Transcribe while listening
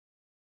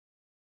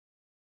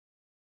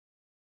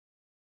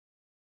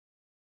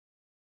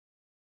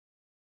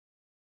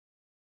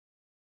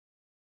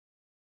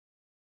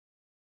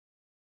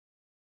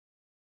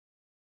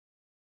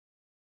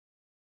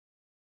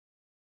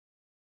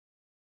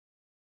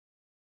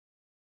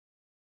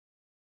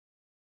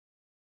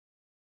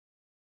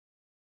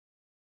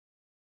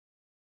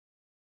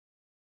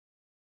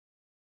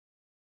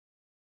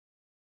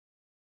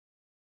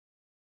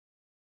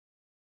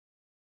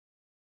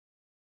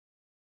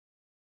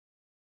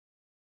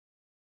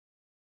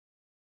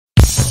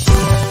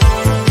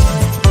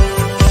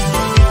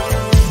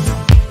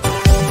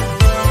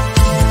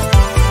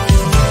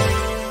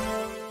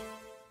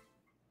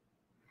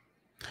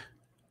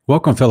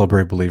Welcome, fellow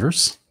brave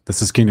believers.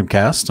 This is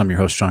Kingdomcast. I'm your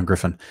host, Sean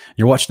Griffin.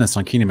 You're watching this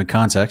on Kingdom in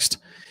Context.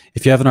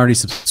 If you haven't already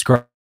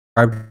subscribed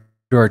to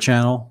our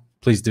channel,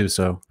 please do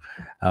so.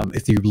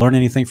 If you learn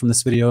anything from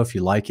this video, if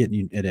you like it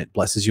and it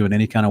blesses you in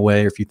any kind of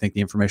way, or if you think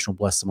the information will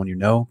bless someone you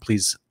know,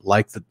 please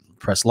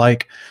press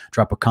like,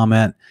 drop a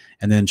comment,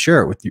 and then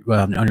share it with you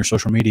on your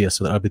social media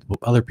so that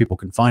other people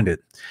can find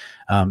it.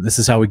 This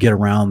is how we get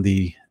around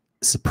the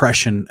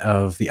suppression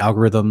of the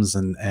algorithms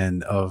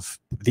and of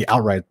the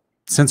outright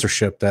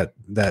censorship that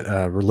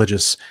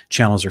religious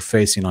channels are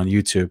facing on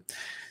YouTube.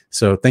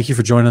 So thank you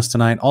for joining us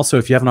tonight. Also,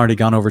 if you haven't already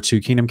gone over to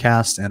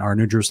Kingdomcast and our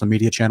New Jerusalem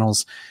media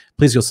channels,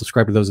 please go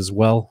subscribe to those as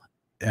well.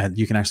 And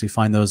you can actually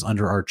find those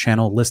under our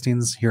channel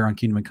listings here on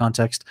Kingdom in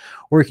Context,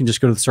 or you can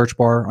just go to the search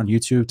bar on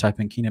YouTube, type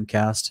in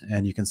Kingdomcast,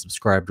 and you can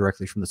subscribe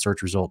directly from the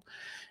search result,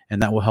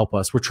 and that will help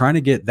us. We're trying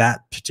to get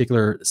that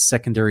particular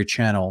secondary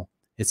channel.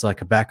 It's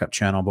like a backup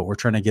channel, but we're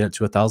trying to get it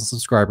to 1,000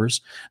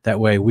 subscribers. That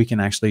way we can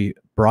actually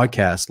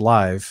broadcast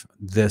live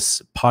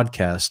this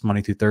podcast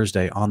Monday through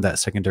Thursday on that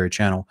secondary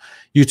channel.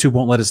 YouTube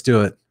won't let us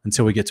do it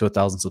until we get to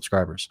 1,000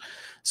 subscribers.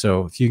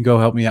 So if you can go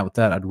help me out with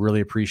that, I'd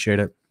really appreciate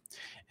it.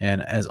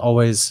 And as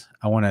always,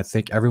 I want to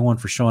thank everyone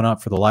for showing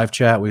up for the live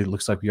chat. It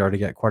looks like we already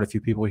got quite a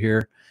few people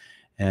here.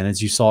 And as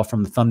you saw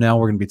from the thumbnail,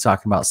 we're going to be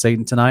talking about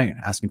Satan tonight,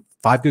 asking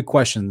 5 good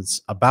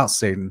questions about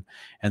Satan,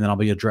 and then I'll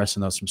be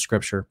addressing those from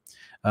Scripture.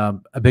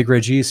 A Big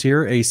Ray G is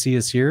here. AC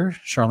is here.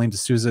 Charlene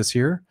D'Souza is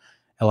here.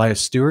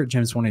 Elias Stewart,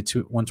 James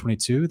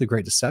 122, The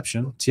Great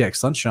Deception, TX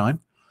Sunshine,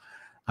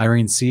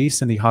 Irene C,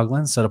 Cindy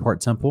Hoagland, Set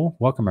Apart Temple.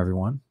 Welcome,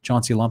 everyone.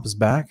 Chauncey Lump is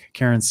back.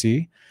 Karen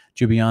C,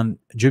 Jubian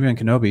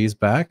Kenobi is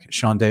back.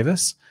 Sean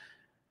Davis,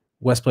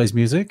 West Plays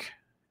Music,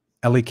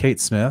 Ellie Kate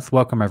Smith.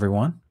 Welcome,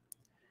 everyone.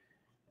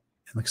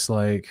 It looks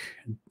like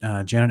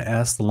Janet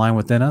S, The Line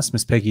Within Us,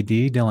 Miss Peggy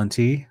D, Dylan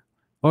T.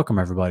 Welcome,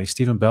 everybody.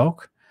 Stephen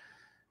Belk,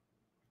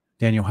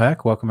 Daniel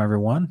Heck, welcome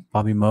everyone.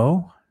 Bobby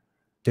Moe,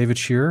 David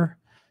Shearer,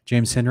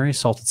 James Henry,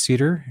 Salted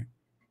Cedar,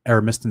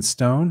 Aramiston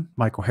Stone,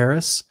 Michael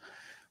Harris.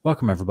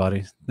 Welcome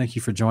everybody. Thank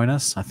you for joining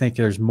us. I think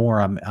there's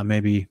more I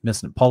may be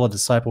missing. Paula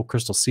Disciple,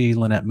 Crystal C,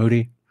 Lynette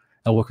Moody,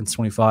 L. Wilkins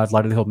 25,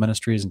 Light of the Hill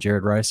Ministries, and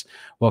Jared Rice.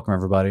 Welcome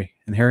everybody.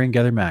 And Harry and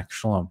Gather Mac,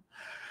 shalom.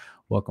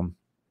 Welcome.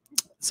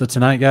 So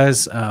tonight,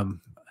 guys,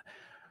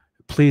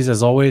 please,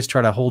 as always,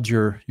 try to hold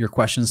your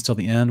questions till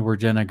the end. We're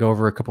going to go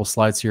over a couple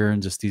slides here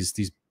and just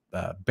these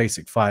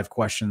basic 5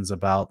 questions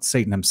about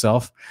Satan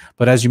himself.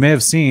 But as you may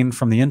have seen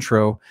from the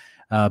intro,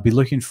 be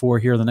looking for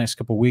here the next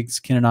couple of weeks,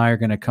 Ken and I are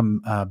going to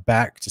come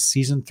back to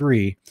season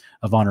 3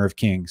 of Honor of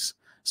Kings.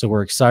 So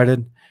we're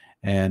excited,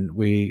 and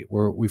we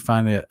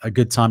find it a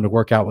good time to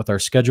work out with our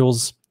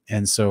schedules.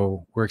 And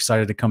so we're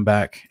excited to come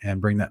back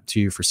and bring that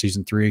to you for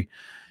season 3.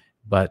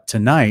 But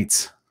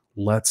tonight,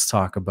 let's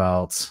talk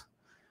about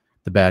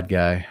the bad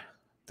guy,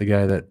 the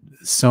guy that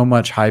so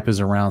much hype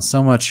is around,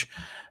 so much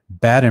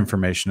bad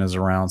information is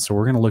around. So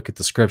we're going to look at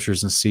the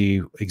scriptures and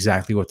see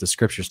exactly what the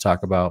scriptures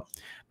talk about,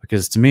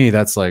 because to me,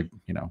 that's like,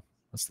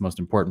 that's the most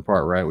important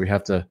part, right? We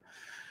have to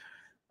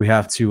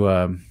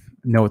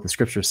know what the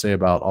scriptures say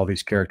about all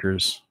these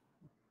characters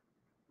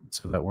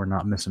so that we're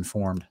not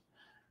misinformed.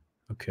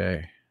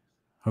 Okay.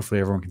 Hopefully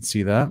everyone can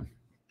see that.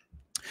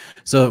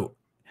 So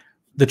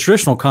the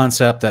traditional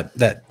concept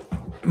that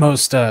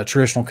most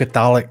traditional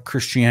Catholic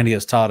Christianity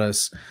has taught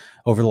us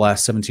over the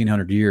last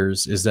 1,700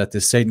 years is that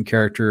this Satan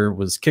character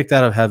was kicked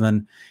out of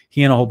heaven.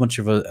 He and a whole bunch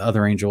of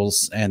other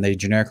angels, and they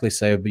generically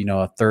say,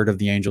 1/3 of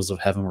the angels of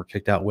heaven were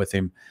kicked out with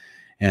him,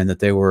 and that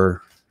they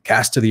were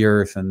cast to the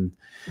earth, and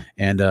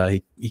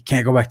he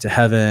can't go back to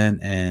heaven.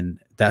 And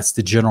that's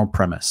the general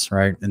premise,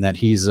 right? And that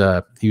he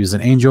was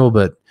an angel,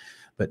 but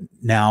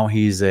now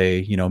he's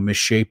a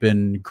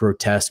misshapen,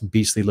 grotesque,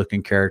 beastly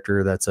looking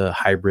character that's a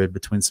hybrid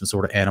between some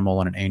sort of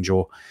animal and an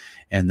angel,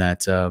 and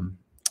that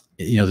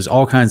there's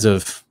all kinds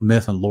of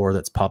myth and lore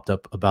that's popped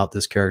up about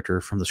this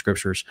character from the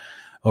scriptures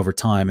over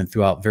time and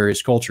throughout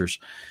various cultures.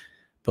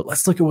 But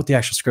let's look at what the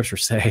actual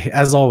scriptures say.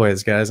 As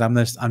always, guys, I'm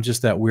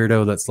just that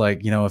weirdo that's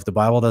like, if the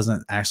Bible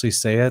doesn't actually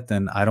say it,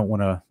 then I don't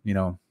want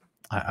to,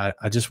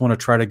 I just want to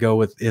try to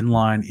go in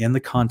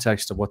the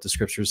context of what the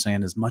scripture is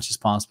saying as much as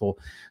possible,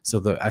 so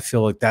that I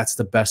feel like that's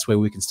the best way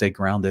we can stay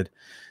grounded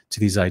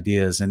to these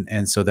ideas,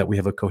 and so that we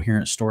have a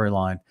coherent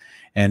storyline.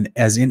 And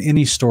as in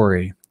any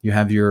story, you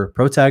have your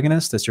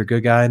protagonist, that's your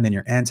good guy, and then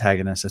your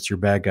antagonist, that's your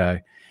bad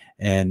guy.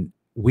 And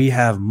we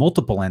have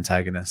multiple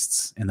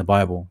antagonists in the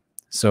Bible.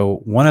 So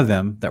one of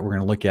them that we're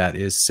going to look at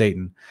is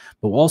Satan,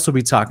 but we'll also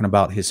be talking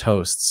about his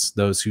hosts,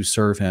 those who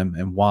serve him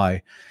and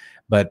why.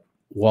 But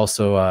we'll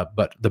also,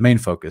 but the main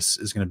focus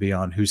is going to be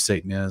on who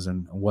Satan is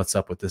and what's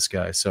up with this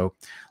guy. So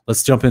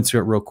let's jump into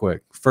it real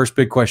quick. First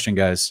big question,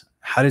 guys.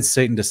 How did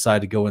Satan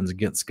decide to go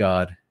against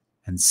God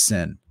and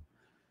sin?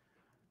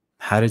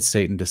 How did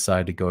Satan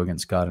decide to go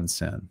against God and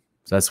sin?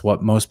 So that's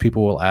what most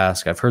people will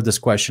ask. I've heard this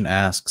question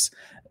asked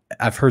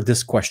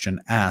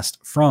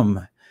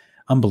from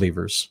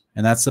unbelievers,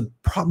 and that's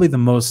probably the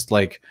most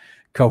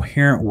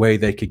coherent way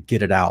they could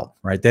get it out,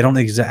 right? They don't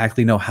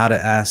exactly know how to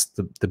ask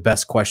the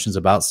best questions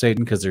about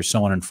Satan because they're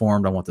so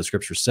uninformed on what the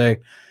scriptures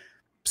say.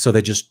 so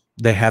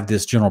they have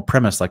this general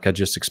premise, like I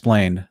just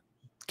explained,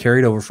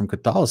 carried over from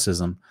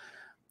Catholicism,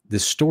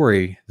 this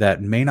story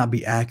that may not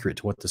be accurate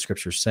to what the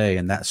scriptures say.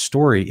 And that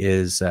story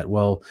is that,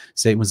 well,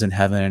 Satan was in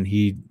heaven and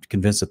he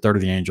convinced a third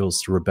of the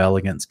angels to rebel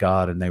against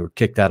God, and they were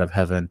kicked out of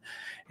heaven.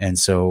 And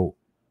so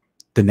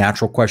the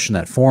natural question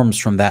that forms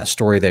from that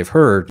story they've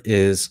heard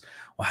is,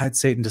 well, how did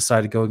Satan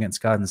decide to go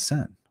against God and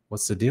sin?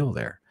 What's the deal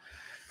there?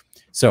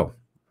 So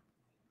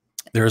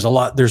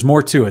there's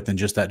more to it than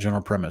just that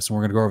general premise. And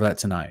we're going to go over that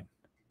tonight.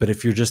 But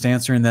if you're just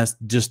answering this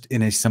just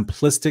in a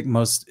simplistic,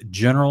 most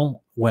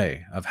general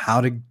way of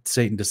how did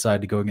Satan decide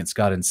to go against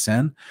God and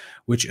sin,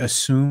 which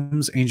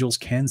assumes angels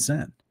can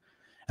sin.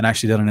 And I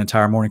actually did an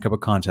entire Morning Cup of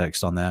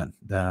Context on that.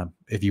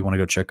 If you want to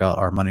go check out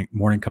our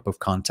Morning Cup of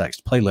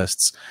Context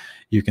playlists,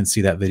 you can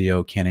see that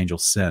video, Can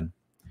Angels Sin?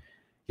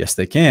 Yes,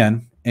 they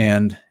can.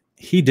 And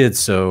he did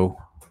so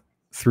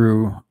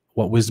through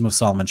what Wisdom of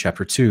Solomon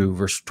chapter 2,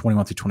 verse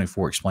 21 through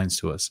 24 explains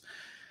to us.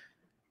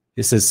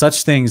 It says,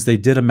 such things they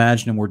did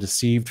imagine and were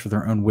deceived, for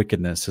their own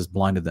wickedness has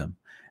blinded them.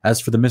 As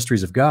for the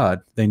mysteries of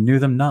God, they knew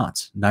them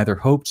not, neither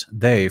hoped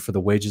they for the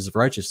wages of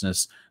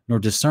righteousness, nor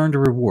discerned a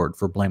reward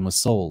for blameless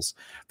souls.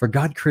 For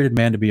God created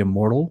man to be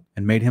immortal,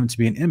 and made him to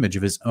be an image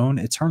of his own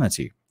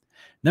eternity.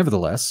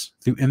 Nevertheless,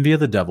 through envy of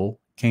the devil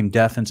came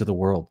death into the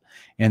world,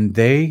 and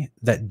they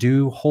that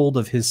do hold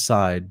of his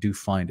side do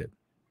find it.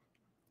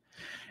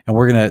 And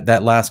we're gonna,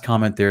 that last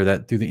comment there,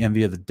 that through the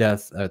envy of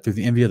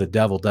the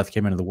devil, death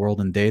came into the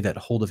world, and they that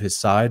hold of his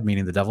side,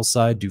 meaning the devil's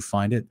side, do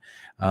find it,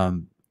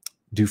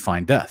 do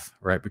find death,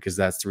 right? Because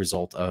that's the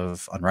result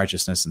of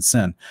unrighteousness and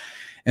sin.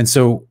 And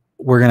so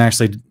we're gonna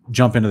actually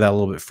jump into that a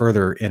little bit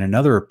further in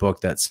another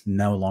book that's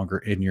no longer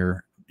in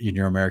your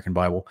American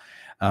Bible.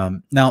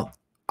 Now,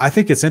 I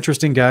think it's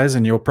interesting, guys,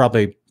 and you'll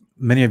probably,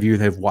 many of you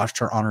that have watched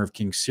our Honor of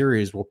Kings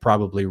series will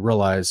probably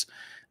realize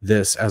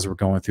this as we're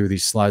going through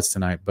these slides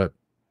tonight, but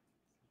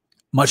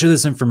much of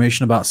this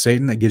information about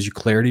Satan that gives you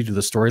clarity to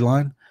the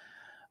storyline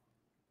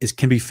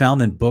can be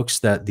found in books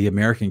that the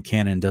American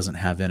canon doesn't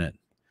have in it.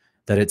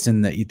 That it's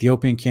in the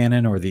Ethiopian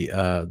canon, or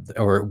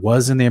it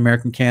was in the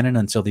American canon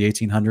until the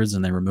 1800s,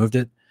 and they removed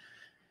it.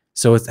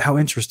 So how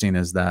interesting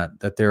is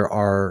that there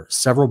are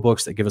several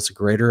books that give us a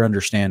greater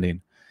understanding,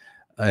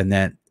 and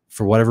that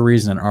for whatever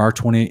reason, in our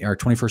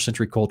 21st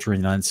century culture in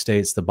the United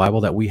States, the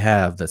Bible that we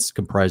have that's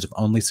comprised of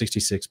only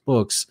 66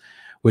 books,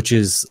 which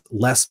is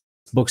less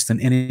books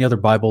than any other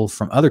Bible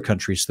from other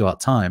countries throughout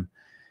time,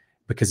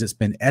 because it's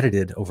been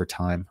edited over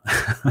time.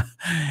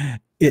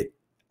 It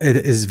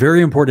is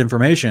very important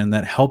information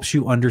that helps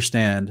you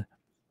understand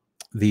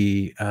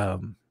the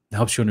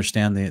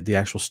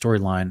actual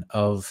storyline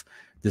of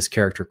this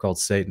character called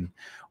Satan.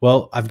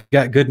 Well, I've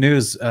got good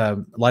news.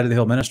 Light of the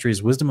Hill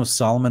Ministries, Wisdom of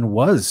Solomon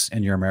was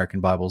in your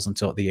American Bibles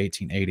until the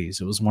 1880s.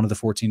 It was one of the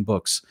 14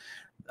 books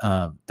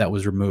that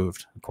was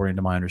removed, according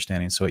to my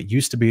understanding. So it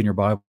used to be in your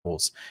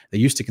Bibles. They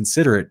used to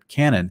consider it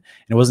canon. And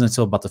it wasn't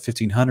until about the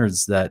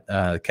 1500s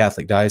that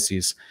Catholic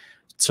diocese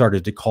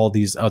started to call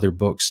these other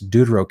books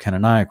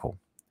deuterocanonical,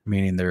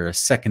 meaning they're a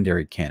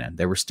secondary canon.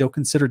 They were still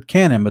considered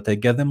canon, but they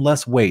gave them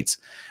less weight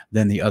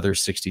than the other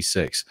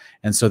 66.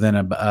 And so then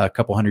a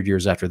couple hundred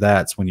years after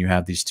that's when you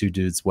have these two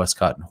dudes,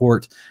 Westcott and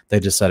Hort, they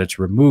decided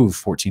to remove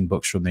 14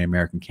 books from the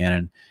American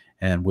canon,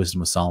 and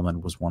Wisdom of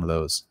Solomon was one of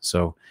those.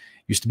 So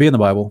it used to be in the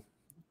Bible.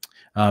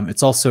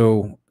 It's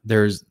also,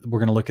 we're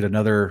going to look at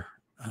another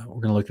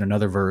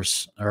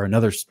verse, or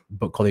another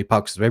book called the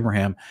Apocrypha of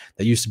Abraham,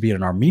 that used to be in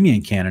an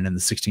Armenian canon in the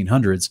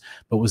 1600s,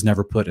 but was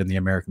never put in the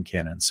American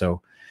canon.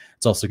 So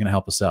it's also going to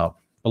help us out.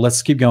 But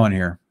let's keep going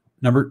here.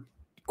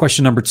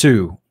 Question number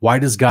 2, why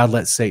does God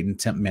let Satan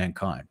tempt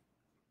mankind?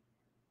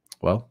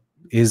 Well,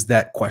 is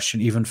that question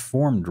even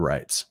formed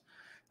right?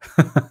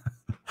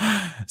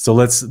 So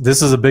this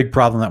is a big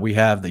problem that we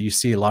have, that you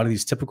see a lot of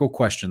these typical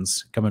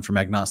questions coming from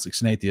agnostics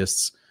and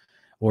atheists,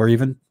 or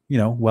even,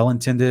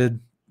 well-intended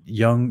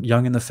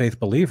young in the faith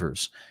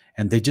believers,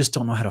 and they just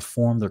don't know how to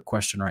form their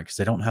question right, because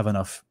they don't have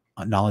enough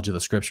knowledge of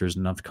the scriptures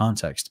and enough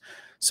context.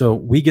 So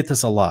we get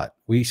this a lot.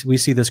 We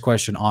see this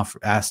question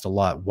asked a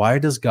lot. Why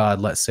does God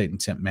let Satan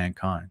tempt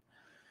mankind?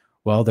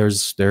 Well,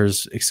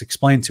 it's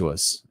explained to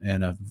us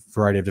in a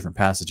variety of different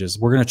passages.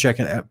 We're going to check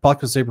it at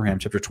Apocalypse of Abraham,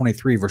 chapter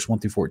 23, verse 1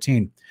 through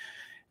 14,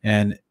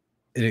 and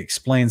it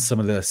explains some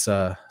of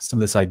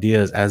this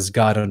ideas as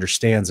God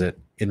understands it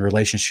in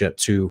relationship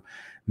to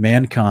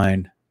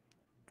mankind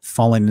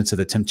falling into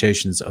the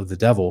temptations of the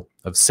devil,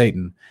 of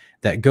Satan,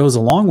 that goes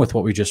along with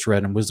what we just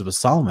read in Wisdom of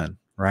Solomon,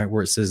 right?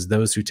 Where it says,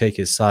 those who take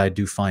his side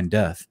do find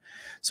death.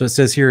 So it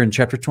says here in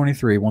chapter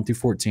 23, 1 through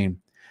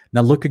 14,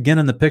 now look again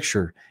in the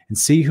picture and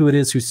see who it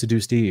is who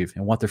seduced Eve,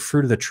 and what the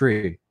fruit of the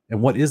tree, and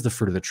what is the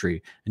fruit of the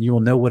tree, and you will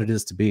know what it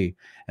is to be,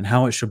 and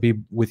how it shall be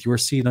with your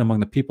seed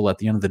among the people at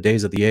the end of the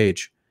days of the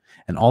age.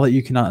 And all that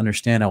you cannot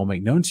understand I will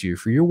make known to you,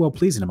 for you are well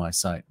pleasing in my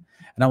sight.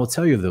 And I will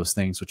tell you of those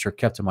things which are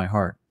kept in my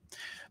heart.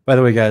 By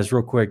the way, guys,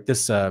 real quick,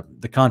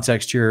 the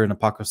context here in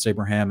Apocalypse of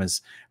Abraham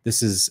is,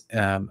 this is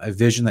a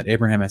vision that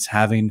Abraham is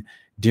having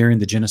during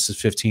the Genesis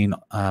 15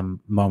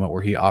 moment,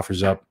 where he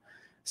offers up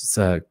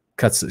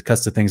cuts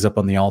the things up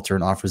on the altar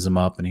and offers them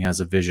up, and he has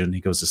a vision. He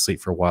goes to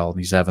sleep for a while, and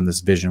he's having this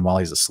vision while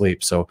he's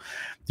asleep. So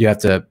you have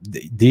to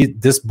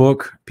this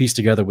book pieced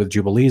together with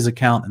Jubilee's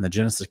account and the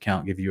Genesis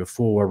account give you a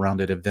full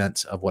well-rounded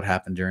event of what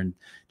happened during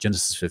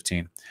Genesis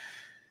 15.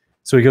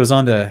 So he goes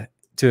on to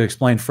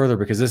explain further,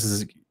 because this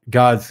is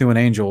God through an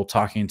angel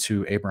talking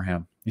to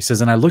Abraham. He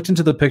says, "And I looked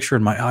into the picture,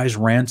 and my eyes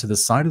ran to the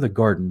side of the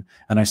garden,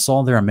 and I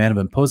saw there a man of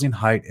imposing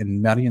height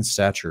and mighty in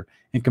stature,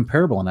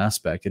 incomparable in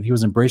aspect, and he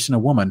was embracing a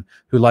woman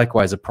who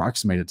likewise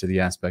approximated to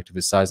the aspect of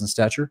his size and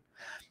stature.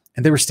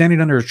 And they were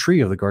standing under a tree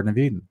of the Garden of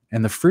Eden,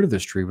 and the fruit of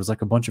this tree was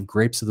like a bunch of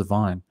grapes of the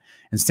vine.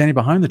 And standing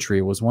behind the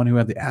tree was one who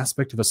had the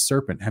aspect of a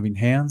serpent, having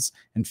hands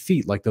and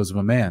feet like those of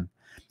a man,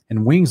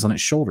 and wings on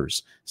its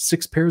shoulders,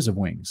 6 pairs of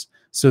wings,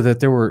 so that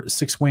there were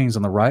 6 wings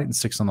on the right and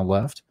 6 on the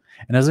left.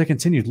 And as I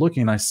continued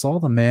looking, I saw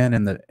the man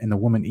and the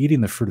woman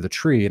eating the fruit of the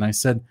tree, and I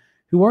said,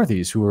 who are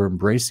these who are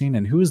embracing,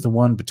 and who is the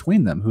one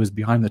between them who is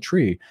behind the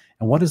tree,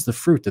 and what is the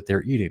fruit that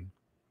they're eating?"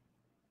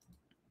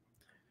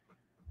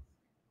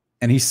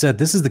 And he said,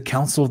 "This is the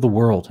counsel of the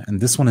world, and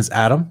this one is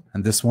Adam,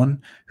 and this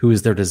one who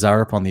is their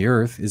desire upon the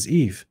earth is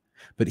Eve.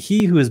 But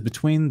he who is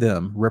between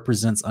them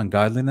represents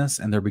ungodliness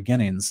and their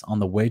beginnings on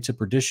the way to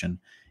perdition,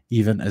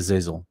 even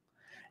Azazel."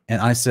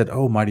 And I said,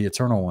 "Oh, mighty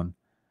eternal one,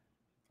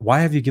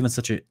 why have you given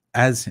such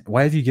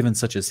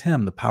as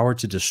him the power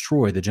to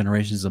destroy the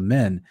generations of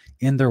men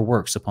in their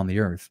works upon the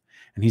earth?"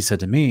 And he said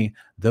to me,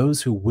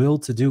 "Those who will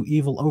to do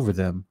evil over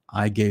them,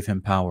 I gave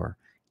him power,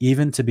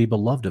 even to be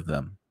beloved of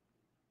them."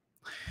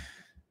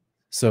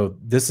 So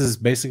this is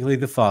basically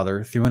the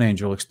Father through an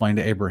angel explained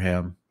to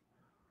Abraham,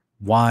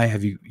 why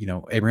have you,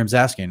 Abraham's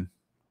asking,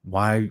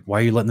 why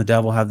are you letting the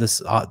devil have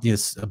this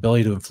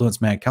ability to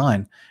influence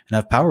mankind and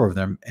have power over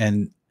them?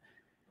 And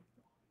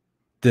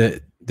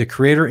the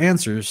Creator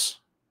answers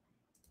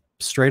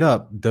straight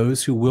up,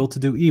 "Those who will to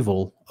do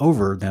evil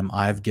over them,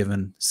 I've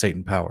given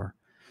Satan power."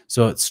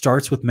 So it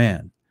starts with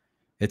man.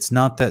 It's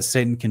not that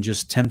Satan can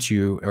just tempt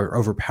you or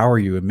overpower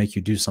you and make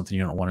you do something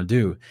you don't want to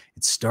do.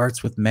 It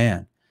starts with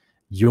man.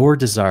 Your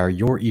desire,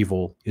 your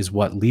evil is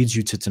what leads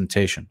you to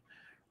temptation,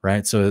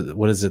 right? So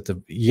what is it?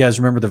 You guys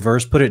remember the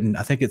verse? Put it in,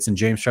 I think it's in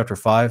James chapter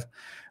 5,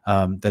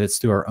 that it's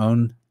through our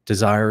own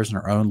desires and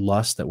our own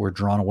lust that we're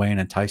drawn away and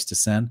enticed to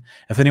sin.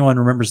 If anyone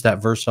remembers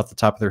that verse off the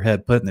top of their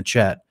head, put it in the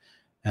chat,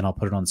 and I'll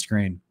put it on the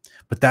screen.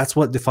 But that's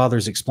what the Father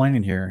is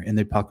explaining here in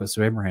the Apocalypse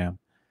of Abraham,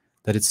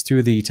 that it's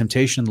through the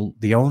temptation,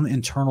 the own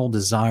internal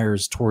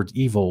desires toward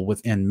evil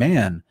within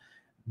man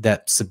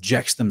that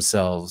subjects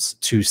themselves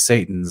to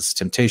Satan's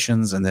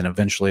temptations and then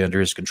eventually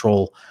under his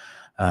control,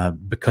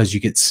 because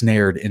you get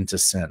snared into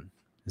sin.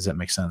 Does that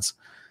make sense?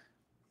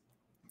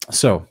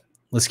 So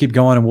let's keep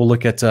going, and we'll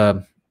look at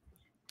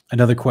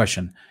another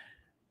question.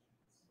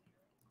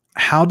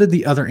 How did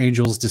the other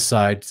angels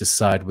decide to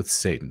side with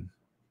Satan?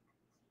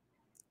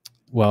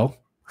 Well,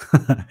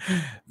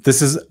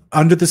 this is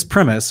under this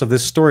premise of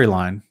this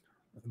storyline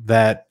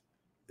that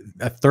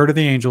a third of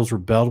the angels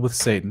rebelled with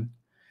Satan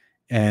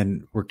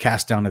and were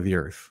cast down to the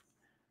earth.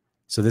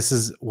 So this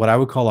is what I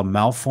would call a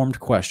malformed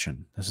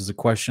question. This is a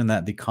question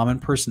that the common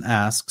person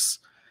asks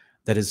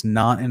that is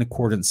not in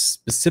accordance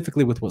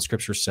specifically with what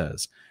Scripture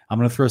says. I'm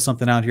going to throw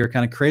something out here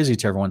kind of crazy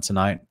to everyone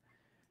tonight.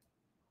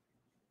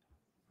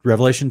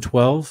 Revelation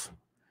 12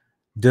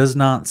 does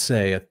not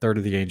say a third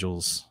of the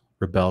angels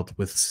rebelled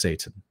with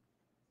Satan.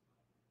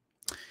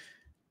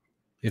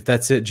 If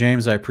that's it,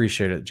 James, I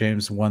appreciate it.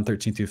 James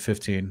 1:13 through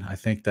 15. I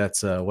think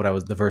that's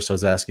the verse I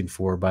was asking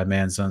for. By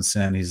man's own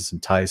sin, he's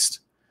enticed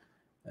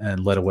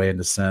and led away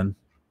into sin.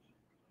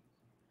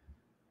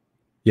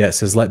 Yeah, it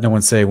says, "Let no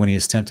one say when he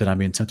is tempted, I'm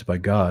being tempted by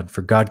God.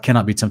 For God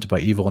cannot be tempted by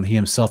evil, and he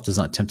himself does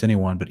not tempt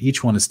anyone. But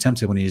each one is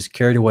tempted when he is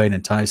carried away and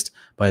enticed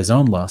by his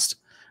own lust.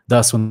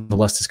 Thus, when the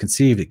lust is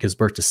conceived, it gives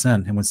birth to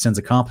sin. And when sin's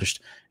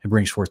accomplished, it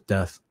brings forth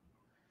death."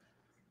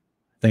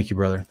 Thank you,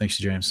 brother. Thanks,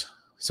 James.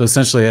 So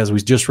essentially, as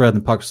we just read in the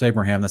Apocalypse of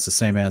Abraham, that's the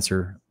same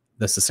answer.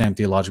 That's the same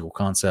theological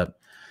concept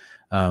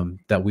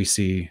that we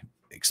see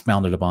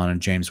expounded upon in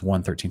James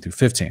 1:13 through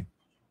 15.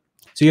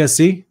 So you guys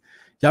see,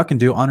 y'all can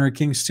do Honor of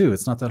Kings too.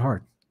 It's not that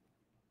hard.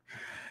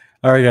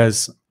 All right,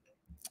 guys.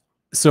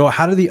 So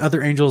how do the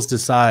other angels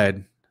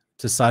decide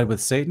to side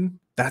with Satan?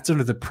 That's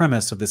under the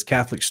premise of this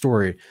Catholic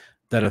story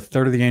that a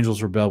third of the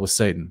angels rebel with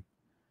Satan.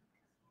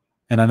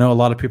 And I know a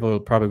lot of people are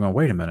probably going,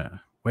 wait a minute,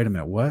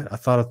 what? I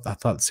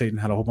thought Satan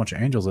had a whole bunch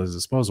of angels at his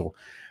disposal.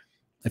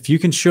 If you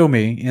can show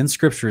me in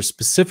Scripture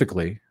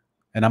specifically,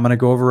 and I'm going to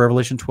go over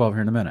Revelation 12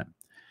 here in a minute,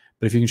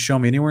 but if you can show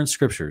me anywhere in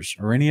Scriptures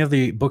or any of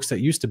the books that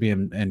used to be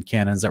in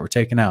canons that were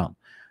taken out,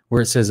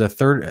 where it says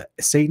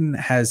Satan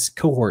has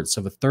cohorts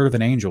of a third of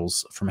an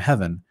angels from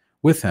heaven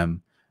with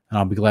him, and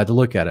I'll be glad to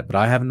look at it, but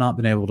I have not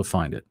been able to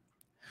find it.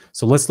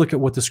 So let's look at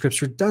what the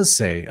Scripture does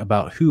say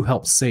about who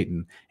helps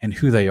Satan and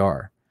who they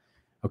are.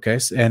 Okay,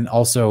 and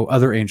also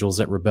other angels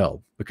that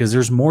rebelled, because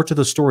there's more to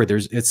the story.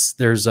 There's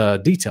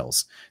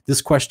details.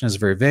 This question is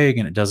very vague,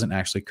 and it doesn't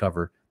actually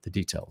cover the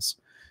details.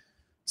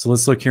 So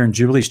let's look here in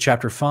Jubilees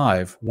chapter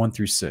 5, 1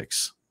 through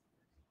 6.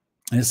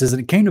 And it says, "And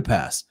it came to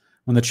pass,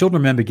 when the children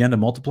of men began to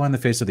multiply on the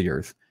face of the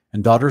earth,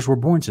 and daughters were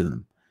born to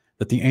them,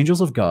 that the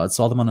angels of God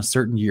saw them on a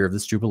certain year of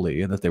this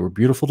jubilee, and that they were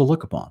beautiful to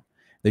look upon.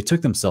 They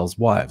took themselves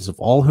wives of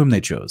all whom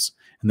they chose,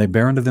 and they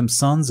bare unto them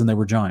sons, and they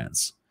were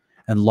giants.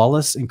 And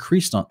lawlessness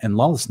increased on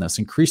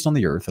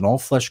the earth, and all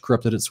flesh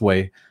corrupted its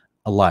way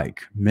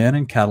alike, men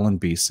and cattle and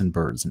beasts and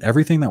birds, and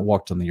everything that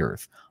walked on the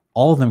earth.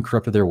 All of them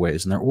corrupted their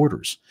ways and their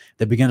orders.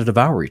 They began to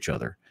devour each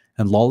other.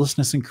 And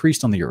lawlessness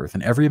increased on the earth,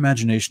 and every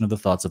imagination of the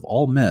thoughts of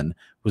all men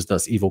was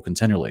thus evil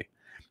continually.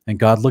 And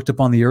God looked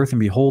upon the earth, and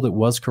behold, it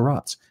was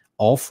corrupt.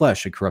 All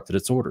flesh had corrupted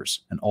its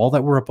orders, and all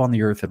that were upon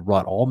the earth had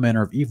wrought all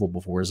manner of evil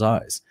before his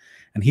eyes.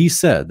 And he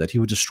said that he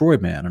would destroy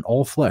man and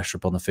all flesh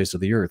upon the face of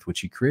the earth which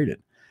he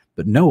created.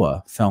 But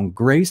Noah found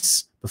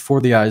grace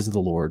before the eyes of the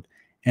Lord,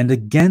 and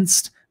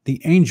against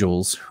the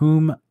angels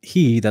whom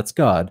he, that's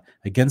God,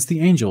 against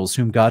the angels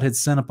whom God had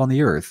sent upon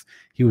the earth,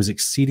 he was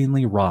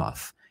exceedingly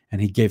wroth. And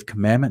he gave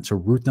commandment to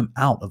root them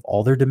out of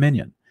all their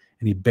dominion.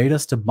 And he bade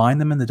us to bind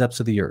them in the depths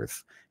of the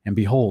earth. And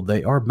behold,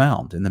 they are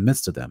bound in the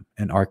midst of them,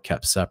 and are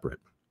kept separate.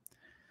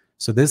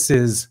 So this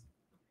is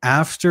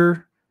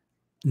after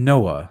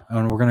Noah,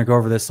 and we're going to go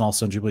over this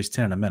also in Jubilees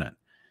 10 in a minute.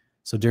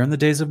 So during the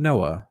days of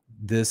Noah,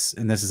 this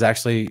is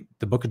actually,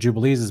 the book of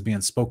Jubilees is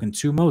being spoken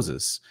to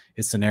Moses.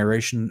 It's the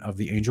narration of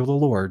the angel of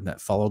the Lord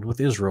that followed with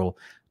Israel,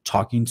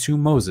 talking to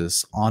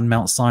Moses on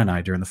Mount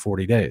Sinai during the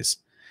 40 days.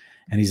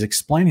 And he's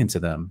explaining to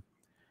them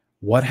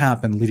what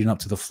happened leading up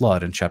to the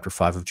flood in chapter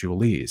 5 of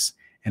Jubilees.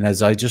 And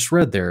as I just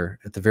read there,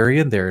 at the very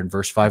end there in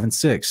verse 5 and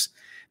 6,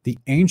 the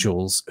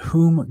angels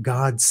whom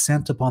God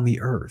sent upon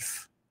the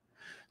earth.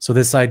 So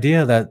this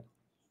idea that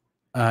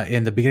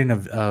in the beginning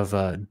of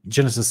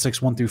Genesis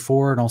 6, 1 through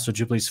 4, and also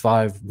Jubilees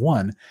 5,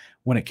 1,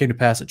 when it came to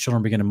pass that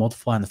children began to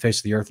multiply on the face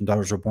of the earth, and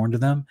daughters were born to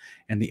them,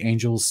 and the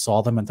angels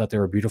saw them and thought they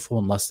were beautiful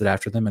and lusted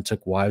after them and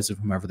took wives of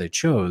whomever they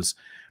chose.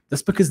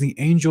 That's because the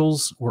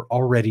angels were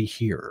already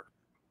here.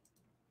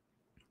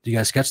 Do you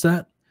guys catch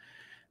that?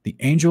 The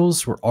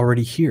angels were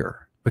already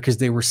here because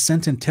they were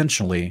sent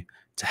intentionally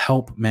to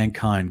help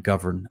mankind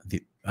govern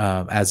the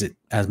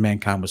as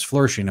mankind was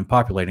flourishing and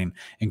populating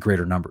in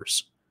greater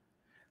numbers.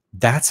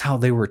 That's how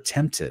they were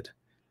tempted.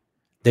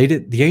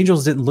 The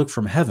angels didn't look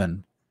from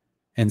heaven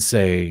and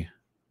say,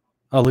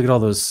 "Oh, look at all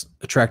those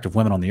attractive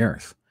women on the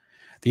earth."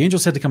 The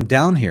angels had to come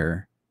down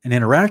here and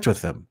interact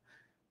with them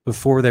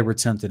before they were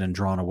tempted and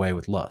drawn away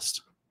with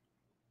lust.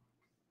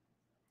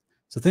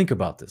 So think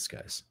about this,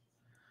 guys.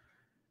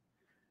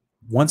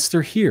 Once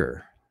they're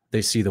here,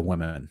 they see the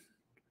women.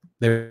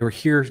 They were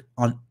here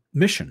on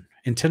mission,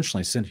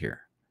 intentionally sent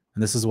here.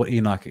 And this is what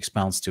Enoch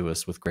expounds to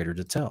us with greater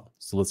detail.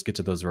 So let's get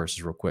to those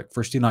verses real quick.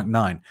 First Enoch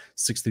 9,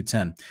 6 through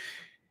 10.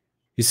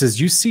 He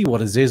says, "You see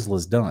what Azazel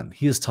has done.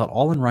 He has taught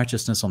all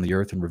unrighteousness on the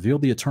earth and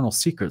revealed the eternal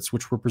secrets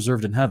which were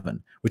preserved in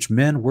heaven, which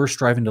men were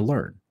striving to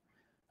learn."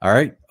 All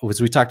right.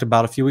 As we talked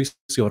about a few weeks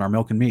ago in our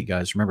milk and meat,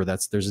 guys, remember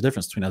there's a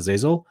difference between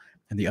Azazel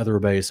and the other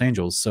rebellious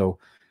angels. So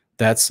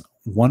that's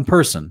one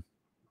person,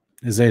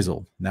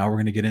 Azazel. Now we're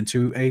going to get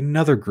into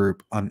another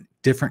group on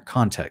different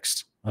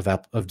context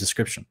of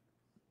description.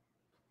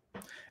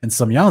 And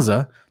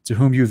Samyaza, to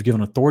whom you have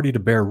given authority to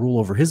bear rule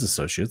over his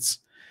associates,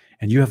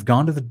 and they have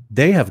gone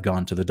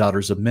to the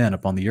daughters of men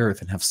upon the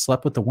earth, and have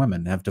slept with the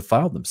women, and have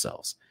defiled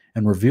themselves,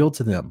 and revealed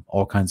to them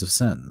all kinds of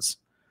sins.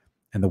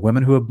 And the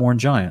women who have borne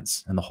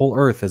giants, and the whole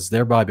earth has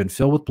thereby been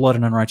filled with blood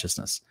and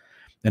unrighteousness.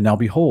 And now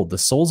behold, the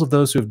souls of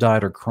those who have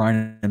died are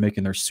crying and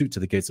making their suit to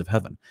the gates of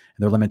heaven,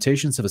 and their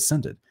lamentations have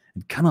ascended,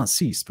 and cannot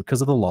cease because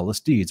of the lawless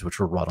deeds which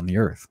were wrought on the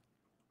earth.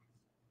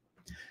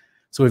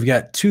 So we've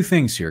got two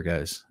things here,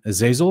 guys.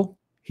 Azazel,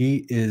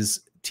 he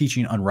is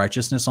teaching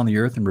unrighteousness on the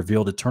earth and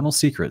revealed eternal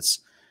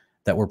secrets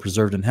that were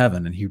preserved in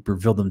heaven, and he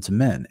revealed them to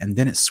men. And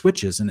then it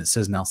switches, and it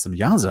says now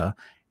Samyaza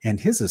and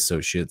his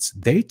associates,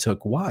 they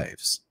took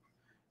wives,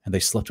 and they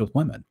slept with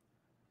women.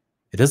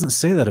 It doesn't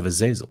say that of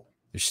Azazel.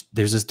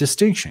 There's this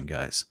distinction,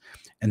 guys.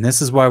 And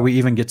this is why we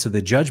even get to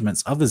the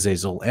judgments of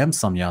Azazel and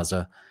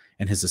Samyaza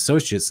and his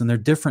associates, and they're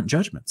different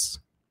judgments,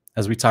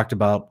 as we talked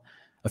about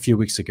a few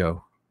weeks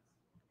ago.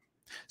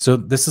 So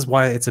this is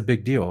why it's a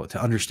big deal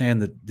to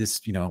understand that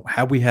this,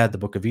 had we had the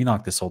book of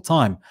Enoch this whole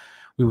time,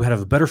 we would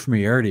have a better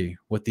familiarity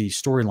with the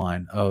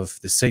storyline of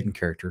the Satan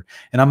character.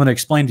 And I'm going to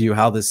explain to you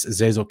how this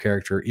Azazel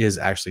character is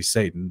actually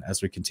Satan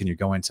as we continue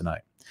going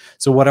tonight.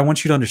 So what I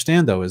want you to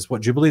understand, though, is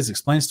what Jubilees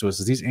explains to us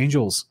is these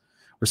angels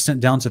were sent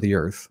down to the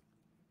earth.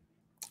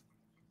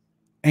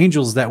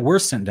 Angels that were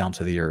sent down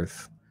to the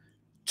earth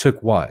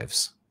took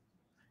wives.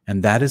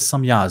 And that is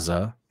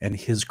Samyaza and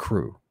his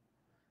crew,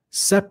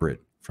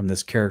 separate from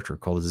this character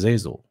called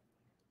Azazel.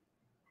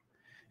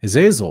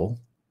 Azazel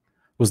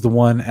was the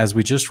one, as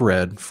we just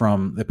read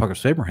from the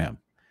Apocalypse of Abraham,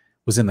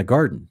 was in the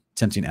garden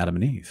tempting Adam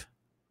and Eve.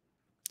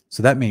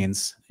 So that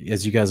means,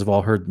 as you guys have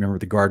all heard, remember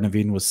the Garden of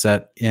Eden was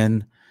set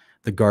in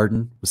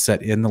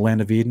the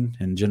land of Eden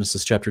in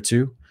Genesis chapter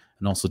 2,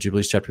 and also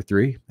Jubilees chapter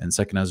 3 and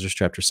 2 Ezra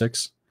chapter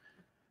 6.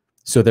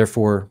 So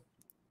therefore,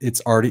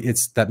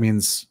 that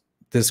means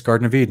this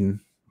Garden of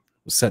Eden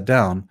was set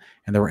down,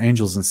 and there were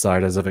angels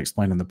inside, as I've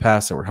explained in the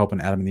past, that were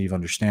helping Adam and Eve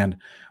understand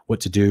what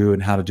to do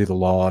and how to do the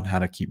law and how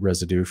to keep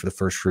residue for the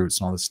first fruits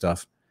and all this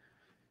stuff.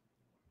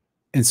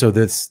 And so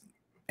this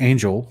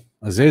angel,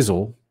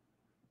 Azazel,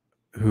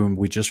 whom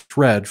we just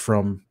read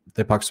from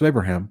the Apocalypse of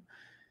Abraham,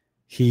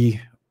 it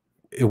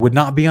would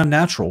not be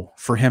unnatural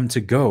for him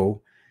to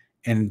go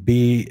and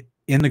be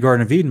in the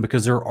Garden of Eden,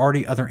 because there are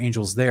already other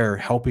angels there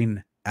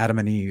helping Adam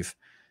and Eve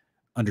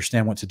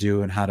understand what to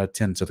do and how to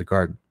tend to the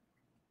garden.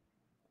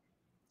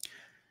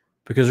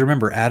 Because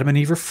remember, Adam and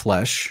Eve are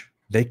flesh.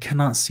 They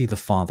cannot see the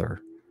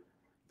Father.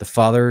 The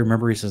Father,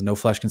 remember, he says, no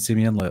flesh can see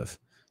me and live.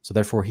 So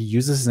therefore, he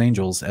uses his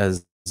angels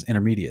as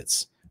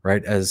intermediates,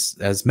 right?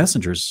 As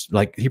messengers,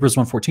 like Hebrews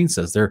 1:14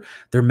 says,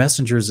 they're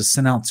messengers is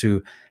sent out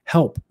to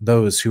help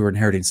those who are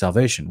inheriting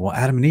salvation. Well,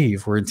 Adam and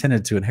Eve were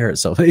intended to inherit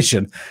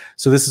salvation.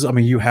 So this is, I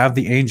mean, you have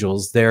the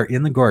angels there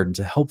in the garden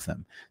to help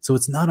them. So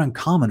it's not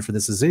uncommon for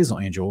this Azazel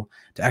angel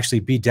to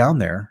actually be down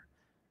there,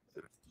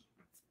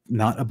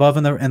 not above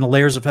in the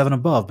layers of heaven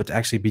above, but to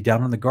actually be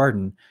down in the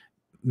garden,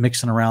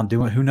 mixing around,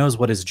 doing, who knows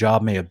what his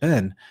job may have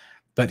been,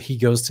 but he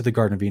goes to the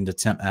Garden of Eden to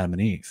tempt Adam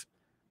and Eve,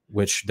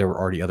 which there were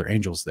already other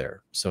angels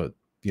there. So,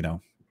 you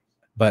know,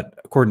 but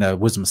according to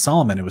Wisdom of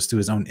Solomon, it was through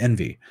his own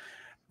envy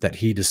that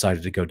he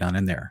decided to go down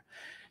in there.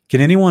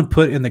 Can anyone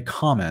put in the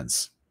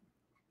comments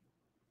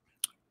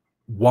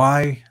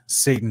why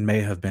Satan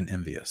may have been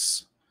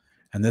envious?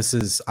 And this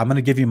is, I'm going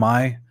to give you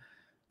my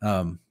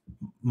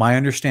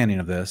understanding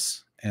of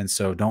this. And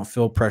so don't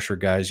feel pressure,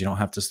 guys. You don't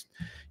have to,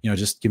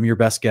 just give me your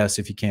best guess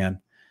if you can,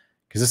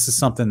 because this is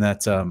something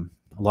that a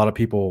lot of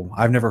people,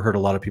 I've never heard a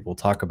lot of people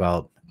talk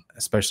about,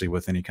 especially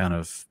with any kind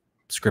of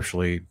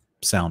scripturally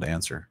sound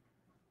answer.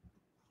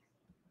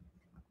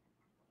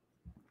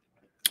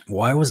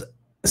 Why was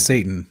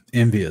Satan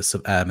envious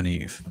of Adam and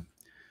Eve?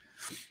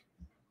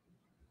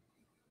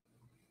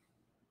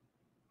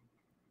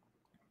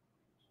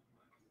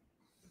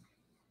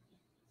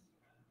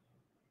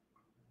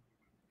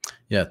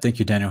 Yeah, thank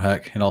you, Daniel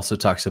Heck. It also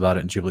talks about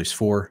it in Jubilees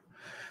 4,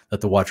 that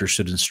the watchers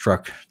should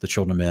instruct the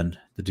children of men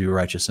to do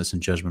righteousness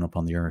and judgment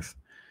upon the earth.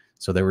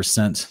 So they were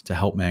sent to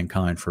help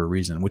mankind for a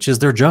reason, which is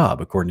their job,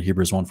 according to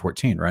Hebrews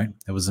 1:14, right?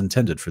 It was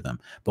intended for them.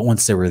 But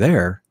once they were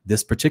there,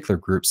 this particular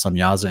group,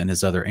 Samyaza and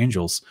his other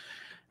angels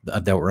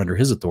that were under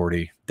his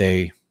authority,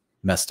 they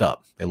messed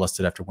up. They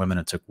lusted after women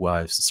and took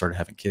wives and started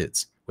having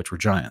kids, which were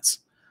giants.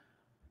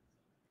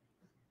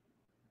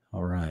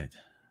 All right.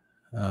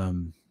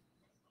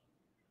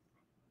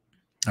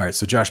 All right,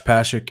 so Josh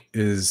Pashik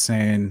is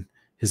saying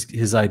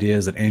his idea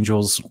is that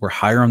angels were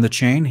higher on the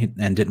chain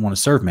and didn't want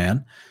to serve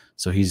man.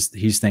 So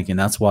he's thinking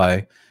that's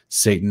why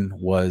Satan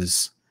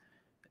was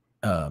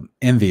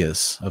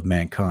envious of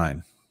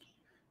mankind.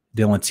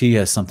 Dylan T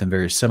has something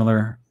very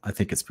similar. I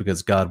think it's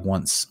because God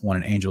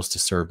wanted angels to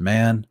serve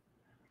man.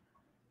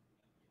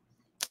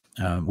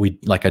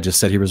 Like I just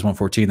said, Hebrews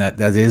 1:14,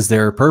 that is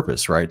their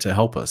purpose, right? To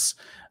help us.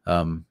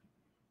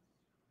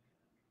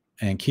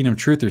 And Kingdom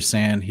Truthers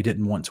saying he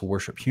didn't want to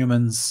worship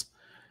humans.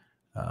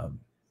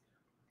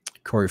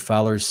 Corey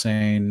Fowler's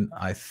saying,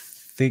 I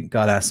think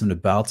God asked him to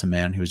bow to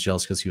man. He was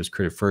jealous because he was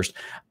created first.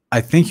 I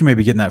think you may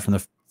be getting that from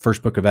the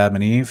first book of Adam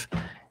and Eve.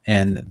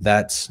 And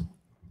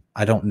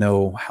I don't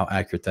know how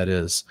accurate that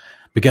is.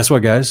 But guess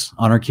what, guys?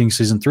 Honor King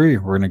Season 3,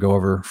 we're going to go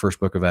over first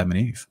book of Adam and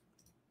Eve.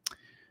 Let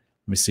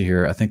me see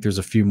here. I think there's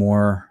a few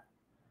more.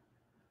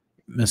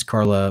 Miss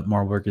Carla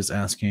Marburg is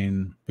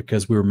asking,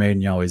 because we were made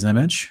in Yahweh's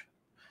image.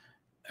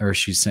 Or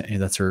she's saying,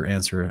 that's her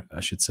answer, I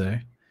should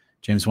say.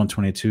 James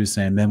 1:22 is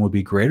saying men would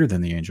be greater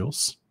than the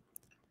angels.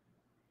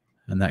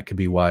 And that could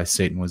be why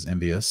Satan was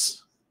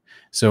envious.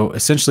 So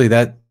essentially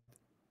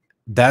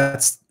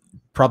that's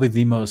probably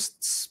the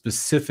most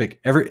specific.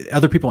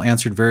 Other people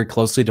answered very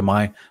closely to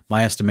my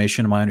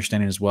estimation and my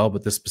understanding as well,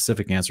 but this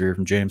specific answer here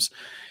from James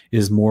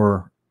is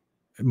more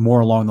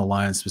along the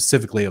lines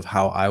specifically of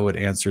how I would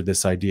answer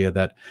this idea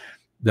that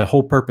the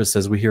whole purpose,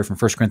 as we hear from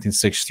 1 Corinthians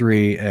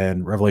 6:3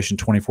 and Revelation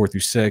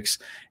 24-6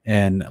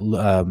 and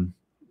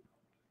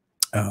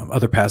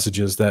other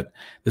passages, that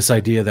this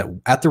idea that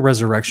at the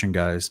resurrection,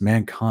 guys,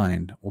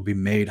 mankind will be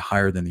made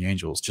higher than the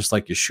angels, just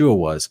like Yeshua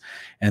was.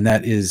 And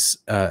that is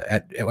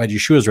at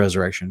Yeshua's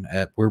resurrection,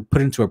 we're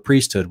put into a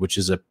priesthood, which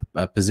is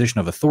a position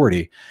of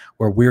authority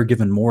where we're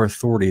given more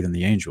authority than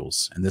the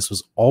angels. And this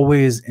was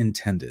always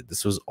intended.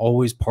 This was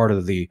always part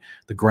of the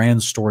grand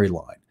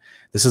storyline.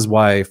 This is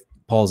why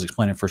Paul is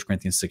explaining in 1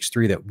 Corinthians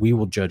 6:3 that we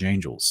will judge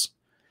angels.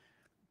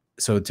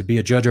 So to be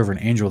a judge over an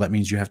angel, that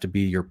means you have to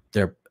be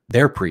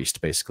their priest,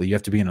 basically. You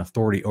have to be an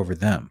authority over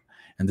them.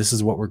 And this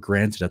is what we're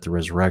granted at the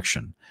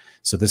resurrection.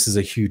 So this is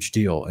a huge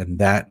deal. And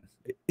that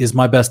is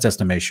my best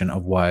estimation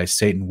of why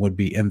Satan would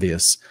be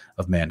envious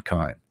of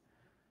mankind.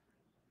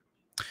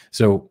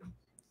 So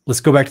let's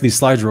go back to these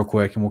slides real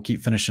quick, and we'll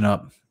keep finishing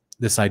up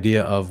this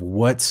idea of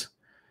what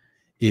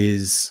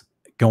is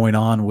going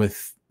on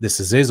with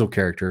this Azazel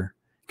character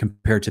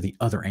compared to the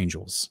other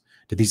angels.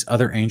 Did these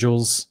other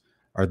angels,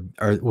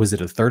 was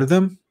it a third of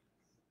them?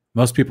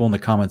 Most people in the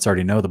comments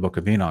already know the book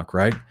of Enoch,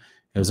 right?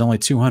 It was only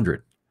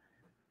 200.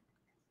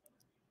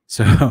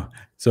 So,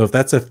 so if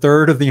that's a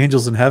third of the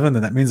angels in heaven,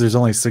 then that means there's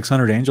only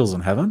 600 angels in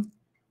heaven.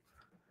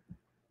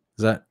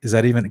 Is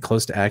that even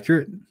close to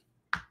accurate?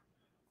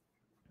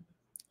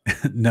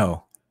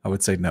 No, I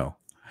would say no.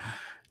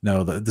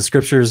 No, the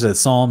scriptures,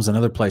 Psalms and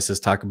other places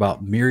talk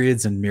about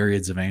myriads and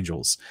myriads of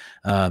angels.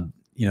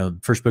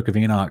 First book of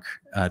Enoch,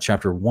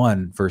 chapter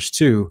 1, verse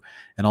 2,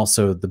 and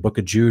also the book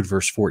of Jude,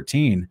 verse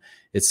 14,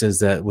 it says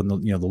that when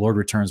the Lord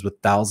returns with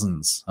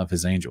thousands of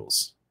his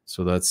angels.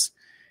 So that's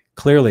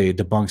clearly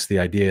debunks the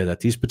idea that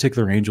these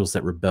particular angels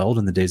that rebelled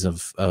in the days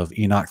of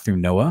Enoch through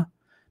Noah,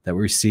 that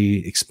we see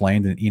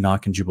explained in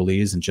Enoch and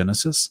Jubilees and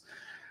Genesis,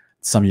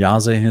 some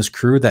Yahweh and his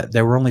crew, that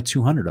there were only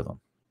 200 of them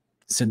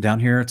sitting down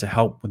here to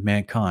help with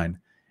mankind.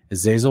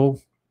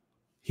 Azazel,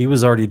 he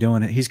was already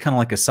doing it. He's kind of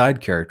like a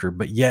side character,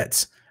 but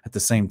yet at the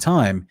same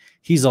time,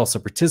 he's also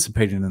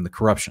participating in the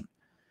corruption.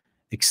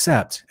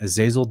 Except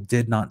Azazel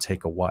did not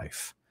take a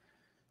wife.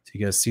 So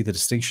you guys see the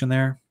distinction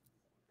there?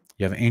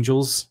 You have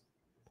angels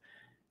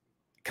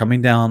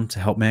coming down to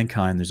help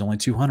mankind. There's only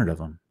 200 of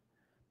them.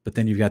 But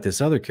then you've got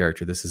this other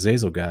character, this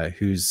Azazel guy,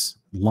 who's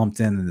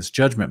lumped in this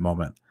judgment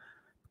moment,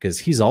 because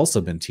he's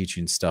also been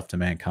teaching stuff to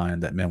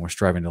mankind that men were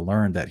striving to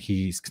learn,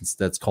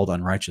 that's called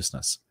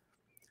unrighteousness.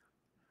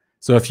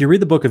 So if you read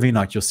the book of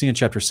Enoch, you'll see in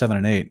chapter 7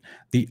 and 8,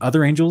 the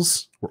other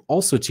angels were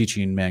also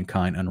teaching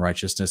mankind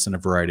unrighteousness in a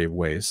variety of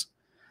ways.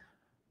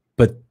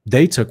 But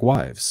they took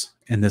wives,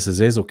 and this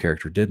Azazel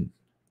character didn't.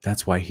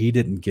 That's why he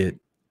didn't get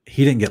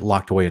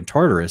locked away in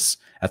Tartarus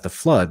at the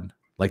flood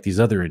like these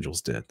other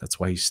angels did. That's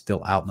why he's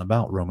still out and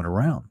about roaming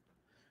around.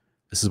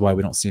 This is why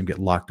we don't see him get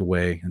locked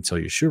away until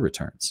Yeshua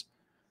returns.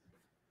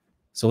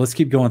 So let's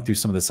keep going through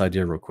some of this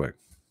idea real quick.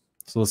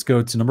 So let's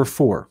go to number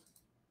 4.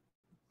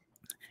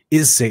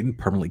 Is Satan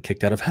permanently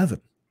kicked out of heaven?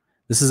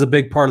 This is a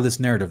big part of this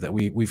narrative that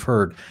we've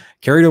heard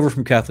carried over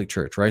from Catholic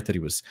Church, right? That he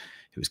was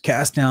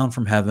cast down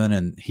from heaven,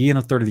 and he and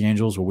a third of the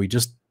angels. Well,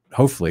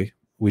 hopefully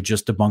we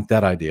just debunked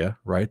that idea,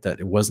 right? That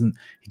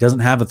he doesn't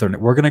have a third.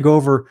 We're going to go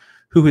over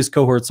who his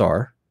cohorts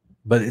are,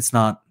 but it's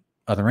not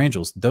other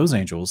angels. Those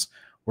angels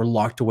were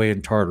locked away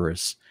in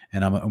Tartarus,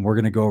 and we're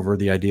going to go over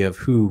the idea of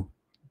who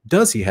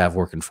does he have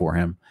working for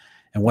him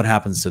and what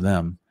happens to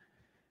them,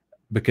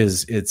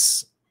 because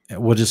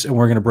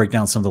we're going to break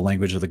down some of the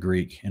language of the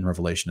Greek in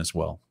Revelation as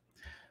well.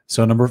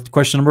 So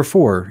question number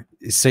 4,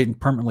 is Satan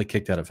permanently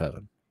kicked out of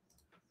heaven?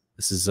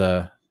 This is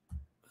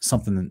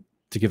something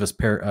to give us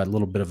a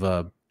little bit of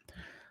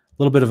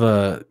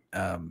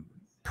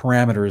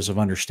parameters of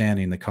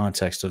understanding the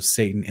context of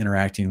Satan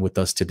interacting with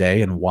us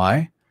today and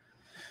why.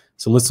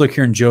 So let's look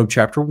here in Job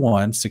chapter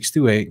 1,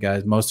 6-8,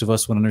 guys. Most of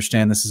us would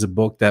understand this is a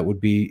book that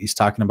he's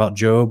talking about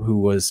Job, who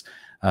was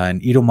an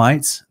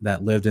Edomite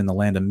that lived in the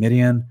land of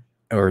Midian,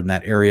 or in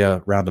that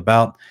area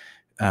roundabout.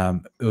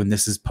 And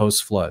this is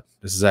post-flood.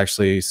 This is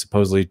actually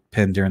supposedly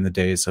penned during the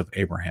days of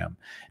Abraham.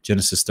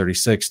 Genesis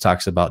 36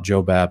 talks about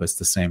Jobab as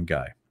the same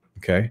guy.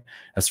 Okay,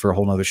 that's for a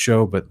whole nother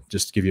show, but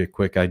just to give you a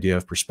quick idea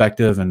of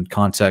perspective and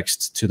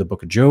context to the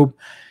book of Job.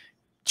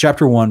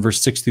 Chapter 1, verse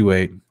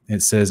 6-8,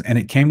 it says, "And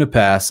it came to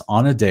pass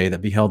on a day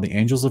that beheld the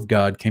angels of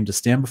God came to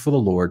stand before the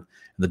Lord,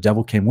 and the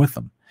devil came with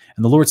them.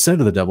 And the Lord said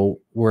to the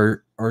devil,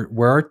 where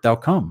art thou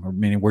come?" Or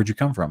meaning, where'd you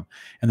come from?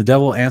 And the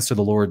devil answered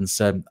the Lord and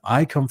said,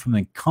 "I come from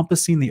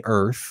encompassing the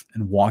earth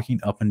and walking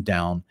up and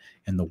down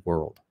in the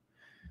world."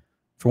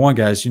 For one,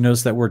 guys, you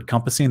notice that word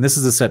compassing. This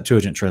is a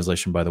Septuagint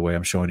translation, by the way,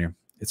 I'm showing you.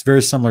 It's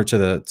very similar to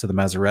the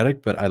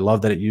Masoretic, but I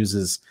love that it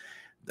uses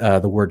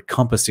the word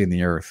compassing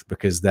the earth,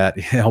 because that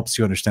helps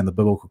you understand the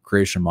biblical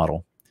creation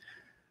model.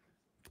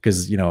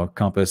 Because, a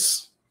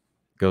compass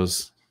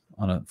goes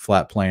on a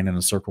flat plane in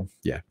a circle.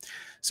 Yeah.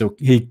 So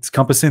he's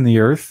compassing the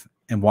earth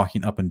and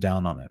walking up and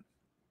down on it.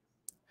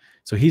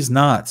 So he's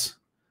not,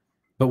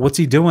 but what's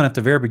he doing at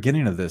the very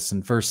beginning of this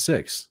in verse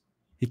 6?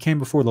 He came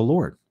before the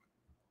Lord.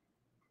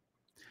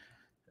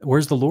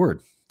 Where's the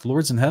Lord? The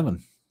Lord's in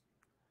heaven.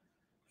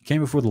 He came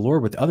before the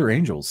Lord with other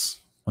angels.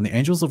 When the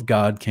angels of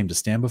God came to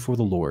stand before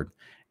the Lord,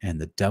 and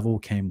the devil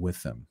came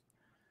with them.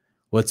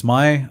 Well, it's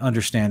my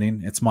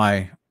understanding,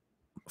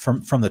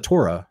 from the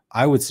Torah,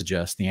 I would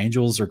suggest the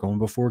angels are going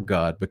before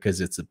God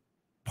because it's a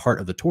part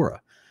of the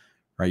Torah,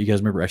 right? You guys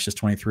remember Exodus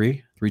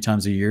 23? 3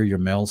 times a year your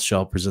males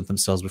shall present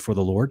themselves before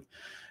the Lord.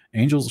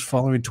 Angels are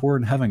following Torah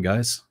in heaven,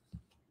 guys.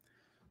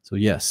 So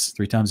yes,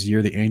 3 times a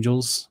year the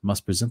angels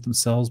must present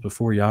themselves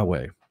before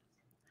Yahweh.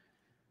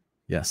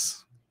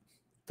 Yes,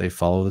 they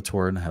follow the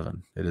Torah in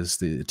heaven. It is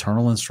the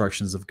eternal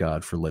instructions of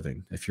God for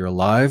living. If you're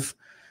alive,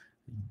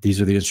 these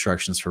are the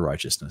instructions for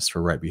righteousness,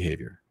 for right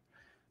behavior.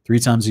 3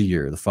 times a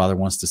year, the Father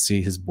wants to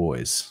see his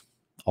boys.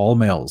 All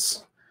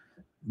males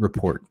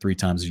report 3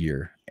 times a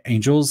year.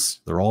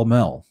 Angels, they're all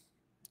male.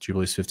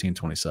 Jubilees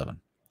 15:27.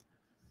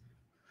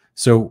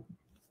 So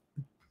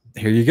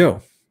here you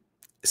go.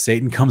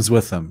 Satan comes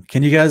with them.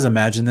 Can you guys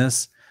imagine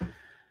this?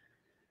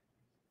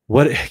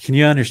 What can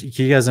you understand?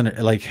 Can you guys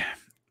like?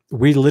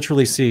 We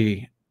literally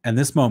see in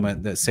this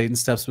moment that Satan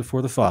steps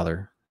before the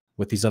Father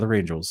with these other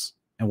angels,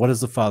 and what does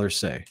the Father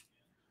say?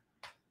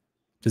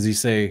 Does he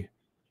say,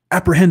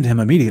 "Apprehend him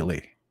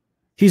immediately"?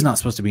 He's not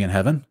supposed to be in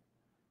heaven.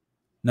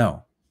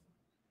 No.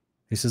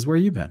 He says, where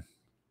you been?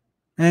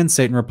 And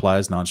Satan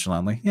replies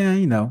nonchalantly, yeah,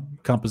 you know,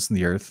 compassing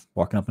the earth,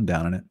 walking up and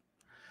down in it.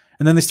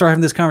 And then they start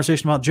having this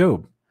conversation about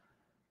Job.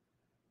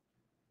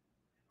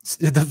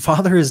 The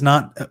father is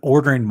not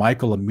ordering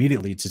Michael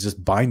immediately to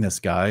just bind this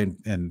guy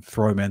and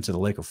throw him into the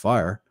lake of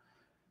fire.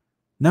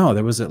 No,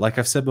 there was like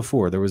I've said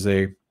before, there was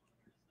a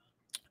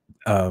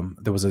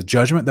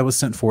judgment that was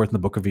sent forth in the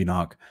book of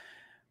Enoch.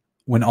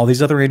 When all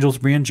these other angels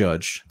were being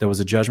judged, there was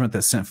a judgment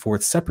that's sent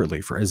forth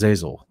separately for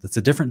Azazel. That's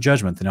a different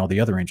judgment than all the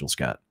other angels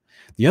got.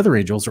 The other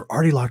angels are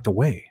already locked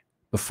away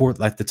before,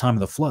 like, the time of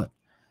the flood.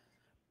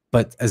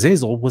 But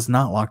Azazel was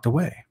not locked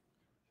away.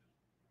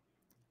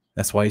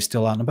 That's why he's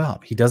still out and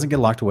about. He doesn't get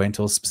locked away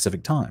until a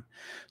specific time.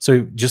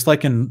 So just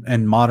like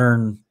in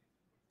modern,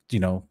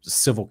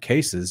 civil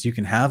cases, you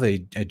can have a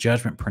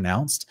judgment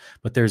pronounced,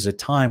 but there's a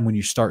time when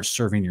you start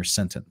serving your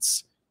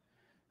sentence.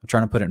 I'm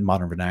trying to put it in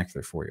modern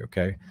vernacular for you,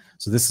 okay?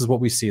 So this is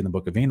what we see in the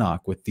book of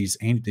Enoch with these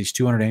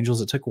 200 angels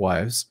that took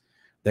wives.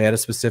 They had a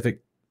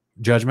specific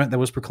judgment that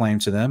was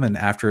proclaimed to them, and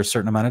after a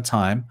certain amount of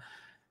time,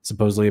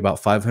 supposedly about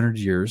 500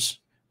 years,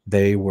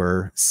 they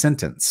were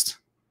sentenced.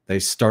 They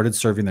started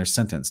serving their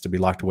sentence to be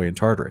locked away in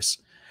Tartarus.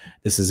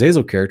 This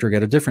Azazel character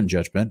got a different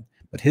judgment,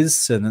 but his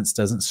sentence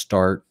doesn't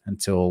start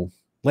until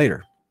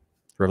later,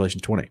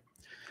 Revelation 20.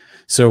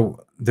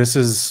 So this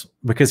is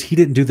because he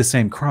didn't do the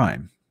same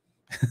crime,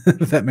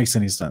 if that makes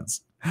any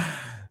sense.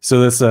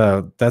 So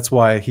that's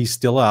why he's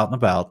still out and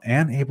about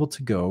and able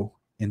to go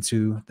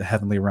into the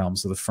heavenly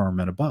realms of the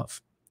firmament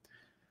above.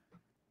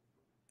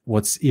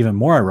 What's even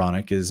more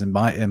ironic is, in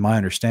my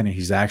understanding,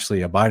 he's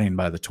actually abiding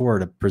by the Torah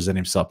to present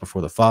himself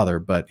before the Father,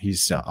 but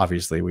he's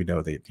obviously, we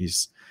know that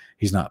he's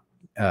not.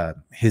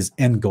 His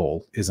end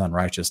goal is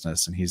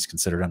unrighteousness, and he's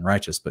considered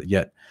unrighteous, but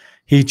yet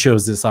he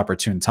chose this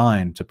opportune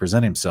time to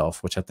present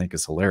himself, which I think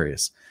is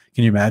hilarious.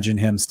 Can you imagine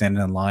him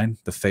standing in line,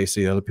 the face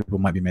the other people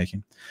might be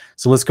making?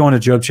 So let's go into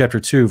Job chapter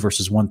 2,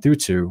 verses 1 through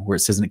 2, where it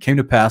says, and it came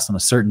to pass on a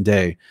certain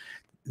day.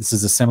 This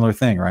is a similar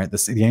thing, right?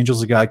 The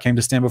angels of God came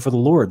to stand before the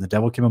Lord, and the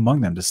devil came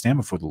among them to stand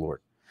before the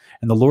Lord.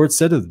 And the Lord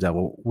said to the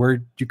devil, where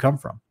did you come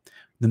from?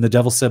 Then the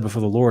devil said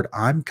before the Lord,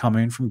 I'm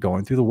coming from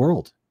going through the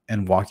world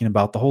and walking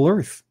about the whole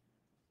earth.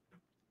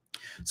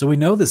 So we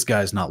know this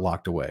guy's not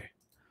locked away.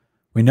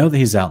 We know that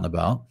he's out and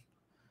about.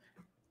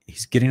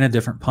 He's getting a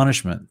different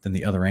punishment than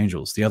the other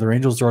angels. The other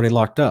angels are already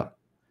locked up.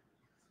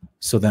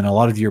 So then a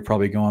lot of you are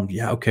probably going,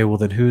 yeah, okay, well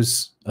then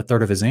who's a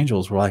third of his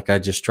angels? Well, like I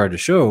just tried to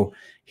show,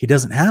 he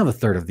doesn't have a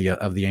third of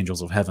the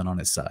angels of heaven on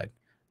his side.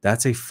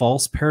 That's a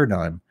false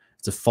paradigm.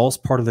 It's a false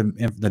part of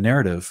the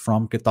narrative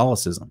from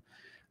Catholicism.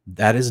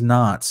 That is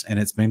not, and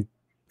it's been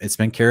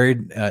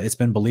carried, it's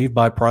been believed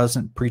by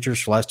Protestant preachers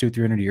for the last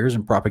 200-300 years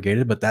and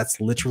propagated, but that's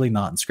literally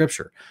not in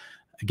Scripture.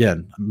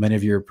 Again, many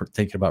of you are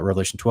thinking about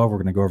Revelation 12. We're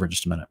going to go over it in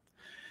just a minute.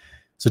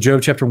 So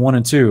Job chapter 1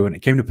 and 2, and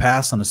it came to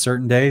pass on a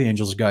certain day, the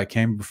angels of God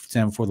came to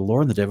stand before the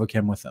Lord, and the devil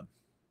came with him.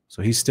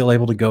 So he's still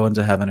able to go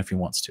into heaven if he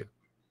wants to.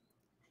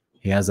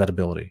 He has that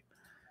ability.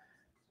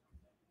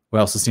 We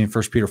also see in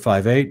 1 Peter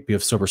 5:8, be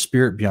of sober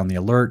spirit, be on the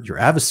alert. Your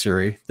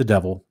adversary, the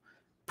devil,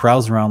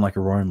 prowls around like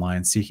a roaring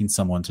lion, seeking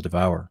someone to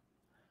devour.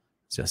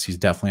 So yes, he's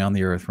definitely on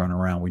the earth running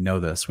around. We know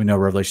this. We know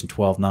Revelation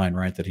 12:9,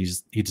 right? That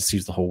he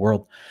deceives the whole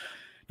world.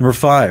 Number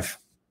 5,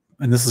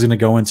 and this is going to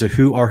go into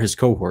who are his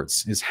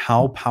cohorts, is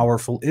how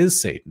powerful is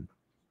Satan?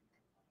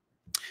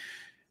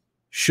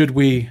 Should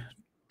we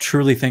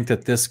truly think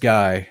that this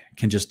guy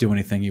can just do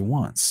anything he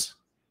wants?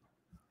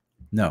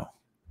 No.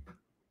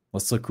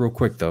 Let's look real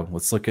quick, though.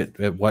 Let's look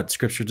at what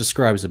Scripture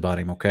describes about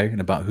him, okay,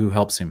 and about who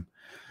helps him.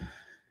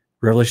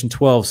 Revelation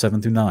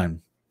 12:7-9.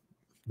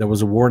 There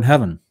was a war in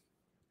heaven.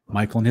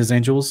 Michael and his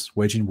angels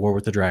waging war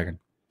with the dragon.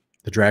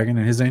 The dragon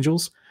and his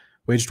angels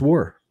waged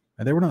war,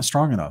 and they were not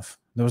strong enough.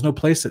 There was no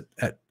place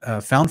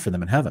found for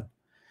them in heaven.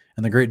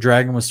 And the great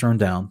dragon was thrown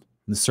down,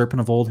 and the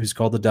serpent of old, who's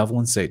called the devil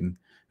and Satan,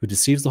 who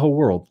deceives the whole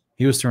world,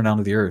 he was thrown down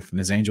to the earth, and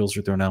his angels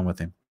were thrown down with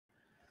him.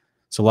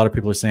 So a lot of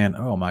people are saying,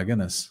 oh, my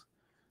goodness.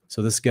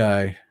 So this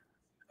guy,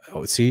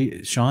 oh,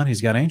 see, Sean,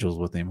 he's got angels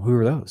with him. Who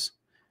are those?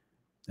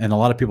 And a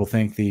lot of people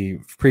think the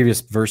previous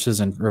verses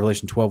in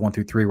Revelation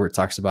 12:1-3, where it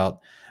talks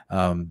about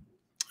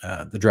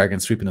the dragon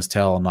sweeping his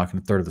tail and knocking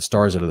a third of the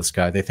stars out of the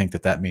sky, they think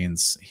that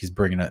means he's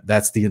bringing it.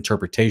 That's the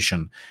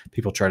interpretation.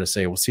 People try to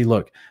say, well, see,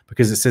 look,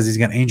 because it says he's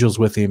got angels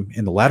with him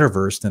in the latter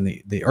verse than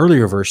the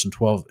earlier verse in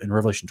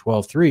Revelation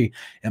 12:3,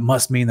 it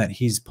must mean that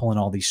he's pulling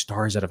all these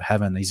stars out of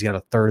heaven. He's got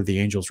a third of the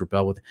angels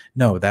rebel with.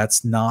 No,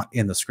 that's not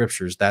in the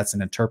Scriptures. That's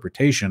an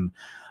interpretation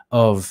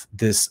of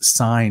this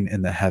sign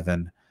in the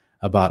heaven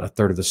about a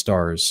third of the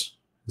stars.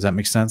 Does that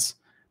make sense?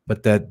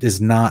 But that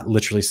is not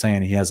literally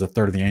saying he has a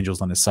third of the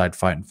angels on his side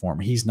fighting for him.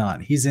 He's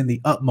not. He's in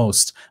the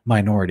utmost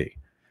minority.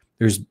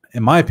 There's,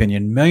 in my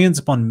opinion, millions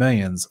upon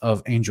millions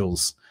of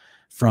angels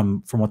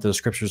from what the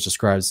Scriptures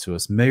describes to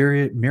us.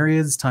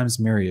 Myriads times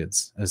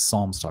myriads, as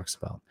Psalms talks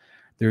about.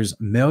 There's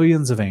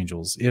millions of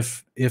angels,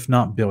 if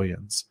not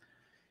billions.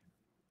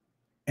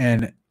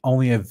 And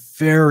only a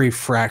very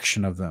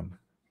fraction of them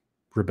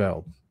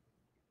rebelled.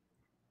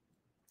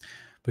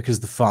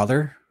 Because the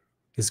Father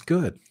is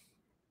good.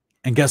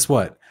 And guess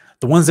what?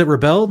 The ones that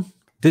rebelled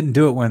didn't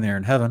do it when they're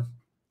in heaven.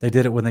 They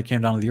did it when they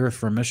came down to the earth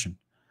for a mission.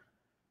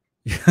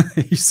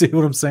 You see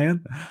what I'm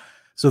saying?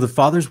 So the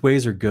Father's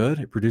ways are good.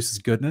 It produces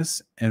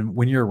goodness. And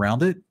when you're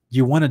around it,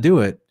 you want to do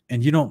it.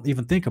 And you don't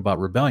even think about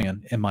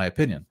rebellion, in my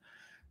opinion.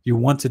 You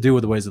want to do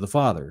with the ways of the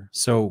Father.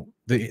 So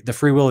the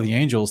free will of the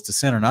angels to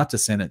sin or not to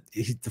sin,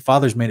 the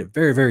Father's made it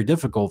very, very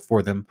difficult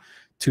for them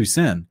to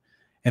sin.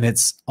 And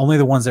it's only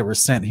the ones that were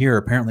sent here,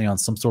 apparently on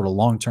some sort of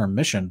long-term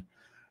mission,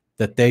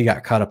 that they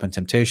got caught up in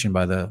temptation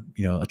by the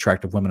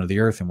attractive women of the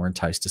earth and were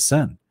enticed to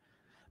sin.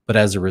 But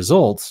as a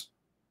result,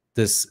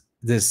 this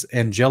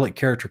angelic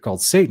character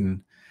called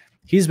Satan,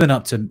 he's been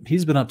up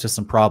to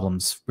some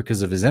problems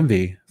because of his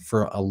envy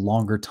for a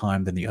longer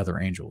time than the other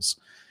angels.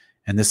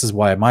 And this is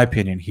why, in my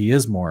opinion, he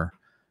is more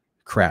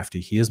crafty.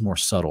 He is more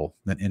subtle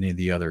than any of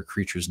the other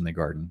creatures in the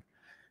garden.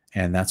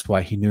 And that's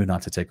why he knew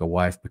not to take a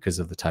wife, because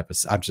of the type of,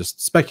 I'm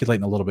just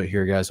speculating a little bit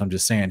here, guys. I'm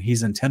just saying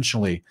he's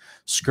intentionally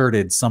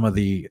skirted some of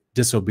the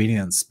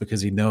disobedience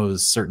because he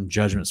knows certain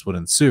judgments would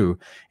ensue.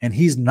 And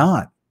he's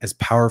not as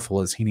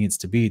powerful as he needs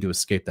to be to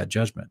escape that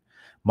judgment.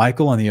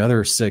 Michael and the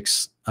other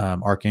 6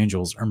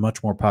 archangels are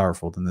much more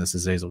powerful than this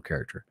Azazel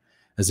character.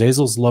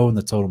 Azazel's low in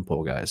the totem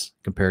pole, guys,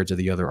 compared to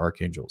the other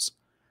archangels.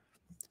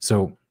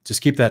 So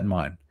just keep that in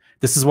mind.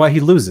 This is why he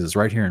loses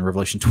right here in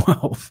Revelation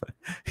 12.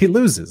 He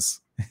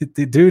loses.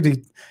 The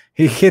dude,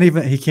 he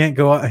can't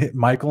go out.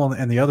 Michael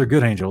and the other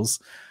good angels,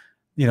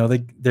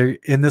 they're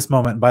in this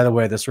moment. And by the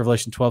way, this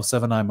Revelation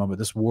 12:7-9 moment,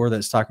 this war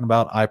that's talking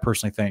about, I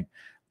personally think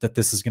that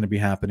this is going to be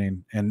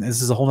happening. And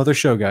this is a whole other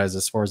show, guys,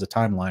 as far as the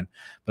timeline,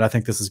 but I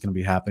think this is going to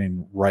be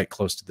happening right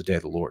close to the day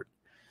of the Lord.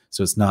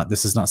 So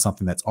this is not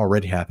something that's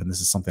already happened.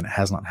 This is something that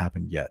has not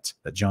happened yet,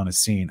 that John is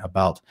seeing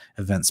about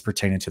events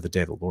pertaining to the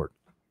day of the Lord.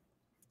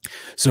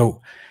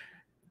 So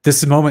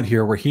this moment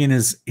here where he and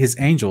his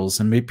angels,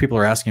 and maybe people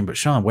are asking, but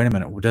Sean, wait a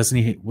minute, doesn't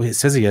he? It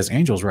says he has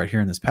angels right here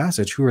in this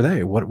passage. Who are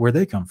they? Where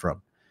they come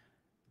from?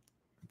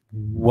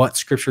 What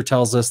scripture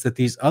tells us that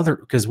these other,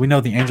 because we know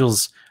the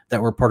angels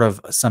that were part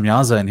of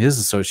Samyaza and his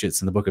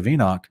associates in the book of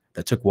Enoch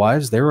that took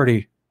wives, they're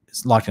already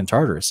locked in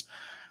Tartarus.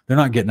 They're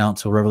not getting out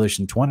until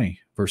Revelation 20,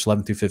 verse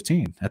 11 through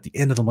 15, at the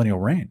end of the millennial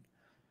reign.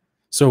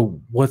 So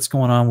what's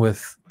going on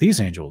with these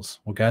angels?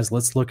 Well, guys,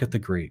 let's look at the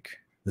Greek.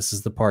 This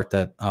is the part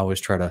that I always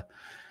try to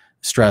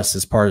stress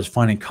as part of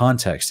finding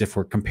context. If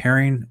we're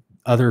comparing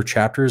other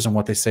chapters and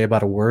what they say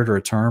about a word or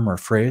a term or a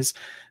phrase,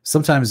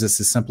 sometimes it's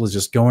as simple as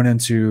just going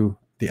into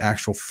the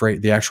actual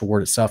phrase, the actual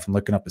word itself, and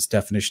looking up its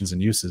definitions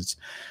and uses.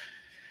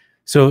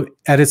 So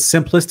at its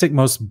simplistic,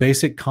 most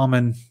basic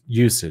common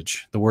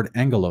usage, the word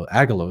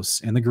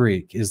angelos in the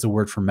Greek is the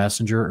word for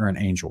messenger or an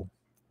angel.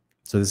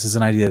 So this is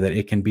an idea that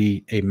it can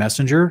be a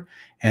messenger,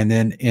 and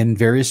then in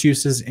various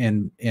uses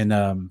in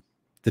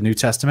the New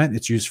Testament,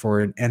 it's used for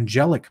an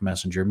angelic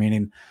messenger,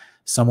 meaning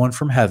someone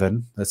from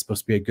heaven that's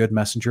supposed to be a good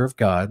messenger of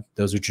God.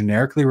 Those are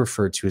generically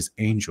referred to as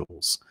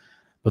angels.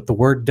 But the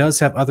word does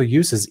have other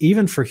uses,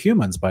 even for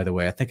humans, by the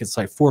way. I think it's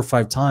like 4 or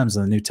 5 times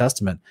in the New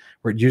Testament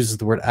where it uses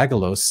the word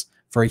angelos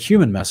for a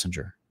human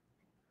messenger.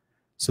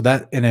 So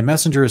that, and a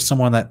messenger is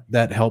someone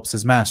that helps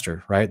his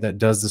master, right? That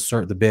does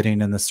the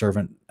bidding and the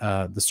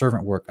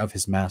servant work of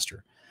his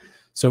master.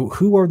 So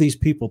who are these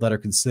people that are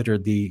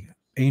considered the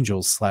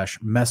angels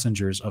 /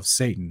 messengers of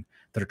Satan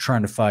that are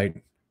trying to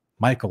fight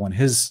Michael and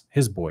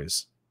his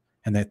boys?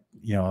 And that,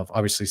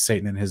 obviously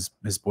Satan and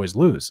his boys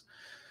lose.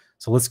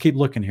 So let's keep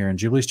looking here in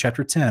Jubilees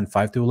chapter 10,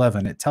 5 through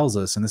 11. It tells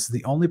us, and this is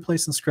the only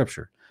place in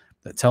scripture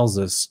that tells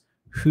us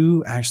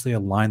who actually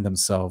aligned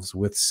themselves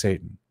with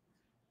Satan.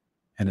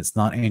 And it's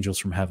not angels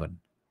from heaven.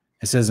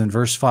 It says in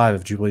verse 5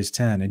 of Jubilees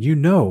 10, and you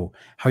know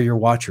how your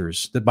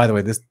watchers, that, by the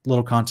way, this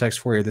little context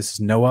for you, this is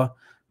Noah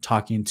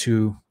talking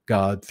to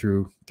God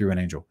through an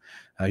angel.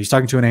 He's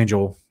talking to an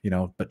angel,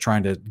 but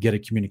trying to get a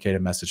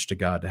communicated message to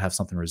God to have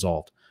something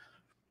resolved.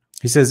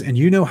 He says, and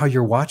you know how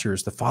your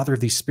watchers, the father of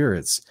these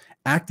spirits,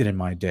 acted in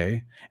my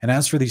day. And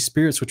as for these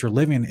spirits which are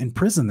living,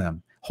 imprison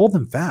them, hold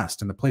them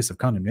fast in the place of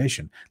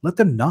condemnation. Let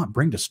them not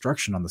bring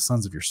destruction on the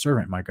sons of your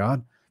servant, my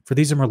God, for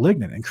these are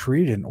malignant and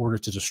created in order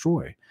to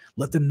destroy.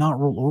 Let them not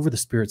rule over the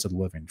spirits of the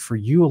living, for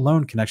you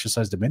alone can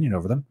exercise dominion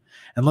over them.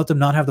 And let them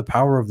not have the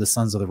power of the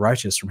sons of the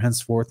righteous from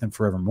henceforth and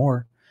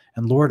forevermore.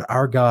 And Lord,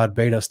 our God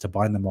bade us to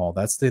bind them all.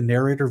 That's the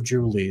narrator of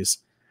Jubilees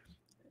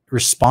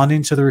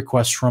responding to the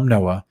request from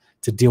Noah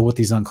to deal with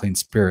these unclean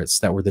spirits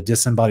that were the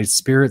disembodied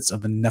spirits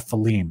of the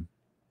Nephilim,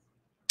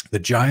 the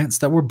giants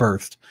that were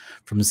birthed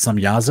from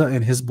Samyaza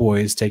and his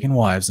boys taking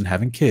wives and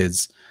having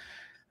kids.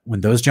 When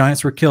those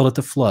giants were killed at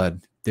the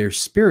flood, their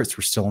spirits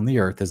were still on the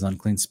earth as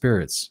unclean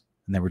spirits,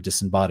 and they were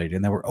disembodied,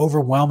 and they were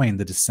overwhelming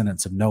the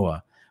descendants of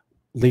Noah,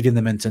 leading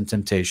them into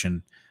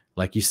temptation,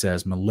 like he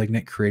says,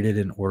 malignant, created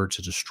in order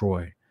to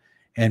destroy.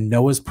 And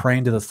Noah's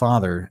praying to the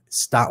Father,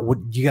 stop,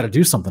 you got to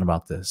do something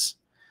about this.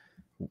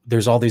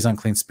 There's all these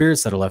unclean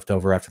spirits that are left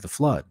over after the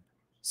flood.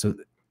 So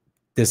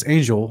this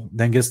angel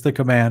then gets the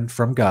command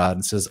from God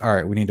and says, all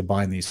right, we need to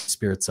bind these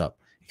spirits up.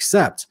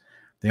 Except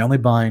they only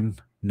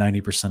bind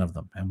 90% of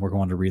them. And we're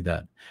going to read that.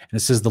 And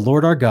it says, the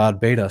Lord our God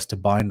bade us to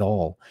bind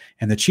all.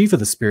 And the chief of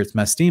the spirits,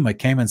 Mastema,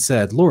 came and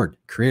said, Lord,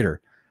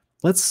 Creator,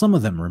 let some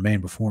of them remain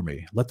before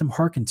me. Let them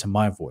hearken to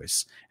my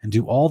voice, and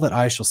do all that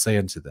I shall say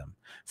unto them.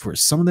 For if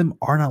some of them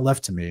are not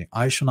left to me,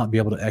 I shall not be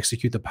able to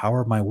execute the power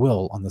of my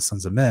will on the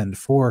sons of men.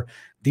 For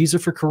these are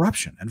for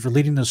corruption, and for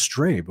leading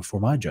astray before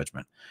my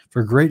judgment.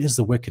 For great is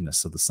the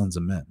wickedness of the sons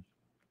of men.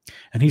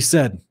 And he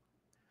said,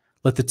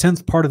 let the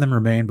 10th part of them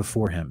remain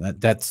before him.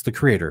 That's the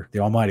Creator. The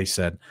Almighty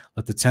said,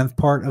 let the 10th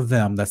part of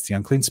them, that's the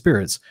unclean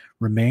spirits,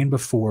 remain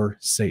before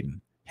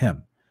Satan,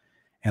 him.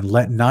 And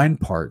let 9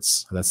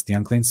 parts, that's the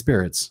unclean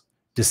spirits,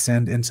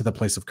 descend into the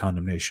place of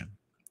condemnation.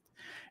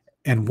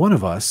 And one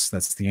of us,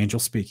 that's the angel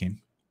speaking,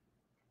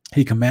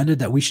 he commanded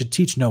that we should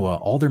teach Noah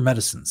all their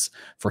medicines,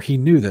 for he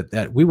knew that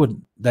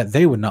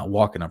they would not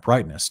walk in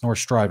uprightness, nor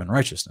strive in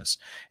righteousness.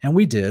 And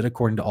we did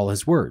according to all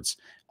his words.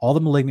 All the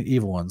malignant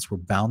evil ones were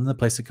bound in the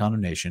place of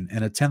condemnation,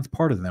 and a 10th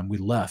part of them we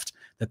left,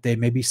 that they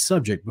may be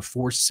subject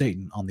before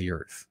Satan on the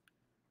earth.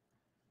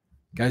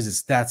 Guys,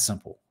 it's that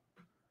simple.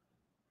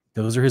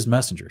 Those are his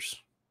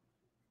messengers.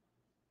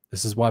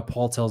 This is why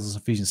Paul tells us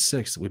in Ephesians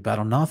 6 that we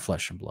battle not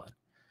flesh and blood.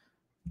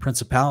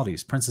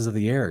 Principalities, princes of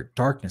the air,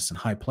 darkness, and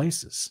high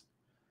places.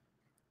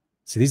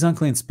 See, these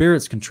unclean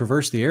spirits can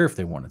traverse the air if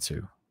they wanted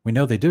to. We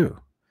know they do.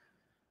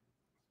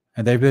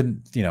 And they've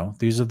been,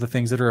 these are the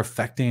things that are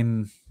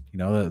affecting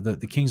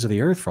the kings of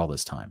the earth for all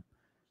this time.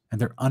 And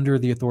they're under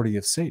the authority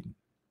of Satan.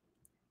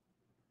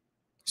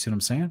 See what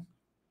I'm saying?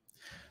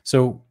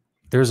 So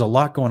there's a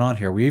lot going on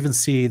here. We even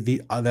see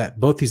that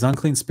both these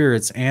unclean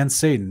spirits and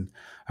Satan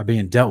are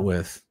being dealt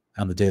with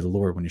on the day of the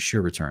Lord when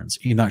Yeshua returns.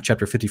 Enoch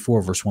chapter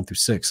 54, verse 1 through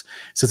 6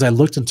 says, I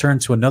looked and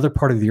turned to another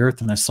part of the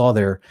earth, and I saw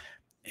there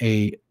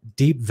a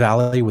deep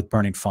valley with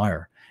burning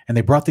fire. And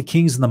they brought the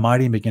kings and the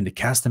mighty and began to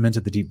cast them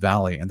into the deep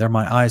valley. And there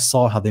my eyes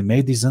saw how they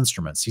made these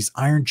instruments, these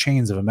iron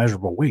chains of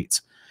immeasurable weight.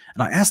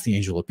 And I asked the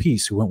angel of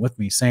peace who went with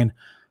me, saying,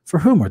 for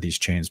whom are these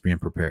chains being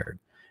prepared?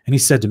 And he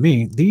said to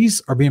me,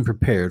 these are being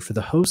prepared for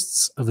the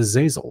hosts of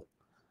Azazel,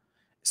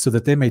 so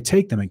that they may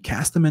take them and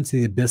cast them into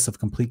the abyss of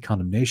complete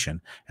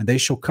condemnation, and they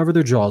shall cover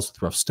their jaws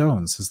with rough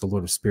stones, as the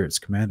Lord of spirits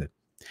commanded.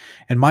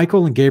 And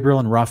Michael and Gabriel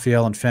and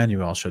Raphael and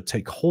Phanuel shall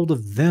take hold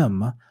of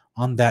them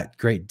on that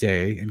great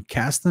day, and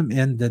cast them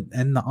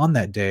on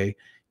that day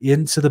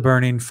into the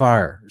burning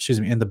fire,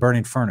 in the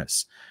burning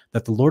furnace,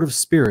 that the Lord of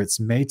spirits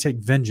may take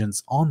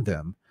vengeance on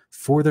them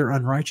for their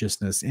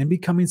unrighteousness in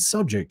becoming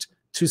subject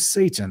to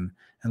Satan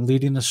and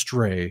leading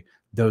astray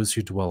those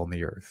who dwell on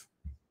the earth.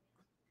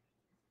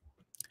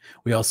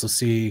 We also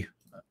see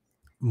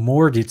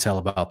more detail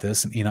about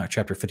this in Enoch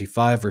chapter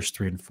 55, verse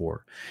 3 and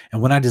 4.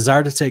 And when I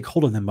desire to take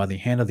hold of them by the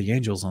hand of the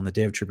angels on the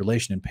day of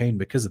tribulation and pain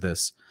because of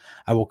this,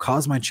 I will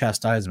cause my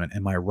chastisement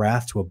and my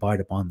wrath to abide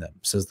upon them,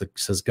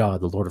 says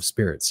God, the Lord of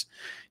spirits.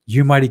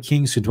 You mighty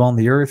kings who dwell on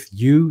the earth,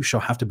 you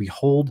shall have to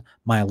behold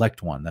my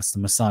elect one, that's the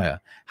Messiah,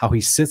 how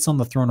he sits on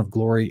the throne of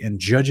glory and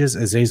judges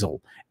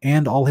Azazel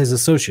and all his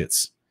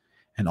associates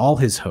and all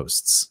his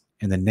hosts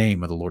in the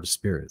name of the Lord of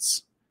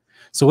spirits.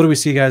 So what do we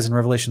see, guys, in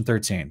Revelation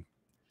 13?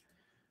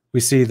 We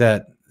see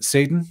that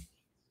Satan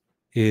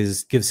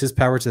gives his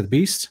power to the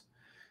beast.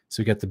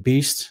 So we got the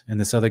beast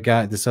and this other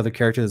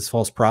character, this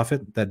false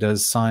prophet that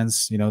does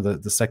signs.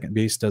 The second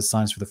beast does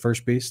signs for the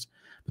first beast.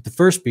 But the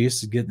first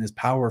beast is getting his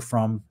power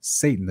from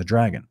Satan, the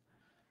dragon.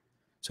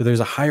 So there's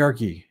a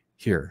hierarchy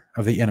here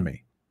of the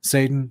enemy.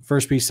 Satan,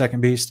 first beast,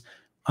 second beast,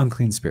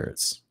 unclean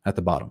spirits at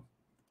the bottom,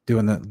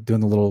 doing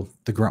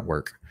the grunt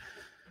work.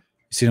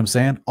 You see what I'm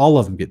saying? All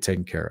of them get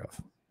taken care of.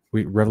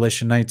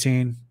 Revelation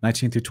 19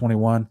 through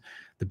 21.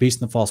 The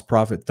beast and the false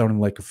prophet thrown in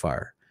the lake of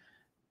fire.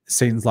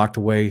 Satan's locked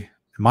away.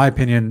 In my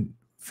opinion,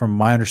 from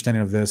my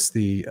understanding of this,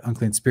 the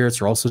unclean spirits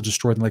are also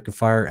destroyed in the lake of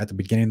fire at the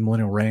beginning of the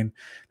millennial reign.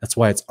 That's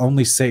why it's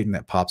only Satan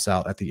that pops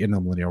out at the end of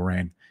the millennial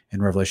reign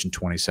in Revelation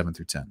 27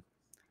 through 10.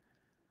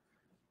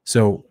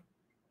 So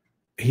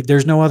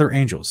there's no other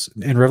angels.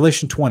 In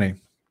Revelation 20,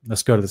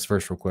 let's go to this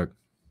verse real quick.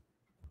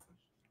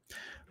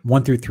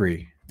 1 through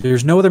 3.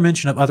 There's no other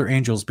mention of other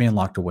angels being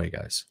locked away,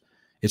 guys.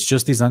 It's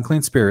just these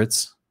unclean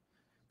spirits,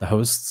 the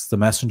hosts, the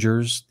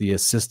messengers, the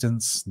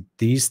assistants,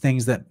 these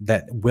things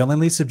that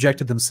willingly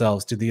subjected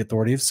themselves to the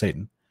authority of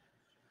Satan,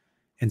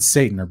 and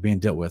Satan are being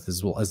dealt with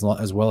as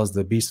well as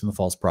the beast and the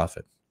false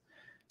prophet.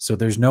 So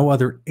there's no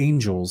other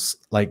angels,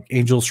 like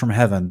angels from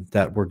heaven,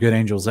 that were good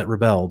angels that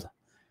rebelled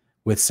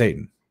with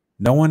Satan.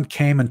 No one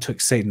came and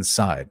took Satan's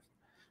side.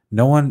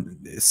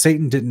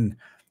 Satan didn't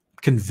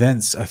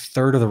convince a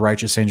third of the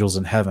righteous angels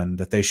in heaven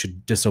that they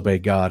should disobey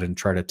God and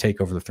try to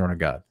take over the throne of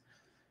God.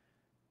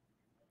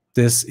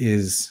 This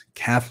is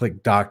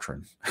Catholic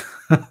doctrine.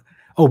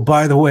 Oh,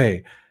 by the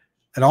way,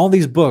 and all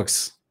these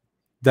books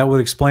that would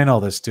explain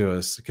all this to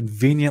us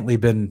conveniently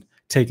been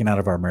taken out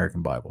of our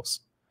American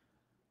Bibles.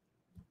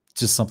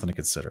 Just something to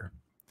consider.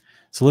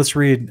 So let's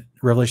read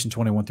Revelation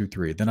 21 through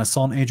 3. Then I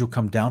saw an angel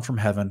come down from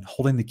heaven,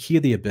 holding the key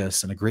of the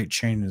abyss and a great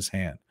chain in his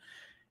hand.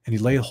 And he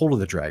laid hold of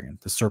the dragon,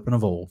 the serpent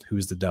of old, who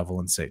is the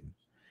devil and Satan,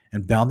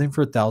 and bound him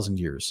for 1,000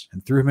 years,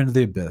 and threw him into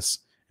the abyss,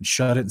 and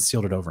shut it and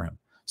sealed it over him,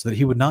 so that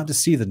he would not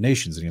deceive the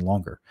nations any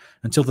longer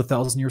until the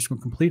 1,000 years were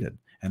completed.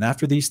 And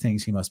after these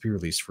things, he must be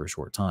released for a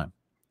short time.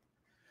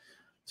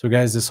 So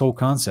guys, this whole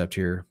concept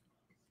here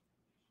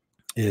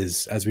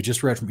is, as we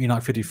just read from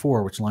Enoch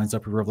 54, which lines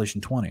up with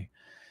Revelation 20,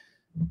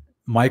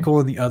 Michael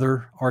and the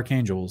other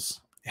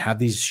archangels have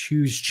these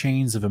huge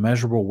chains of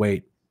immeasurable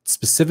weight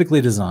specifically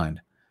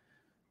designed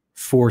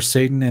for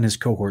Satan and his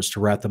cohorts to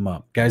wrap them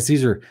up. Guys,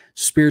 these are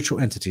spiritual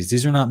entities.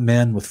 These are not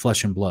men with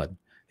flesh and blood.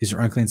 These are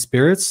unclean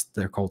spirits.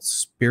 They're called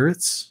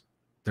spirits.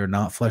 They're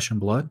not flesh and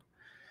blood.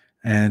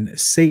 And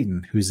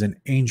Satan, who's an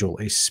angel,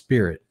 a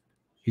spirit,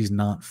 he's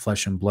not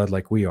flesh and blood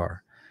like we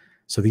are.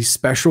 So these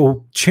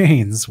special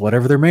chains,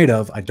 whatever they're made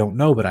of, I don't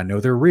know, but I know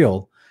they're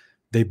real.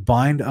 They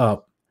bind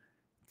up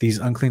these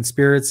unclean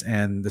spirits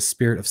and the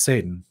spirit of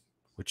Satan,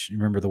 which,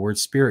 remember the word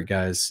spirit,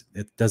 guys,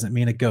 it doesn't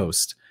mean a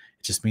ghost.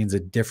 It just means a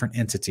different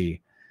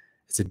entity.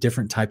 It's a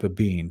different type of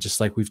being, just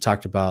like we've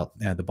talked about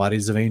the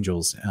bodies of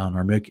angels on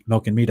our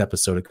Milk and Meat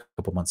episode a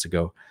couple months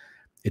ago.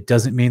 It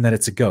doesn't mean that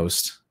it's a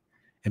ghost.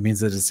 It means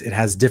that it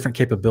has different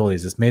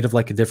capabilities. It's made of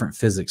like a different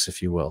physics,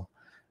 if you will.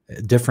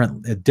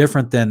 Different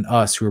than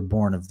us who are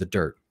born of the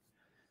dirt.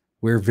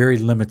 We're very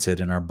limited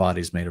in our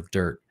bodies made of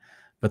dirt.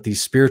 But these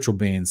spiritual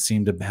beings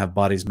seem to have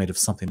bodies made of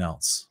something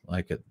else.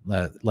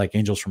 Like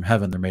angels from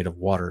heaven, they're made of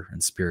water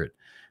and spirit.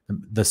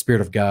 The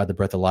spirit of God, the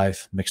breath of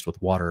life, mixed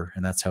with water,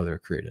 and that's how they're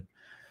created.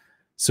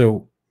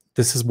 So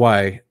this is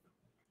why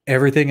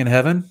everything in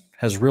heaven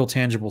has real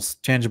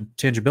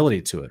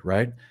tangibility to it,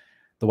 right?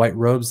 The white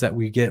robes that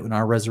we get in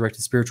our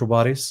resurrected spiritual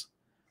bodies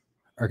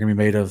are going to be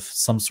made of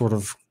some sort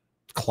of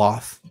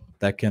cloth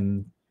that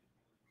can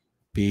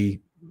be,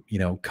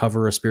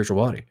 cover a spiritual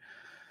body.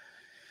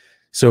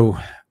 So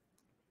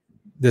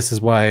this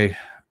is why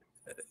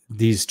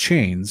these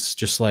chains,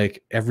 just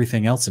like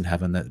everything else in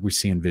heaven that we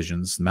see in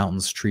visions,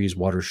 mountains, trees,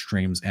 water,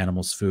 streams,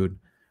 animals, food,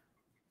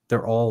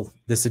 they're all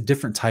this a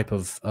different type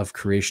of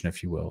creation,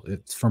 if you will.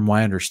 It's from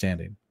my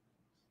understanding.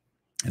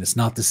 And it's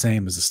not the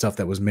same as the stuff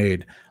that was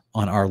made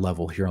on our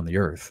level here on the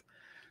earth.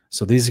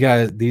 So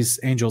these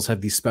angels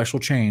have these special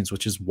chains,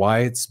 which is why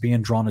it's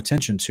being drawn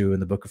attention to in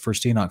the book of 1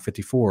 Enoch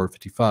 54,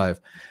 55,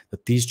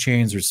 that these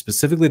chains are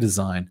specifically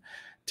designed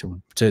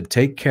to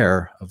take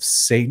care of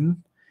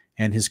Satan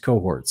and his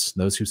cohorts,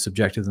 those who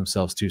subjected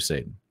themselves to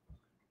Satan.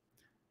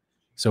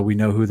 So we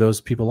know who those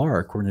people are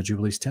according to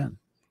Jubilees 10.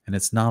 And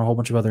it's not a whole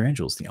bunch of other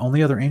angels. The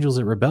only other angels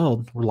that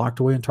rebelled were locked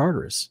away in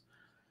Tartarus.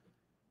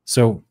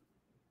 So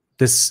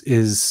this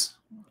is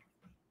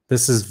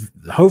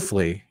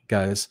hopefully,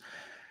 guys,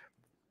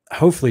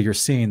 hopefully you're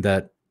seeing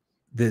that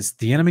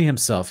the enemy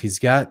himself,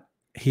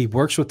 he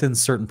works within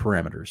certain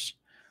parameters,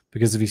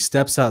 because if he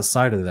steps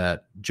outside of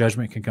that,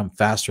 judgment can come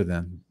faster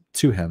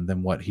to him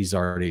than what he's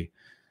already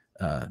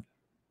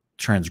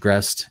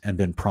transgressed and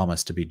been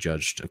promised to be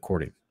judged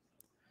according.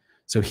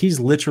 So he's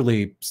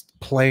literally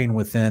playing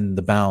within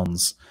the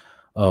bounds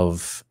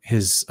of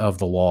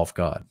the law of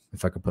God,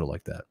 if I could put it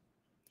like that.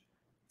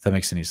 If that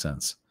makes any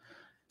sense.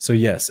 So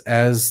yes,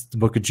 as the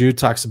book of Jude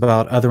talks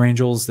about other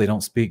angels, they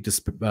don't speak,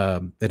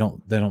 they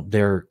don't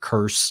dare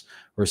curse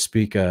or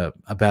speak a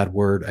bad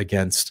word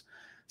against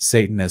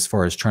Satan as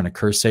far as trying to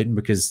curse Satan,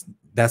 because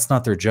that's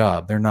not their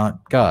job. They're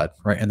not God,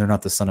 right? And they're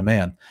not the Son of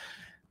Man.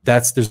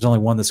 There's only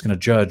one that's going to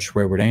judge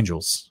wayward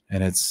angels,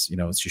 and it's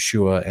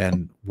Yeshua,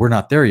 and we're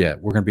not there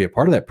yet. We're going to be a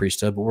part of that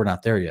priesthood, but we're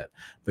not there yet.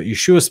 But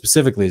Yeshua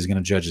specifically is going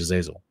to judge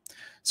Azazel.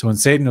 So when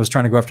Satan was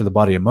trying to go after the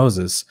body of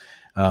Moses,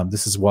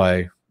 this is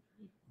why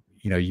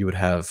you would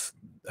have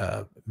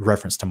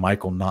reference to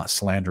Michael not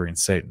slandering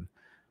Satan,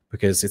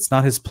 because it's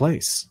not his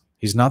place.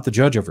 He's not the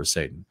judge over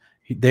Satan.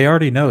 They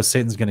already know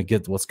Satan's going to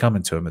get what's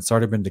coming to him. It's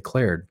already been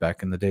declared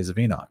back in the days of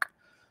Enoch.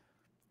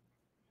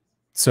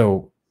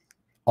 So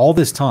all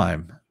this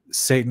time,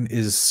 Satan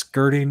is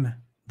skirting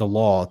the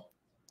law,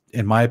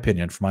 in my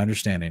opinion, from my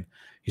understanding.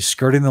 He's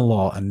skirting the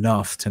law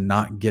enough to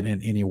not get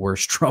in any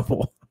worse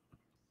trouble,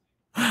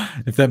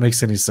 if that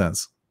makes any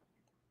sense.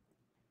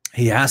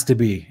 He has to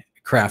be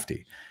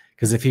crafty,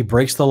 because if he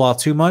breaks the law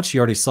too much, you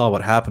already saw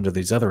what happened to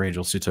these other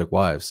angels who took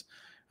wives,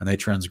 and they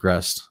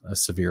transgressed a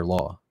severe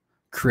law,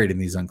 creating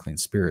these unclean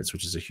spirits,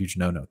 which is a huge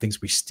no-no,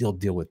 things we still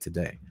deal with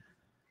today.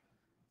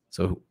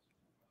 So,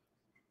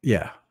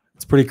 yeah,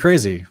 it's pretty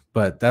crazy,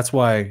 but that's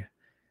why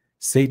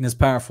Satan is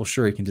powerful.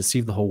 Sure, he can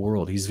deceive the whole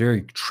world. He's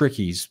very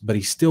tricky, but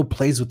he still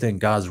plays within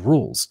God's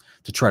rules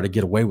to try to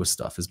get away with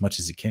stuff as much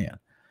as he can.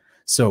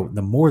 So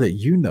the more that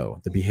you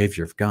know the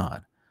behavior of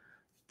God,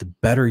 the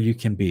better you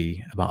can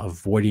be about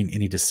avoiding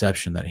any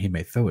deception that he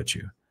may throw at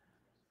you,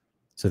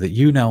 so that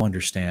you now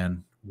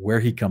understand where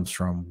he comes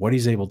from, what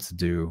he's able to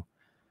do.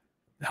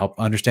 Help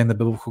understand the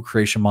biblical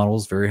creation model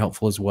is very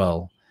helpful as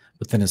well.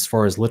 But then as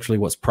far as literally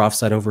what's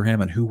prophesied over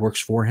him and who works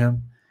for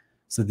him,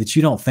 so that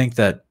you don't think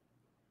that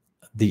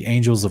the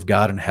angels of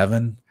God in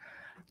heaven,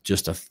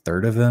 just a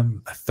third of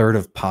them, a third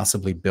of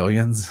possibly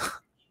billions,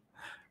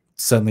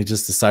 suddenly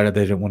just decided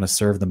they didn't want to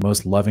serve the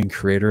most loving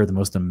creator, the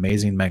most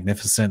amazing,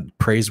 magnificent,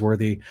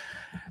 praiseworthy,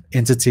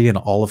 entity in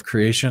all of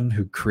creation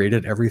who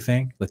created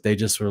everything, that they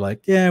just were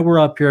like, yeah, we're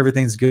up here,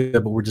 everything's good,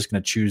 but we're just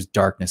going to choose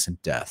darkness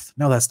and death.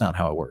 No, that's not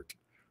how it worked.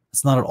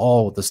 That's not at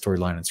all what the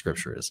storyline in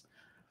Scripture is.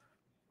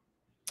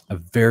 A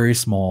very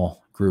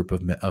small group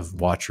of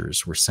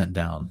watchers were sent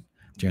down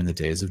during the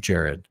days of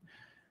Jared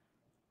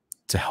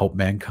to help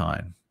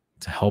mankind,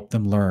 to help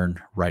them learn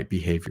right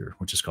behavior,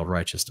 which is called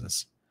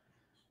righteousness.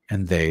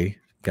 And they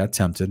got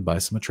tempted by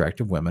some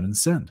attractive women and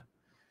sinned.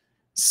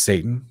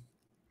 Satan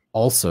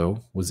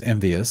also was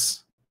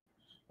envious.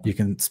 You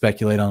can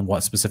speculate on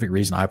what specific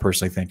reason. I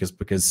personally think is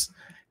because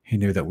he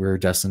knew that we were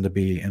destined to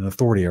be in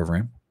authority over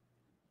him.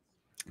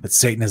 But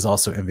Satan is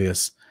also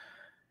envious.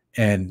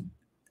 And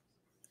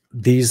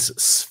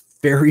these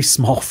very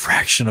small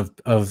fraction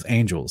of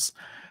angels,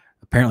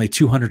 apparently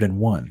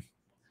 201,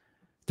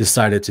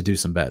 decided to do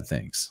some bad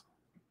things.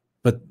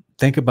 But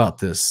think about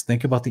this.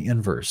 Think about the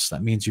inverse.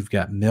 That means you've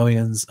got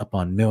millions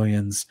upon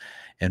millions,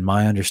 in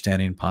my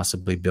understanding,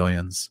 possibly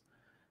billions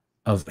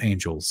of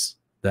angels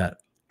that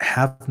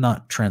have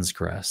not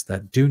transgressed,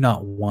 that do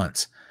not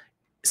want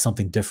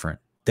something different.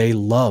 They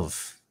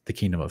love the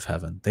kingdom of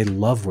heaven. They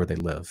love where they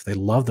live. They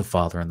love the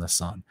Father and the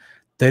Son.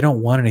 They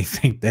don't want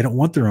anything. They don't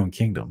want their own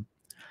kingdom.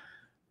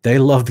 They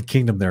love the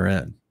kingdom they're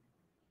in.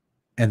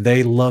 And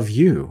they love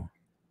you.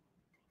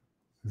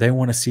 They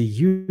want to see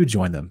you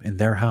join them in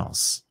their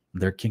house,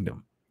 their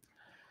kingdom.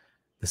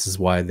 This is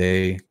why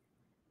they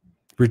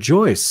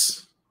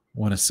rejoice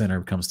when a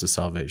sinner comes to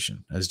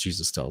salvation, as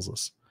Jesus tells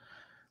us.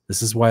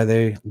 This is why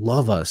they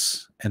love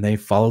us and they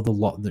follow the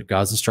law,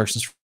 God's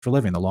instructions for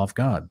living, the law of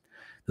God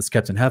that's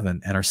kept in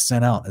heaven, and are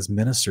sent out as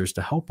ministers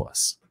to help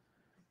us.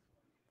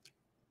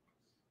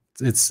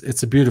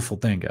 It's a beautiful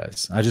thing,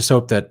 guys. I just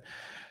hope that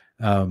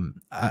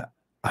I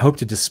hope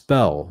to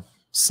dispel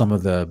some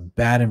of the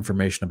bad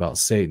information about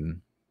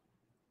Satan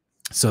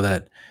so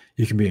that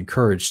you can be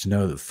encouraged to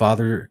know that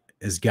Father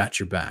has got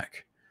your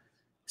back.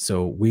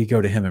 So we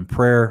go to him in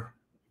prayer.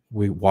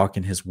 We walk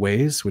in his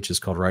ways, which is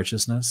called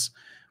righteousness.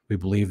 We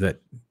believe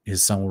that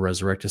his Son will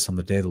resurrect us on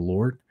the day of the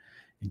Lord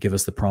and give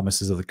us the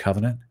promises of the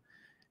covenant.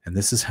 And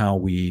this is how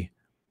we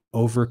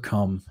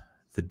overcome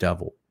the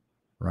devil,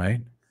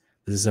 right?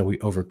 This is how we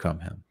overcome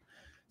him.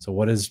 So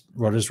what is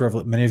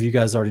Revelation? Many of you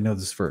guys already know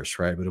this verse,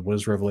 right? But what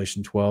is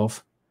Revelation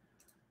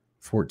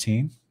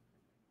 12:14?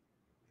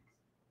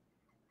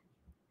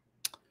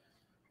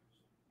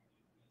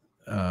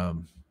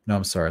 No,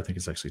 I'm sorry. I think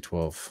it's actually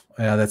 12.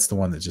 Yeah, that's the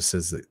one that just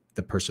says that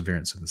the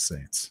perseverance of the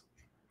saints.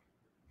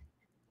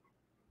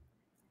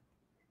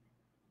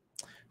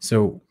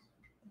 So,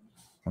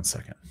 one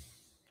second.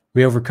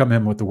 We overcome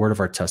him with the word of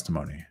our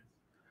testimony.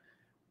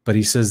 But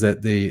he says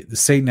that the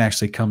Satan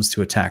actually comes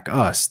to attack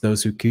us,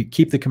 those who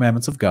keep the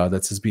commandments of God,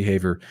 that's his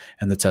behavior,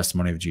 and the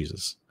testimony of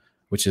Jesus,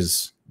 which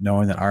is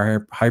knowing that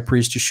our high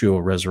priest Yeshua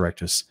will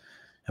resurrect us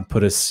and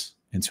put us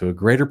into a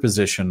greater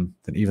position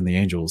than even the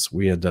angels.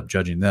 We end up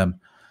judging them.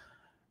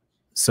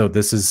 So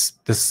this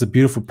is a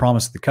beautiful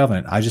promise of the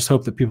covenant. I just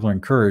hope that people are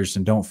encouraged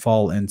and don't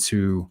fall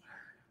into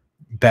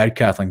bad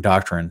Catholic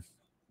doctrine,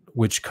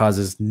 which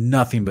causes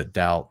nothing but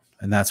doubt.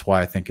 And that's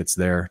why I think it's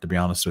there, to be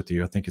honest with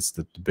you. I think it's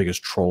the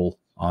biggest troll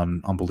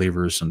on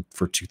believers and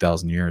for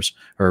 2,000 years,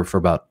 or for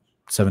about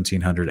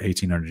 1,700,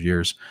 1,800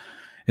 years.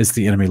 It's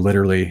the enemy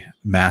literally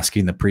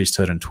masking the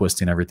priesthood and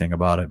twisting everything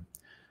about it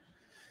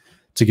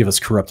to give us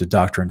corrupted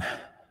doctrine.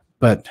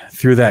 But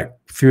through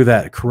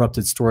that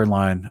corrupted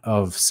storyline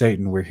of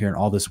Satan, we're hearing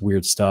all this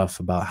weird stuff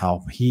about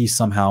how he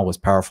somehow was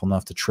powerful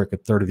enough to trick a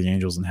third of the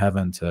angels in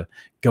heaven to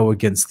go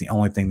against the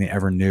only thing they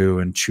ever knew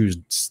and choose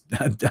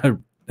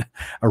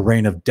a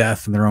reign of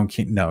death in their own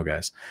kingdom. No,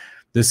 guys,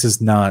 this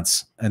is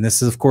not. And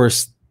this is, of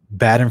course,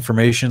 bad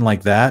information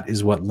like that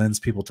is what lends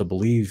people to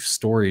believe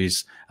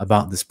stories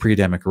about this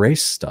pre-Adamic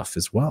race stuff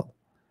as well.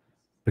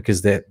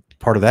 Because that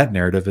part of that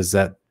narrative is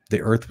that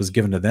the earth was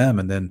given to them,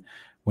 and then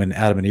when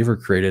Adam and Eve were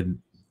created,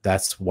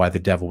 that's why the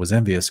devil was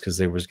envious, because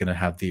they was going to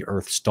have the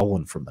earth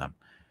stolen from them.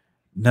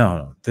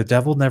 No, the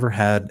devil never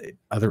had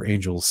other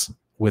angels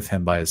with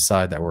him by his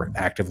side that were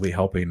actively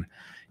helping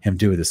him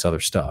do this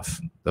other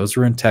stuff. Those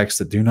are in texts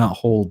that do not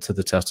hold to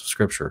the test of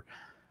Scripture.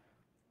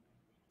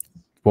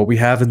 What we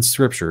have in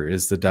Scripture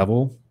is the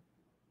devil,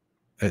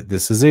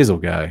 this Azazel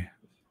guy,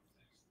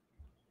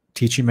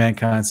 teaching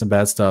mankind some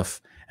bad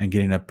stuff and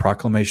getting a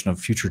proclamation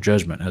of future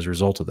judgment as a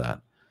result of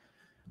that.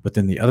 But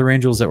then the other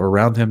angels that were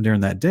around him during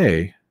that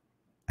day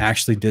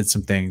actually did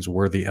some things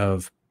worthy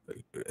of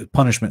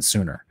punishment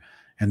sooner.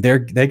 And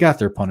they got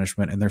their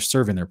punishment, and they're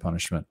serving their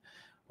punishment,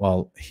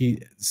 while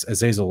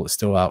Azazel is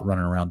still out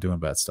running around doing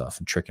bad stuff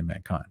and tricking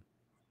mankind.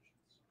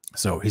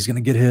 So he's going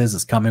to get his.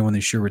 It's coming when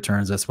Yeshua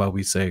returns. That's why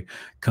we say,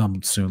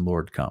 come soon,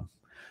 Lord, come.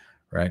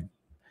 Right?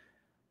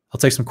 I'll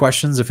take some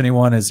questions if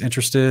anyone is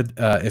interested.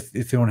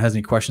 If anyone has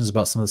any questions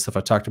about some of the stuff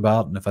I talked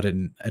about, and if I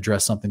didn't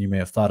address something you may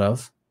have thought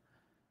of,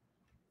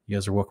 you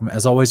guys are welcome.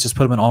 As always, just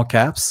put them in all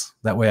caps.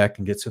 That way I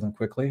can get to them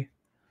quickly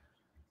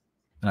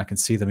and I can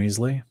see them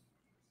easily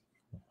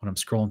when I'm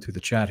scrolling through the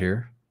chat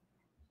here.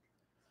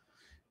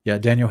 Yeah,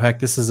 Daniel Heck,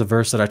 this is a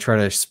verse that I try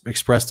to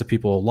express to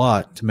people a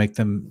lot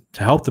to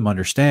help them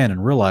understand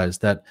and realize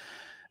that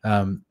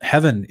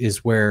heaven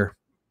is where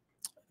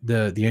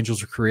the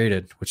angels are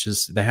created, which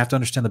is they have to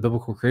understand the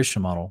biblical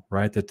creation model,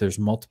 right? That there's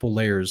multiple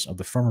layers of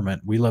the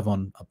firmament. We live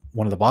on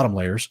one of the bottom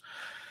layers,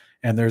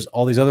 and there's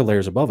all these other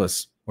layers above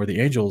us where the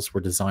angels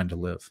were designed to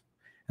live.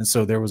 And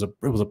so it was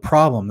a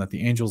problem that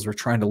the angels were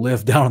trying to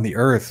live down on the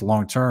earth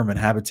long term and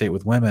habitate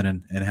with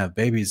women and have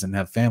babies and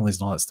have families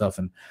and all that stuff.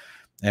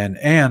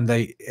 And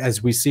they,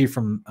 as we see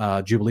from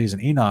Jubilees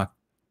and Enoch,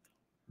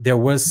 there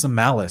was some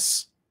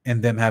malice in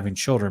them having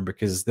children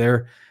because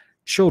their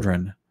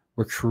children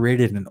were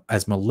created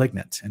as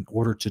malignant in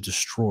order to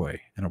destroy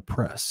and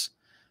oppress.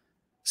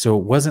 So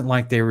it wasn't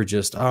like they were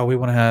just, oh, we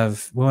want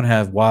to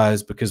have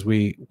wives because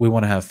we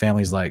want to have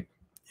families like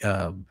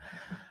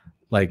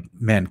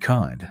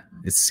mankind.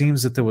 It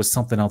seems that there was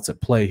something else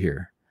at play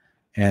here,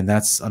 and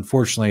that's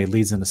unfortunately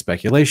leads into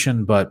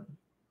speculation. But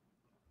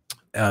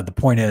the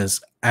point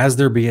is, as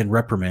they're being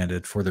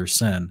reprimanded for their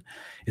sin,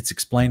 it's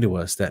explained to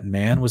us that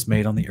man was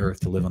made on the earth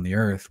to live on the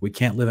earth. We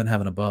can't live in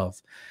heaven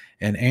above,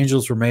 and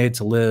angels were made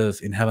to live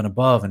in heaven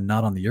above and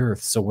not on the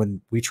earth. So when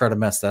we try to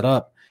mess that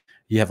up,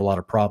 you have a lot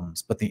of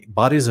problems. But the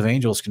bodies of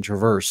angels can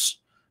traverse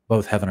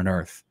both heaven and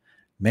earth.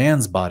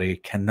 Man's body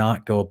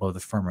cannot go above the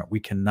firmament. We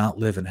cannot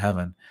live in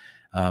heaven.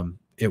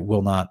 It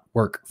will not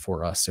work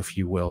for us, if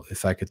you will,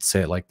 if I could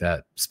say it like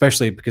that,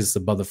 especially because it's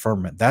above the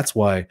firmament. That's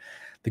why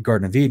the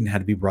Garden of Eden had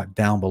to be brought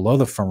down below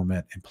the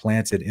firmament and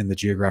planted in the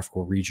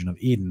geographical region of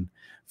Eden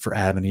for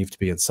Adam and Eve to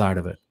be inside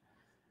of it.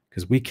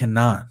 Because we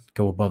cannot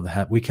go above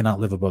we cannot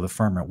live above the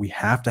firmament. We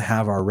have to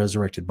have our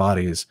resurrected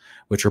bodies,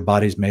 which are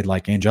bodies made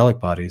like angelic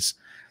bodies,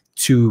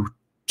 to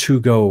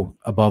go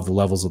above the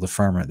levels of the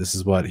firmament. This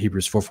is what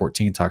Hebrews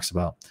 4:14 talks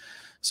about.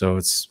 So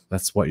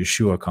that's what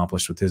Yeshua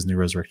accomplished with his new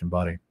resurrected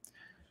body.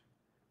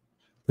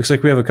 Looks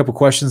like we have a couple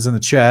questions in the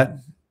chat.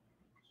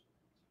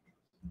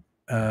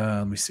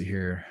 Let me see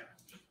here.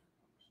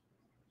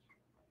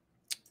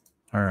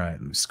 All right,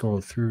 let me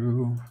scroll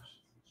through.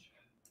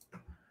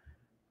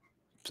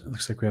 It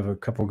looks like we have a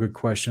couple good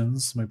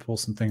questions. Let me pull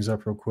some things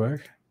up real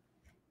quick.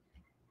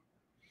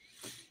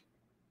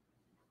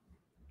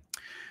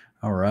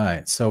 All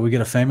right, so we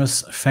get a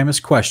famous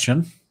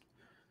question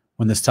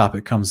when this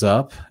topic comes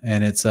up,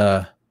 and it's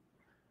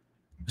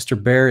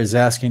Mr. Bear is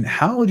asking,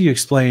 how do you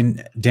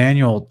explain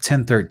Daniel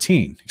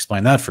 10:13?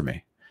 Explain that for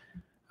me.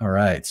 All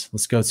right,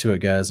 let's go to it,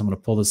 guys. I'm going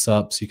to pull this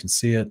up so you can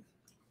see it,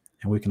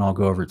 and we can all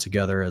go over it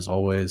together as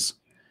always.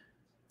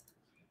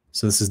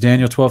 So this is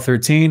Daniel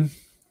 12:13.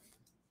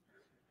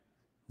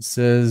 It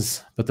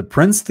says, but the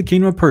prince of the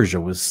kingdom of Persia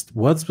was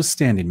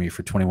withstanding me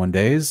for 21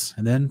 days,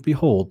 and then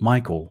behold,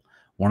 Michael,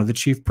 one of the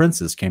chief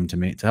princes, came to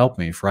me to help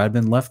me, for I had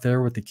been left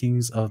there with the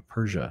kings of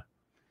Persia.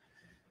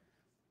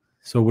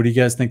 So what do you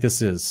guys think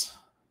this is?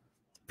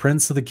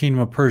 Prince of the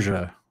kingdom of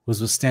Persia was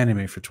withstanding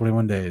me for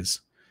 21 days.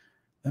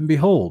 Then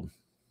behold,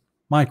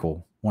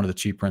 Michael, one of the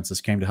chief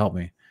princes, came to help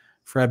me,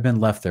 for I had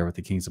been left there with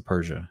the kings of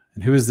Persia.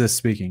 And who is this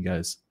speaking,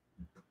 guys?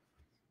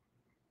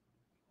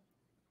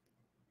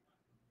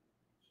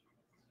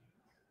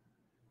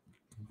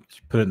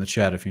 Put it in the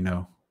chat if you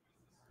know.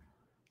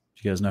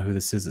 Do you guys know who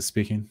this is that's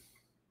speaking?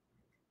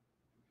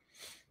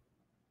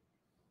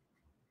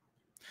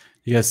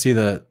 You guys see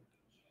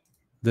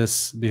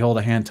this, behold,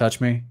 a hand touched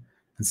me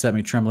and set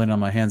me trembling on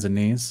my hands and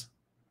knees.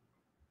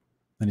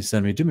 Then he said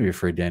to me, do me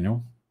afraid,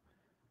 Daniel.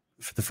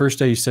 For the first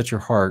day you set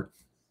your heart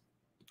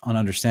on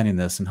understanding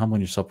this and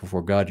humbling yourself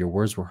before God, your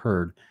words were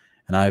heard,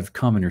 and I have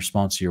come in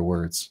response to your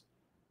words.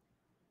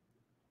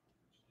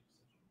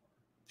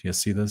 Do you guys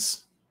see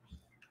this?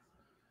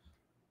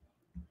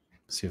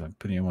 Let's see if I can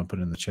put anyone put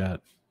it in the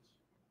chat.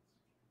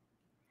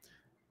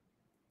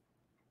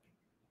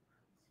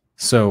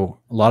 So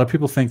a lot of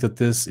people think that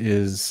this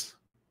is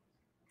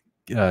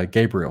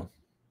Gabriel.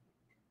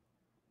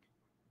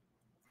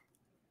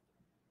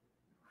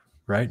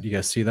 Right? You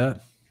guys see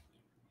that?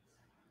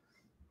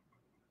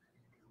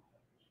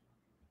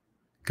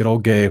 Good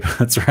old Gabe.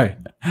 That's right.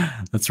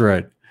 That's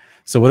right.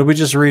 So what did we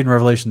just read in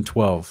Revelation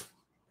 12,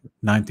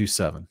 9 through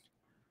 7?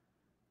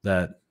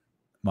 That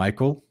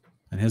Michael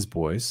and his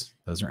boys,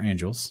 those are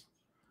angels,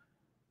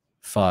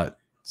 fought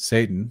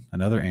Satan,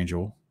 another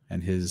angel,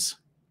 and his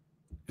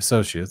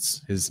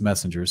associates, his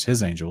messengers,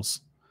 his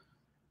angels.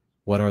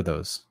 What are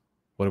those?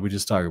 What did we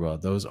just talk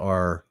about? Those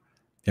are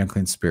the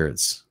unclean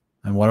spirits.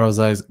 And what was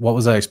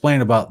I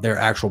explaining about their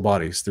actual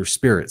bodies? They're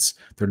spirits.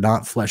 They're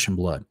not flesh and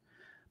blood,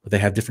 but they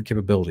have different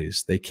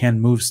capabilities. They can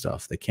move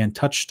stuff. They can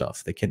touch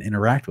stuff. They can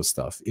interact with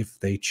stuff if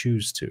they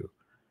choose to.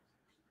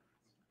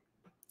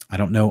 I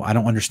don't know. I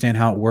don't understand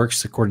how it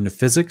works according to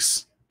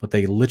physics, but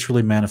they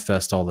literally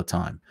manifest all the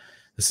time.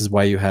 This is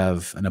why you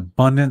have an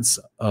abundance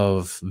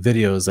of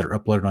videos that are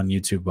uploaded on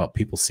YouTube about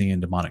people seeing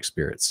demonic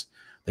spirits.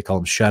 They call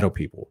them shadow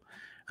people,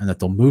 and that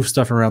they'll move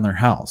stuff around their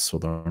house, or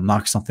they'll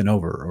knock something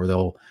over, or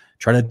they'll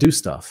try to do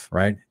stuff,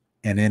 right?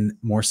 And in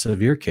more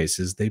severe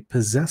cases, they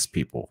possess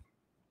people.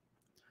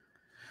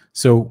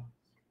 So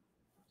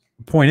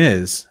the point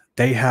is,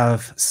 they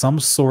have some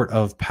sort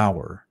of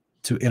power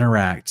to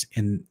interact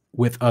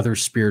with other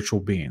spiritual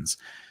beings.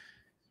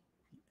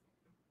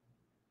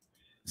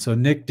 So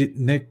Nick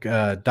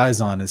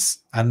Dizon is,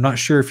 I'm not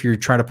sure if you're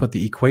trying to put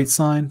the equate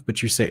sign,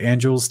 but you say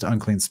angels to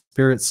unclean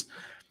spirits.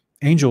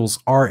 Angels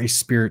are a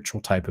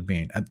spiritual type of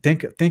being. And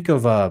think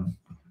of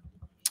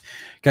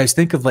guys,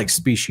 think of like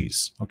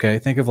species. Okay,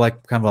 think of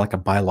like kind of like a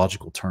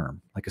biological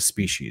term, like a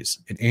species.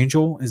 An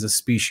angel is a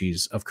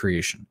species of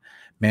creation.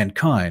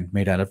 Mankind,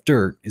 made out of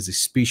dirt, is a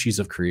species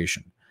of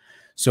creation.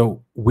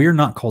 So we're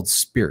not called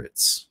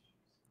spirits.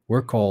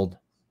 We're called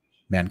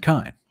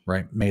mankind,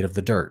 right? Made of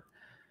the dirt.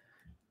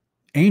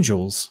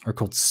 Angels are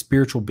called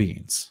spiritual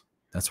beings.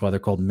 That's why they're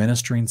called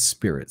ministering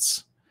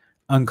spirits.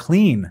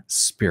 Unclean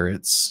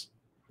spirits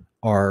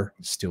are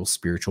still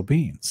spiritual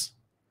beings.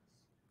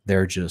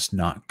 They're just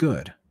not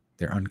good.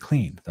 They're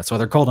unclean. That's why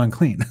they're called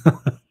unclean.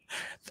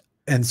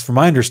 And from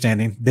my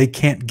understanding, they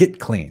can't get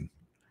clean.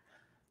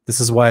 This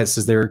is why it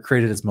says they were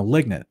created as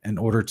malignant in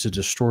order to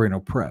destroy and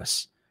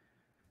oppress.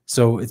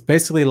 So it's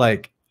basically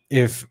like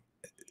if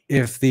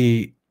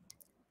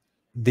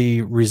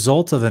the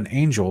result of an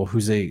angel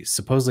who's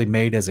supposedly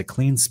made as a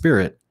clean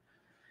spirit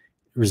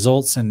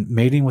results in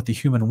mating with the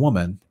human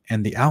woman,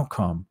 and the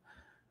outcome,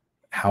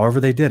 however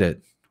they did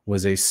it,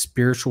 was a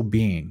spiritual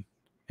being.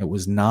 It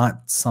was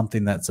not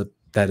something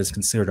that is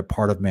considered a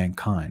part of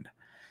mankind.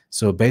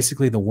 So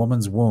basically the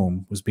woman's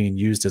womb was being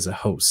used as a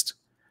host.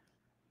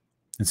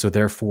 And so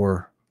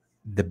therefore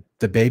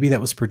the baby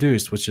that was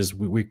produced, which is,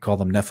 we call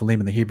them Nephilim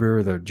in the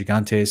Hebrew, the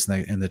gigantes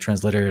in the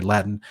transliterated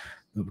Latin,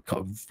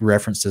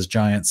 referenced as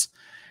giants.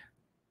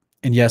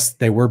 And yes,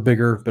 they were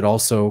bigger, but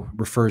also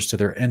refers to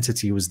their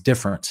entity was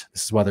different.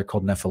 This is why they're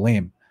called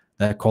Nephilim.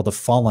 They're called the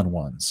fallen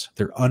ones.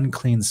 They're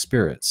unclean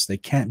spirits. They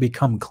can't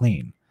become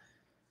clean,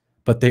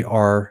 but they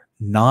are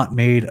not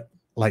made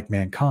like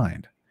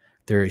mankind.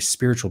 They're a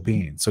spiritual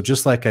being. So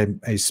just like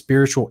a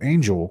spiritual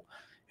angel,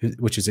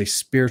 which is a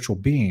spiritual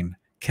being,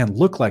 can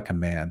look like a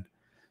man,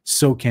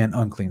 so can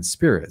unclean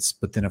spirits.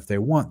 But then if they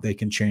want, they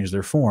can change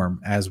their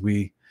form, as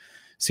we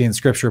see in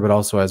scripture, but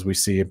also as we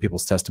see in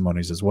people's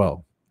testimonies as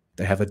well.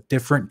 They have a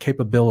different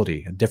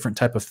capability, a different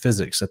type of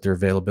physics at their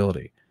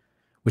availability,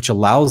 which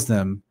allows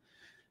them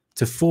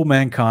to fool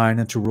mankind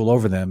and to rule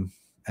over them,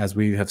 as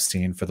we have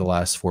seen for the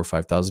last 4,000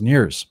 or 5,000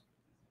 years.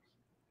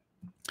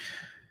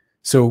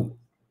 So,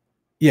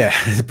 yeah,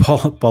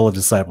 Paul a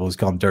disciple is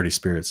called them dirty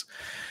spirits.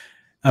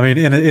 I mean,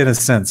 in a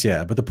sense,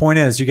 yeah. But the point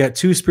is, you got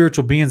two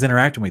spiritual beings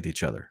interacting with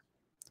each other.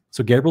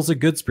 So Gabriel's a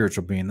good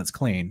spiritual being that's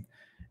clean.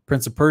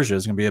 Prince of Persia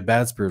is going to be a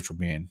bad spiritual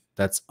being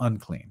that's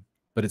unclean.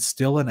 But it's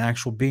still an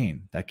actual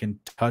being that can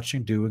touch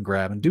and do and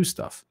grab and do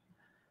stuff.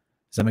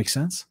 Does that make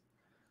sense?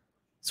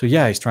 So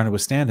yeah, he's trying to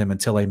withstand him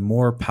until a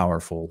more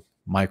powerful,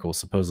 Michael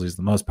supposedly is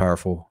the most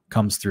powerful,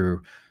 comes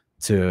through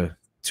to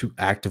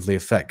actively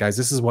affect. Guys,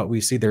 this is what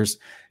we see. There's,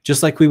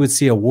 just like we would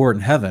see a war in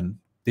heaven,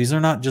 these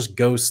are not just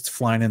ghosts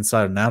flying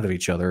inside and out of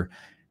each other,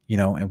 you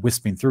know, and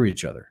wisping through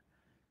each other.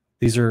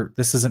 This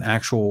is an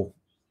actual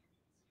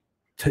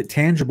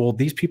tangible,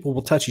 these people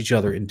will touch each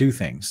other and do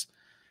things.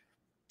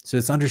 So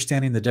it's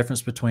understanding the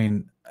difference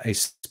between a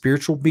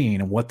spiritual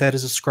being and what that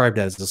is ascribed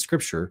as the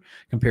scripture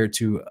compared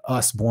to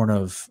us born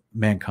of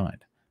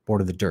mankind,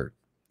 born of the dirt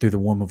through the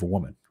womb of a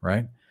woman,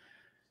 right?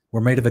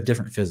 We're made of a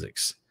different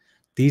physics.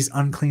 These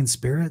unclean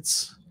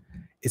spirits,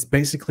 it's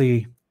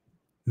basically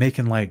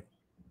making like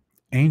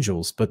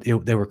angels, but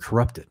they were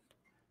corrupted.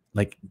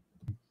 Like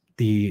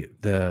the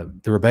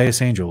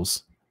rebellious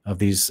angels of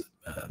these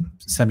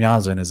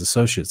Semyaza and his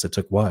associates that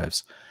took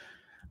wives,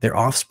 their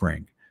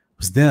offspring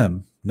was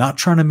them not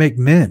trying to make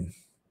men.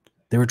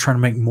 They were trying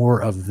to make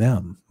more of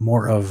them,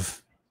 more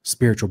of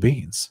spiritual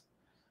beings,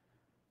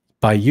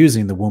 by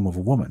using the womb of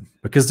a woman,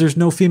 because there's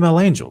no female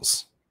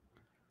angels.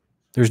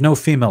 There's no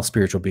female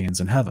spiritual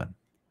beings in heaven.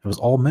 It was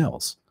all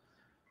males.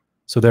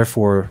 So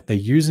therefore, they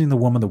using the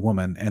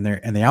woman,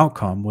 and the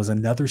outcome was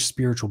another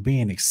spiritual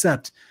being,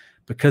 except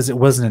because it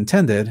wasn't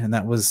intended, and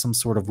that was some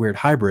sort of weird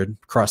hybrid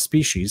cross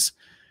species,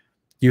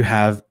 you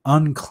have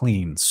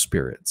unclean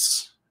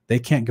spirits. They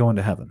can't go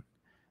into heaven.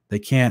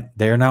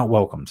 They're not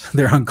welcomed.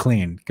 They're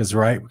unclean because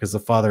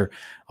the Father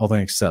only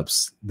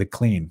accepts the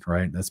clean,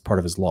 right? That's part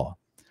of his law.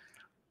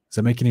 Does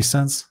that make any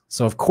sense?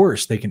 So of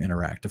course they can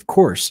interact. Of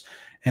course,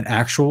 an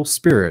actual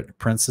spirit,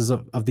 princes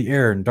of the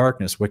air and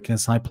darkness,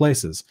 wickedness, high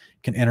places,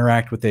 can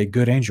interact with a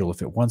good angel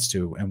if it wants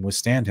to and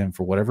withstand him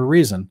for whatever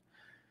reason,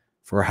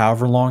 for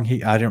however long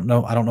I don't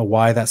know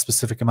why that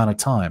specific amount of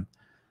time.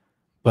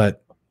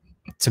 But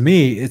to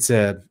me,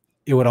 it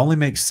would only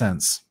make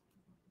sense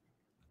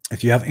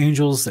if you have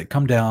angels that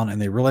come down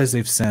and they realize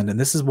they've sinned. And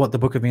this is what the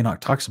book of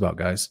Enoch talks about,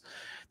 guys.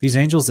 These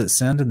angels that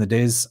sinned in the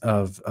days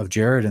of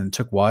Jared and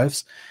took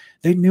wives,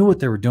 they knew what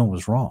they were doing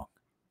was wrong.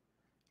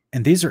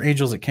 And these are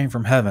angels that came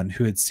from heaven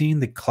who had seen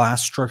the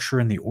class structure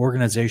and the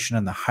organization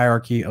and the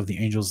hierarchy of the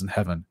angels in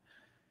heaven.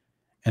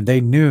 And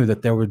they knew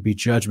that there would be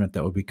judgment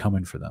that would be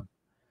coming for them.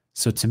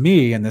 So to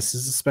me, and this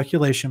is a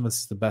speculation, but this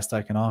is the best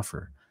I can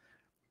offer,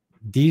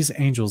 these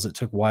angels that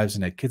took wives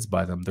and had kids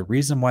by them, the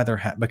reason why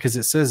they're because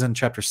it says in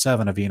chapter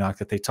 7 of Enoch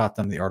that they taught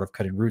them the art of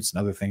cutting roots and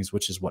other things,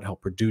 which is what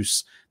helped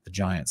produce the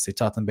giants. They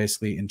taught them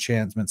basically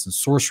enchantments and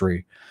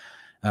sorcery,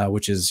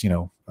 which is,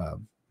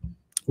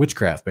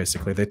 witchcraft.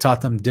 Basically, they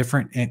taught them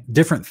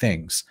different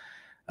things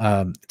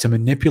to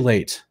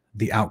manipulate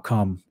the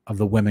outcome of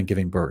the women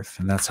giving birth,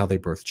 and that's how they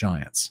birthed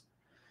giants.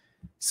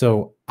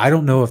 So I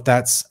don't know if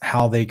that's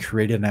how they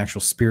created an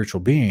actual spiritual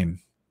being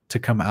to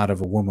come out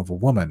of a womb of a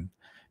woman,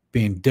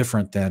 being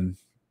different than,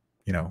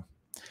 than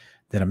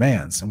a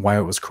man's, and why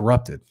it was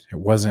corrupted. It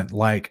wasn't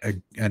like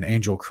an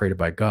angel created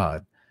by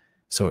God.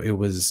 So it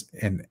was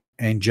an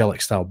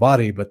angelic style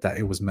body, but that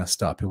it was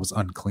messed up. It was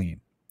unclean.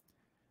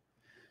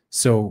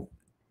 So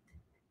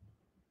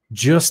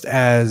just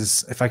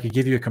as, if I could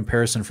give you a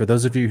comparison for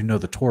those of you who know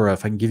the Torah,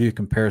 if I can give you a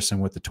comparison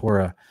with the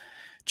Torah,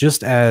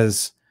 just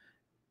as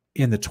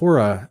in the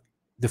Torah,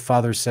 the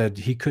Father said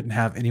he couldn't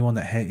have anyone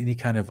that had any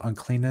kind of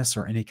uncleanness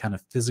or any kind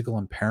of physical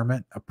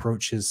impairment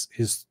approach his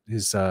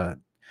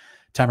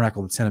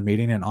tabernacle, the tent of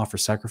meeting, and offer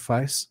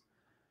sacrifice.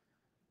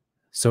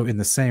 So in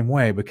the same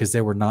way, because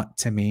they were not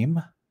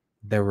tamim,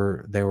 they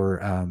were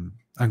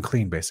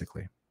unclean.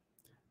 Basically,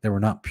 they were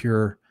not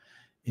pure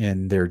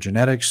in their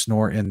genetics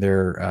nor in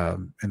their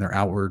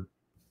outward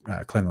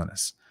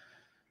cleanliness.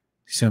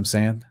 You see what I'm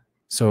saying?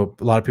 So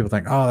a lot of people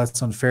think, oh,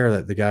 that's unfair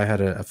that the guy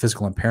had a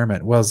physical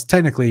impairment. Well,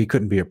 technically he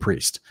couldn't be a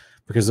priest,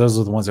 because those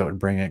are the ones that would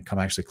bring it, come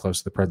actually close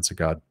to the presence of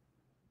God.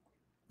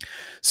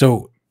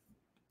 So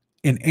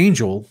an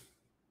angel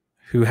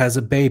who has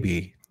a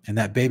baby and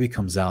that baby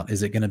comes out,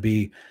 is it going to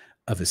be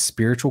of a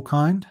spiritual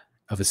kind,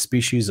 of a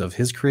species of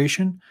his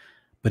creation?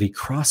 But he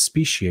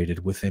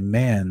cross-speciated with a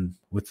man,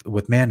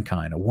 with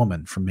mankind, a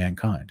woman from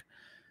mankind,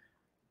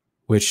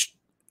 which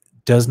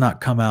does not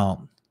come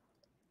out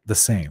the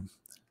same.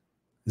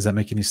 Does that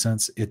make any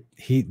sense?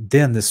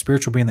 Then the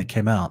spiritual being that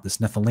came out, this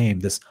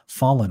Nephilim, this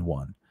fallen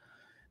one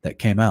that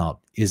came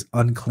out, is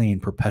unclean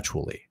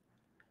perpetually,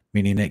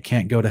 meaning it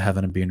can't go to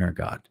heaven and be near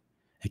God.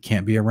 It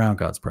can't be around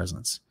God's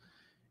presence.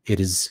 It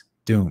is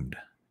doomed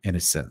in a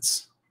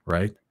sense,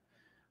 right?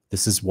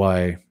 This is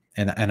why,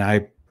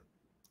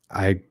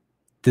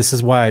 this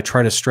is why I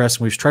try to stress,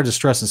 and we've tried to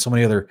stress in so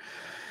many other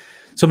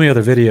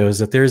videos,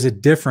 that there's a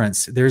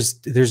difference. There's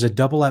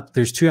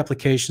two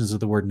applications of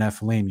the word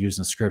Nephilim used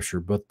in Scripture,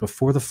 both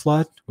before the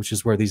flood, which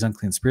is where these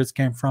unclean spirits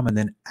came from, and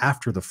then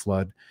after the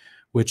flood,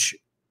 which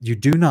you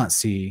do not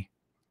see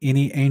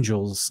any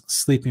angels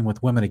sleeping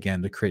with women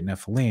again to create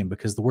Nephilim,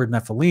 because the word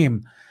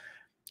Nephilim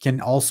can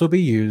also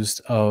be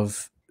used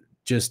of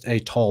just a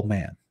tall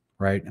man,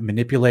 right?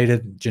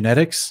 Manipulated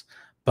genetics,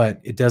 but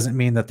it doesn't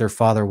mean that their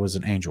father was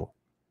an angel.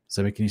 Does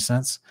that make any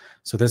sense?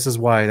 So this is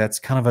why that's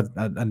kind of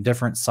a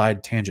different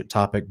side tangent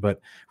topic, but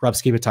Rob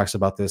Skiba talks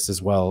about this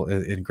as well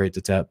in great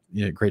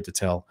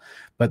detail.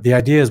 But the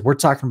idea is we're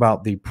talking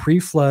about the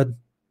pre-flood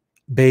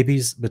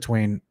babies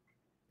between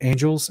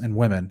angels and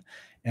women,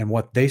 and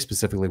what they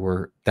specifically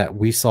were, that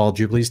we saw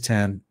Jubilees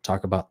 10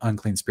 talk about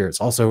unclean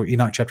spirits. Also,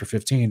 Enoch chapter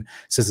 15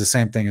 says the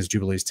same thing as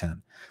Jubilees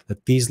 10,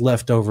 that these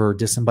leftover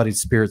disembodied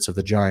spirits of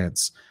the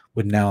giants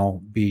would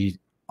now be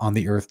on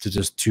the earth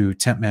to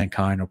tempt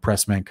mankind,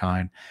 oppress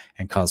mankind,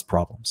 and cause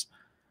problems.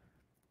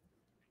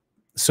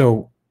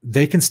 So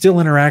they can still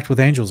interact with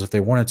angels if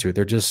they wanted to.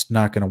 They're just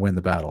not going to win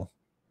the battle.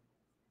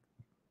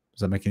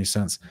 Does that make any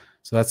sense?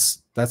 So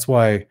that's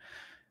why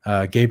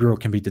Gabriel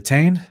can be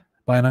detained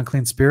by an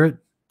unclean spirit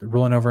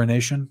ruling over a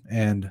nation,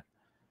 and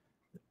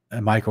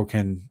Michael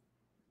can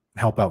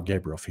help out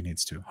Gabriel if he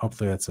needs to.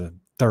 Hopefully that's a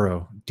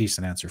thorough,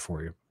 decent answer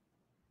for you.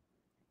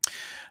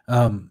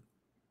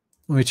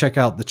 Let me check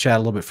out the chat a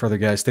little bit further,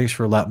 guys. Thanks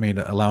for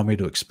allowing me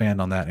to expand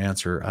on that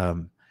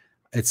answer.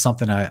 It's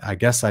something I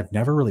guess I've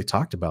never really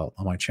talked about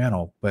on my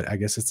channel, but I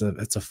guess it's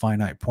a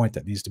finite point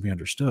that needs to be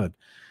understood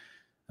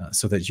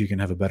so that you can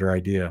have a better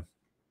idea.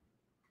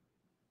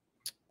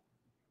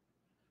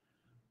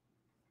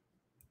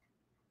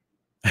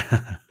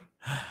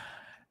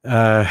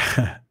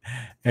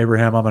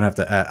 Abraham, I'm gonna have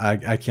to.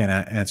 I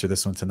can't answer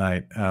this one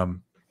tonight.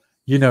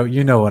 You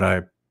know what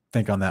I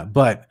think on that,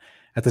 but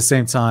at the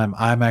same time,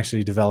 I'm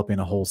actually developing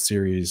a whole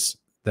series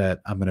that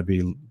I'm going to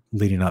be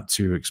leading up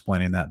to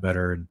explaining that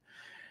better. And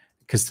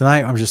because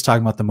tonight I'm just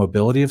talking about the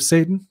mobility of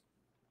Satan,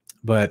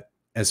 but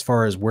as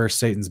far as where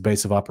Satan's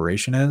base of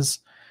operation is,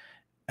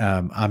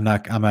 I'm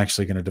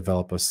actually going to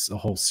develop a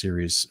whole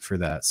series for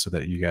that, so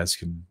that you guys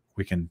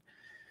we can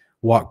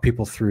walk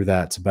people through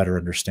that to better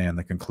understand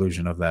the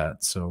conclusion of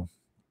that. So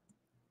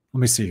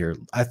let me see here.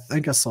 I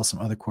think I saw some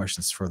other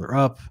questions further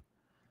up.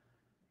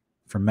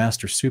 From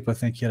Master Soup, I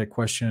think he had a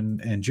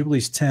question. In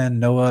Jubilees 10,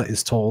 Noah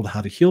is told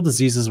how to heal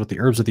diseases with the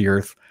herbs of the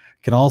earth.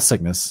 Can all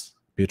sickness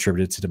be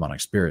attributed to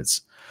demonic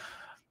spirits?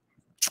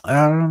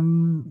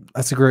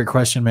 That's a great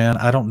question, man.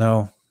 I don't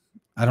know.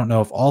 I don't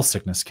know if all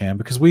sickness can,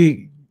 because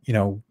we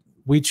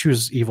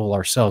choose evil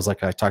ourselves,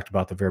 like I talked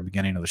about at the very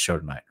beginning of the show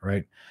tonight,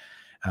 right?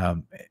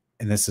 And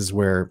this is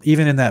where,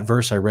 even in that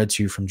verse I read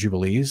to you from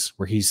Jubilees,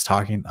 where he's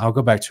talking, I'll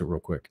go back to it real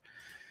quick.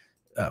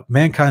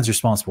 Mankind's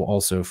responsible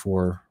also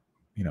for,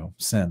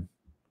 sin.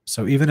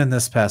 So even in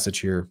this passage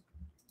here,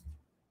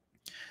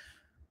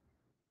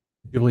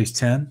 Jubilees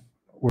 10,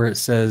 where it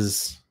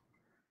says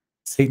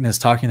Satan is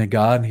talking to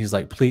God, and he's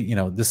like, please,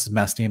 this is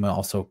Mastema.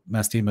 Also,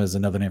 Mastema is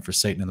another name for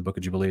Satan in the book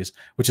of Jubilees,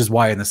 which is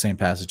why in the same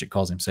passage it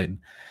calls him Satan.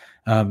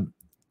 And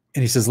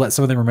he says, let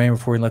some of them remain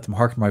before you, let them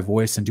hearken my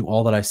voice and do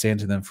all that I say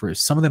unto them. For if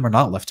some of them are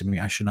not left to me,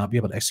 I should not be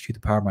able to execute the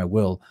power of my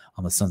will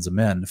on the sons of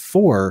men.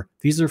 For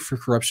these are for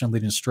corruption,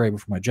 leading astray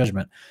before my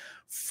judgment.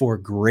 For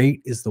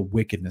great is the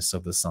wickedness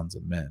of the sons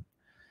of men.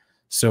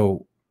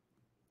 So,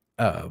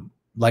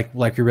 like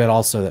we read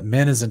also, that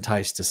man is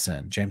enticed to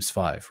sin, James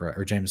 5, right?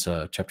 Or James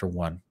chapter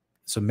 1.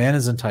 So man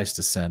is enticed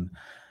to sin,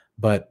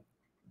 but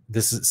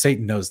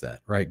Satan knows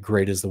that, right?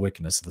 Great is the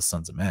wickedness of the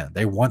sons of men.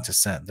 They want to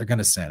sin. They're going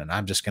to sin, and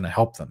I'm just going to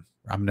help them.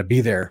 I'm going to be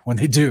there when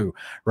they do,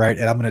 right?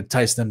 And I'm going to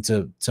entice them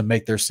to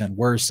make their sin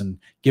worse and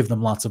give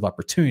them lots of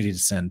opportunity to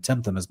sin,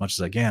 tempt them as much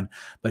as I can.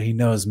 But he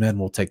knows men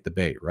will take the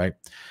bait, right?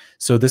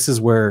 So this is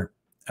where,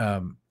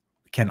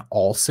 can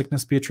all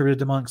sickness be attributed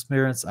to demonic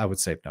spirits? I would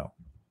say no.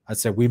 I'd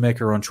say we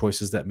make our own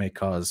choices that may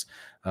cause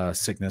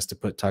sickness, to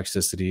put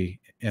toxicity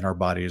in our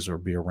bodies or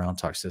be around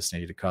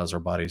toxicity to cause our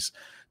bodies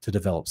to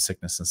develop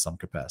sickness in some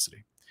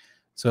capacity.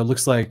 So it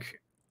looks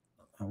like,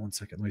 one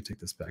second, let me take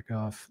this back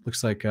off.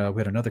 Looks like we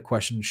had another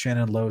question.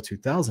 Shannon Lowe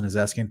 2000 is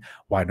asking,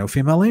 why no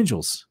female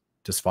angels?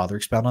 Does Father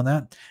expound on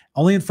that?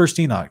 Only in 1st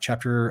Enoch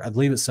chapter, I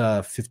believe it's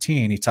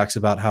 15, he talks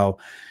about how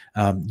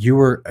you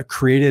were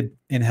created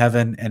in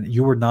heaven and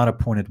you were not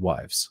appointed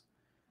wives.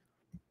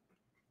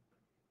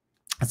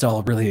 That's all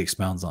it really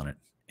expounds on it.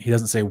 He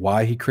doesn't say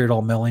why he created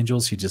all male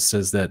angels. He just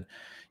says that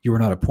you were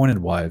not appointed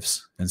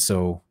wives. And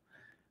so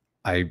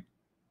I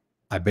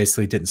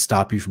basically didn't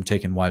stop you from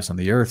taking wives on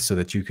the earth so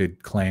that you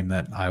could claim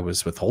that I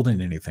was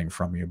withholding anything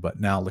from you. But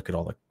now look at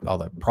all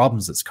the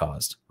problems it's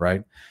caused,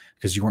 right?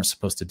 Because you weren't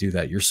supposed to do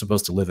that. You're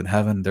supposed to live in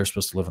heaven. They're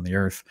supposed to live on the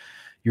earth.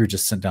 You're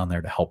just sent down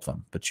there to help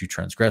them, but you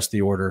transgressed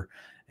the order.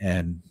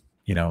 And,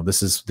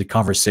 this is the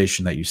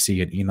conversation that you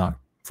see in Enoch,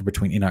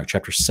 between Enoch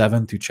chapter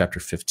 7 through chapter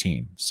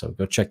 15. So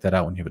go check that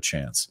out when you have a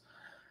chance.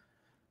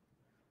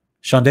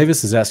 Sean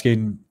Davis is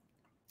asking,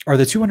 are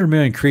the 200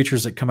 million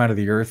creatures that come out of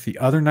the earth the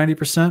other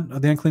 90%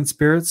 of the unclean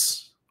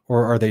spirits,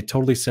 or are they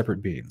totally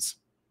separate beings?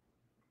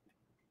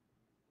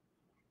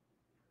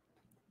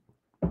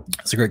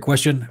 That's a great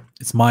question.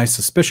 It's my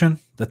suspicion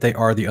that they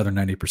are the other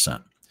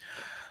 90%,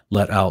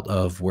 let out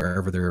of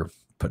wherever they're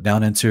put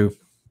down into.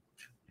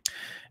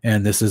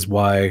 And this is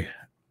why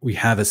we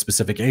have a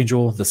specific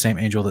angel, the same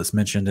angel that's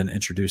mentioned and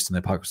introduced in the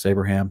Apocalypse of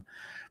Abraham,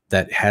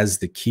 that has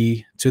the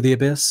key to the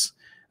abyss.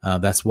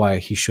 That's why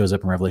he shows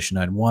up in Revelation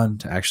 9:1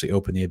 to actually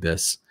open the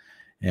abyss.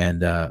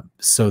 And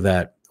so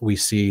that we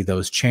see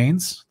those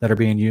chains that are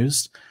being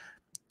used.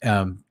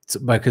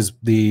 Because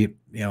the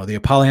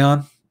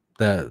Apollyon,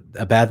 the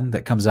Abaddon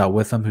that comes out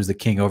with them, who's the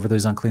king over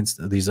these unclean,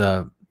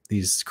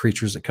 these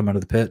creatures that come out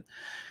of the pit,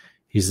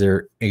 he's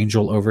their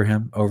angel over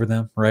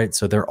them, right?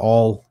 So they're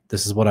all,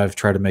 this is what I've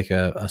tried to make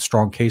a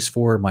strong case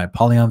for in my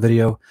Apollyon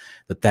video,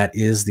 that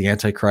is the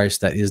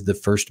Antichrist, that is the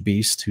first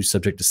beast who's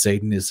subject to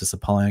Satan, is this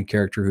Apollyon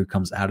character who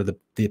comes out of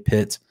the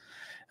pit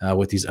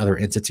with these other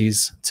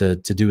entities to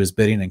do his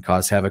bidding and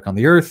cause havoc on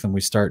the earth. And we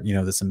start,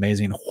 this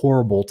amazing,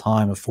 horrible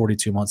time of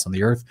 42 months on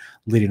the earth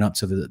leading up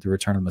to the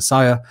return of the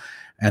Messiah.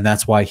 And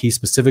that's why he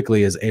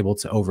specifically is able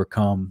to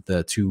overcome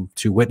the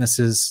two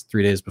witnesses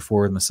 3 days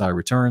before the Messiah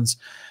returns,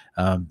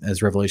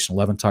 as Revelation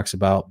 11 talks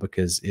about,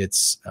 because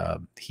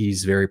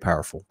he's very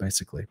powerful,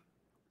 basically.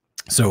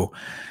 So,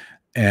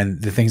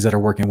 and the things that are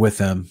working with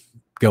him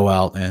go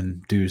out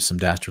and do some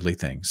dastardly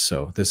things.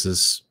 So this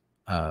is,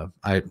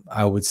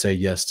 I would say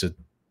yes to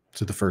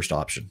the first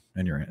option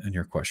in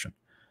your question.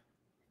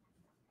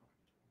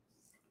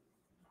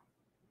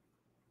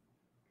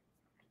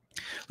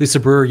 Lisa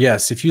Brewer,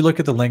 yes. If you look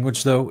at the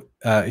language, though,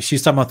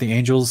 she's talking about the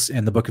angels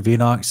in the book of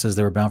Enoch. Says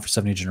they were bound for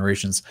 70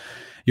 generations.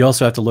 You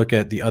also have to look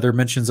at the other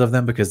mentions of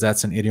them, because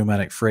that's an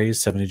idiomatic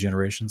phrase, 70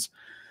 generations,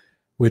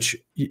 which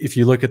if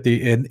you look at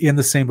in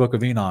the same book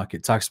of Enoch,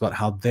 it talks about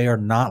how they are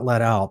not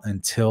let out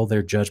until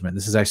their judgment.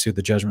 This is actually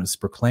the judgment that's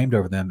proclaimed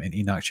over them in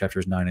Enoch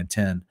chapters 9 and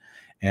 10.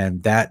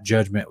 And that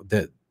judgment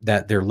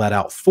that they're let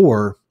out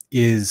for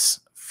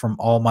is, from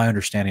all my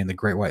understanding, the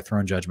great white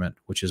throne judgment,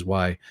 which is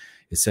why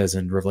it says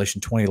in Revelation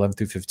 20, 11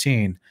 through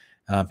 15,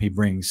 he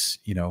brings,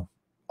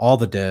 all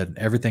the dead,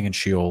 everything in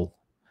Sheol,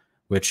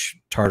 which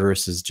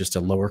Tartarus is just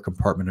a lower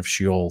compartment of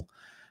Sheol.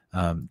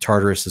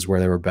 Tartarus is where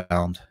they were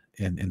bound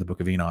in the book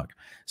of Enoch.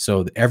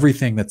 So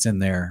everything that's in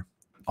there,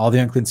 all the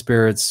unclean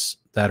spirits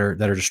that are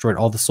destroyed,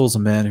 all the souls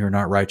of men who are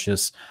not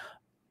righteous,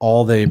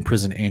 all the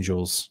imprisoned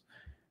angels,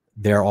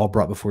 they're all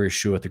brought before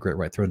Yeshua at the great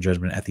white throne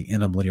judgment at the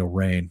end of millennial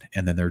reign,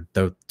 and then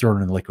they're thrown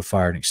in the lake of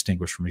fire and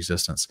extinguished from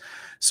existence.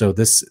 So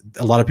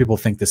a lot of people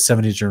think the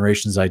 70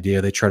 generations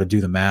idea, they try to do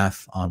the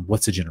math on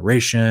what's a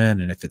generation,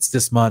 and if it's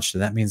this much,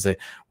 then that means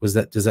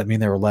does that mean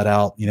they were let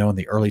out, in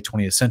the early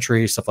 20th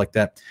century, stuff like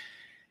that.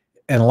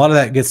 And a lot of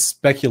that gets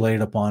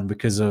speculated upon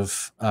because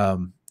of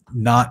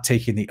not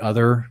taking the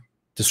other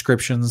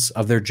descriptions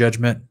of their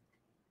judgment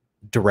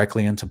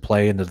directly into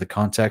play into the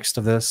context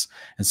of this.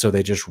 And so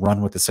they just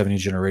run with the 70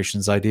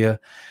 generations idea.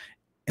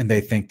 And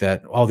they think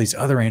that all these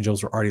other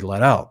angels were already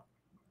let out.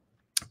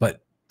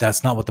 But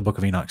that's not what the book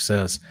of Enoch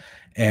says.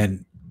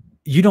 And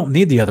you don't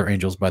need the other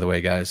angels, by the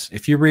way, guys.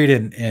 If you read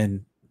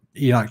in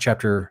Enoch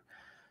chapter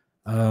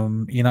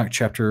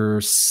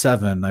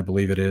 7, I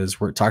believe it is,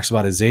 where it talks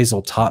about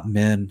Azazel taught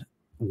men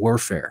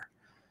warfare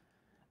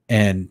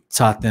and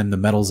taught them the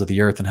metals of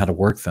the earth and how to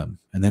work them,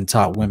 and then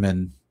taught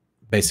women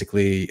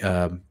basically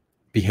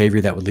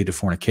behavior that would lead to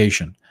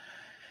fornication.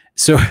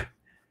 So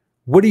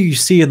what do you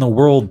see in the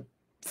world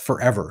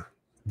forever?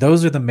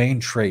 Those are the main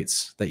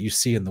traits that you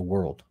see in the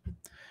world,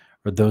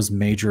 or those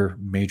major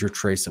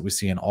traits that we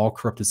see in all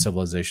corrupted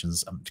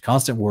civilizations: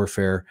 constant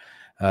warfare,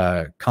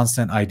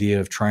 constant idea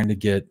of trying to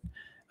get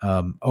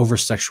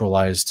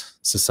over-sexualized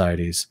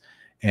societies,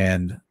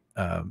 and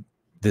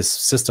this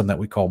system that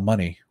we call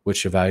money,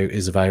 which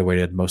is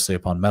evaluated mostly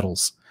upon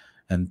metals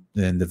and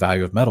the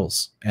value of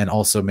metals, and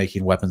also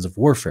making weapons of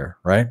warfare,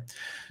 right?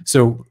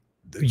 So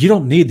you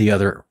don't need the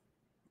other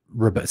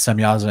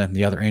Semyaza and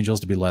the other angels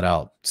to be let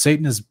out.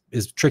 Satan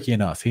is tricky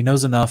enough. He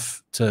knows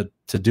enough to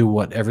do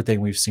what everything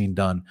we've seen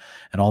done,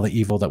 and all the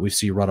evil that we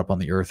see run up on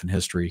the earth in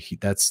history.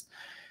 And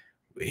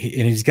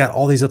he's got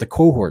all these other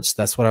cohorts.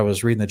 That's what I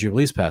was reading the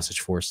Jubilees passage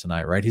for us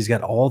tonight, right? He's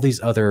got all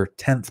these other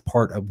 10th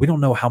part of, we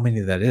don't know how many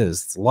that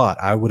is. It's a lot.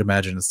 I would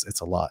imagine it's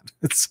a lot.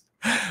 It's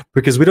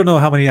because we don't know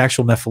how many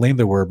actual Nephilim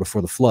there were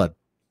before the flood,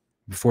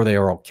 before they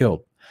were all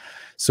killed.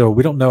 So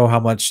we don't know how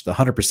much the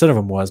 100% of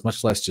them was,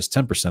 much less just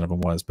 10% of them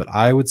was. But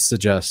I would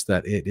suggest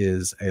that it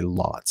is a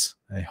lot,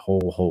 a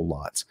whole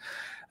lot.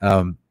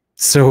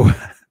 So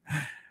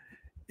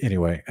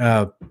anyway,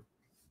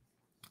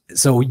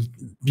 so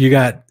you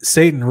got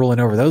Satan ruling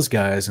over those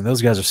guys, and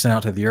those guys are sent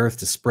out to the earth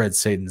to spread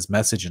Satan's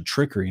message and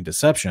trickery and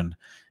deception.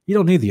 You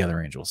don't need the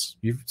other angels.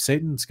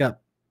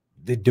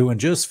 They're doing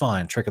just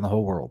fine, tricking the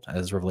whole world,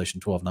 as Revelation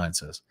 12:9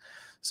 says.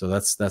 So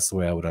that's the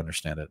way I would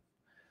understand it.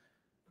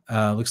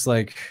 Looks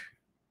like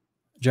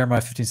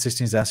Jeremiah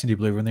 15:16 is asking, do you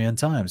believe we're in the end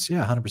times?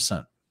 Yeah,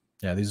 100%.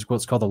 Yeah, these are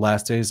what's called the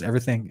last days.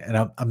 Everything,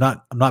 and I'm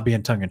not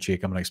being tongue in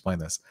cheek. I'm going to explain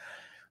this.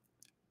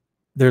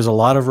 There's a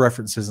lot of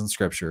references in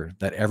scripture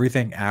that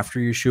everything after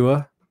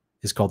Yeshua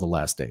is called the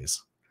last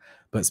days.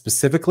 But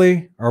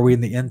specifically, are we in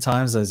the end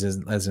times, as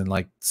in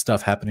like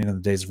stuff happening in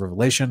the days of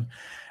Revelation?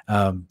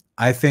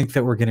 I think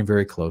that we're getting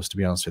very close, to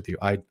be honest with you.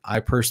 I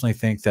personally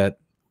think that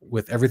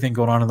with everything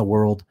going on in the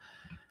world,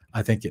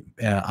 I think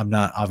I'm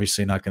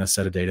obviously not going to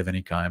set a date of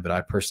any kind, but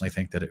I personally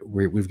think that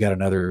we've got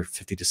another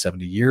 50 to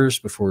 70 years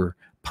before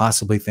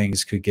possibly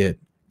things could get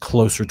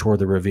closer toward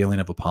the revealing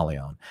of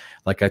Apollyon.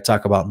 Like I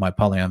talk about in my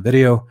Apollyon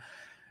video,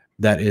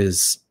 that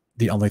is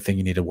the only thing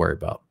you need to worry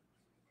about.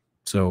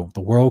 So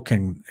the world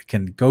can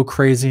go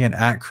crazy and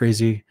act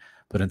crazy,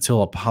 but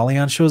until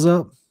Apollyon shows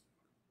up,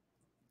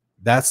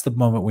 that's the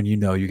moment when you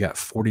know you got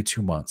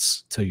 42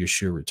 months till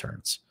Yeshua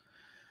returns.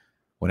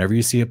 Whenever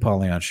you see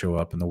Apollyon show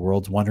up and the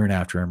world's wandering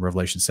after him,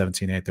 Revelation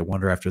 17:8, they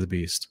wander after the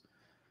beast,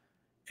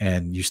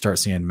 and you start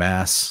seeing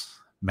mass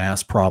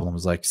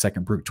problems like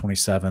 2 Baruch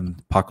 27,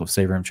 Apocalypse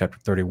Abraham chapter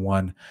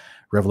 31,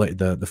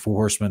 the four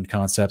horsemen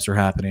concepts are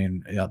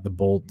happening.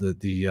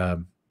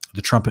 The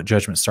trumpet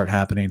judgments start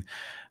happening.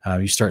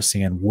 You start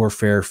seeing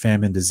warfare,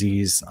 famine,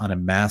 disease on a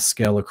mass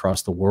scale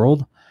across the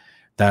world.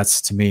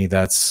 To me,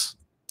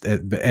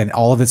 and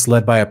all of it's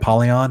led by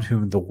Apollyon,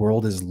 whom the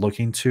world is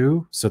looking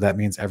to. So that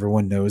means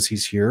everyone knows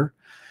he's here.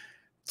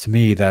 To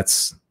me,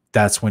 that's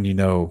when you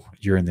know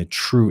you're in the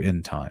true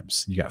end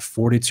times. You got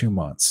 42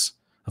 months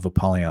of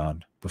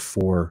Apollyon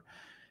before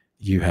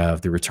you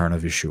have the return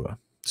of Yeshua.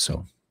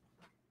 So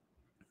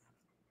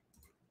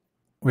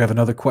we have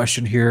another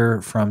question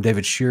here from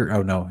David Shear.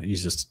 Oh no,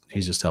 he's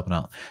just helping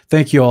out.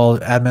 Thank you all,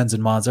 admins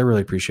and mods. I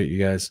really appreciate you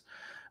guys.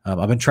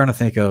 I've been trying to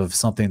think of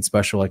something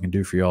special I can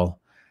do for y'all,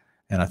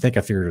 and I think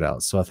I figured it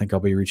out. So I think I'll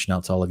be reaching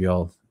out to all of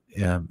y'all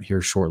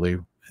here shortly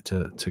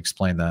to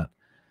explain that,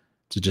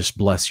 to just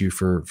bless you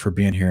for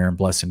being here and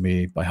blessing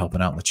me by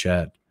helping out in the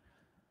chat.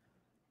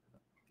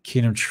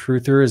 Kingdom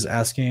Truther is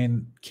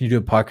asking, can you do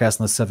a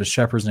podcast on the 7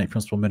 shepherds and 8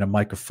 principal men and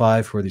Micah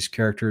 5? Who are these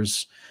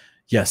characters?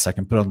 Yes, I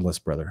can put it on the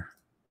list, brother.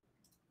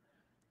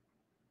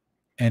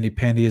 Andy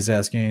Pandy is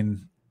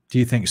asking, do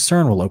you think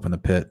CERN will open the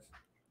pit?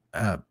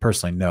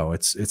 Personally, no.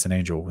 It's an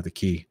angel with a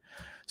key.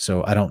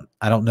 So I don't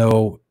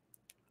know,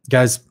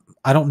 guys.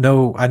 I don't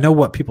know. I know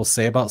what people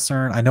say about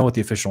CERN. I know what the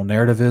official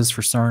narrative is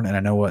for CERN, and I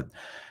know what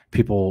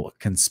people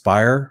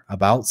conspire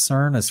about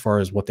CERN as far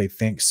as what they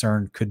think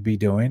CERN could be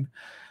doing.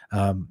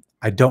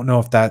 I don't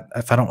know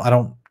I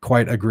don't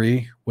quite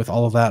agree with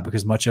all of that,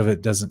 because much of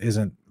it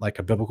isn't like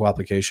a biblical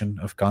application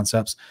of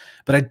concepts.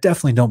 But I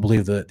definitely don't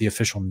believe the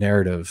official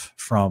narrative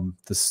from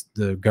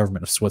the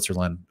government of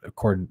Switzerland,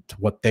 according to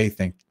what they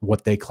think,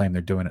 what they claim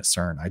they're doing at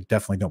CERN. I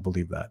definitely don't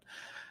believe that.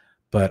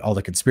 But all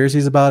the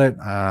conspiracies about it,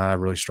 I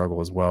really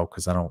struggle as well,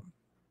 because I don't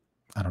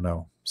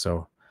know.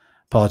 So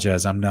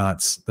apologize. I'm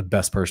not the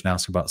best person to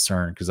ask about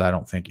CERN, because I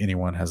don't think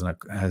anyone has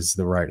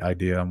the right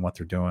idea on what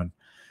they're doing.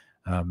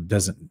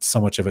 Doesn't, so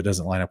much of it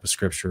doesn't line up with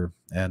scripture,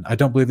 and I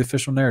don't believe the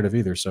official narrative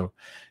either. So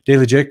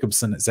Daily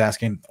Jacobson is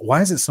asking,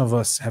 why is it some of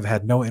us have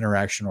had no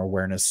interaction or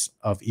awareness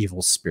of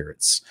evil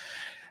spirits?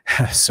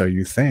 So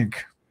you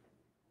think.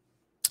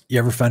 You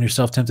ever find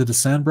yourself tempted to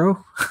sin,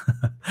 bro?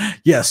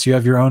 Yes, you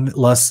have your own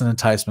lusts and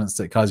enticements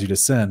that cause you to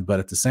sin, but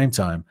at the same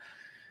time,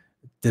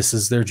 this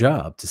is their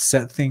job, to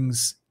set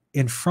things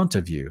in front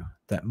of you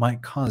that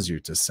might cause you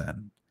to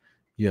sin.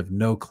 You have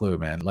no clue,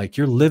 man. Like,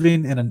 you're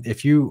living in an,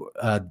 if you,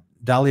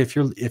 Dolly, if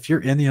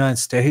you're in the United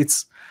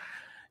States,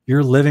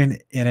 you're living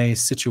in a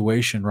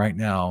situation right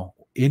now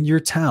in your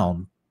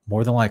town,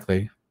 more than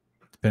likely,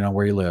 depending on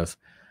where you live,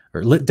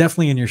 or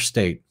definitely in your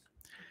state,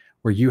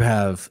 where you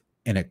have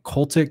an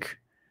occultic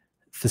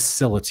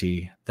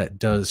facility that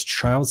does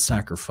child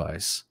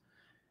sacrifice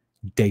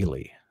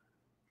daily.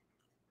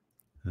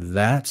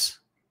 That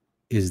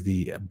is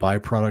the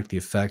byproduct, the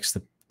effects,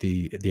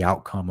 the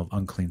outcome of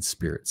unclean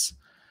spirits.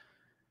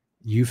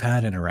 You've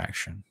had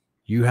interaction.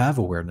 You have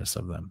awareness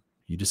of them.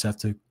 You just have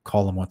to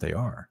call them what they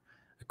are,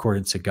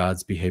 according to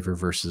God's behavior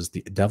versus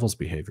the devil's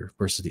behavior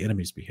versus the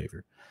enemy's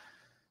behavior.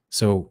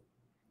 So,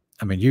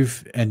 I mean,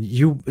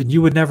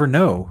 you would never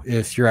know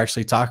if you're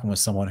actually talking with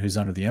someone who's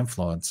under the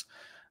influence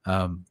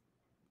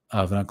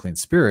of an unclean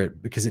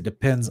spirit, because it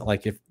depends.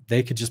 Like, if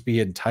they could just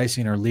be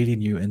enticing or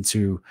leading you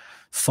into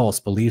false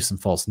beliefs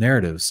and false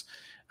narratives,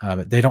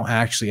 they don't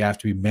actually have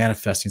to be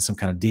manifesting some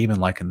kind of demon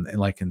like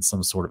in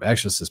some sort of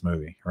exorcist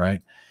movie,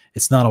 right?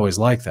 It's not always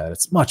like that.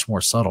 It's much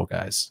more subtle,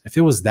 guys. If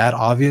it was that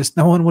obvious,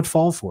 no one would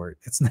fall for it.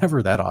 It's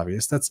never that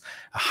obvious. That's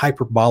a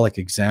hyperbolic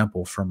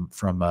example from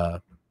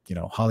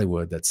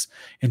Hollywood, that's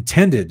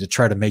intended to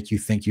try to make you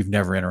think you've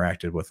never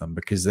interacted with them,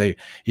 because they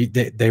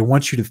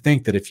want you to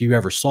think that if you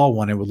ever saw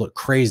one, it would look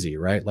crazy,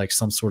 right? Like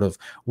some sort of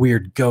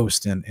weird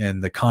ghost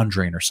in The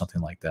Conjuring or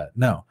something like that.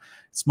 No,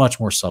 it's much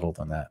more subtle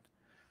than that.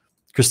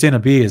 Christina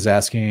B is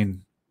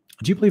asking,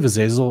 do you believe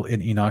Azazel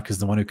in Enoch is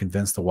the one who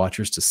convinced the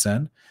watchers to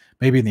sin,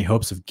 maybe in the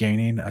hopes of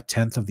gaining a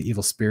tenth of the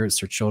evil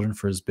spirits or children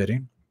for his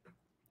bidding?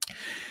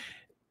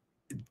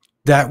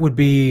 That would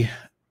be,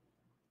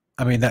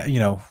 I mean,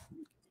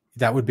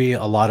 that would be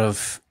a lot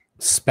of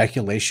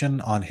speculation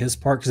on his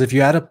part, because if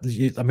you add up,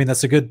 I mean,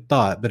 that's a good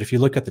thought, but if you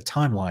look at the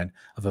timeline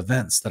of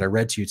events that I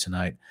read to you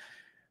tonight,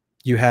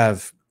 you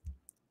have,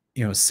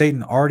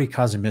 Satan already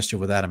causing mischief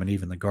with Adam and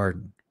Eve in the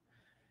garden.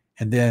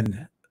 And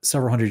then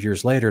several hundred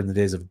years later, in the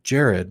days of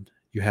Jared,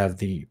 you have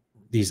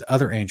these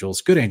other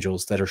angels, good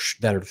angels, that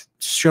are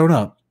shown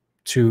up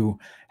to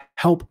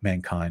help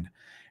mankind,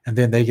 and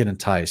then they get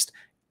enticed.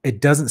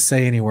 It doesn't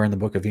say anywhere in the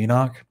book of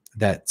Enoch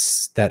that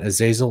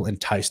Azazel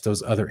enticed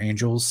those other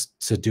angels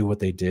to do what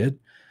they did,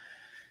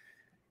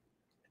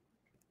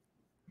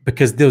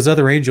 because those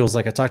other angels,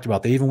 like I talked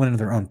about, they even went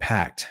into their own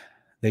pact.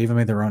 They even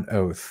made their own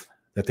oath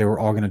that they were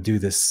all going to do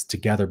this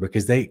together,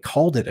 because they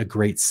called it a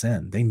great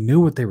sin. They knew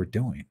what they were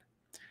doing.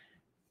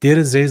 Did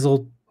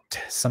Azazel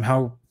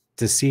somehow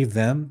deceive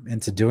them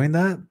into doing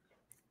that?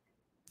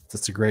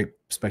 That's a great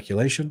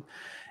speculation,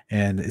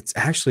 and it's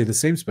actually the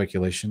same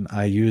speculation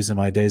I use in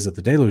my Days of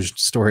the Deluge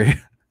story.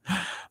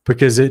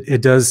 Because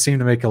it does seem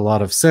to make a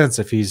lot of sense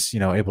if he's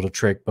able to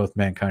trick both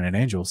mankind and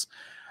angels,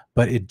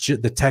 but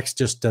the text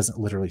just doesn't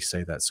literally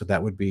say that, so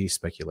that would be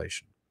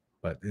speculation.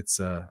 But it's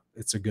a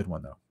good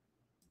one though.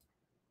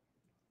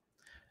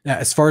 Now,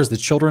 as far as the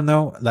children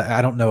though,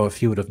 I don't know if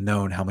he would have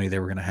known how many they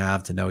were going to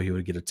have to know he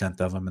would get a tenth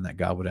of them, and that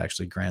God would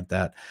actually grant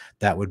that.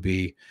 That would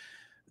be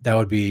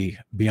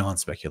beyond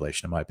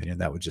speculation, in my opinion.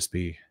 That would just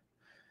be,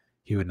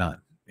 he would not.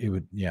 He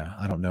would, yeah.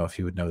 I don't know if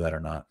he would know that or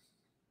not.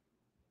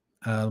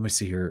 Let me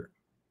see here.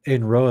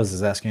 Aiden Rose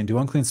is asking, do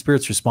unclean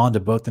spirits respond to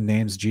both the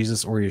names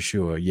Jesus or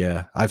Yeshua?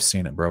 Yeah, I've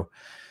seen it, bro.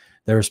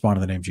 They respond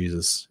to the name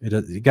Jesus.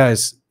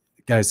 Guys,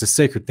 the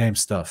sacred name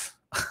stuff.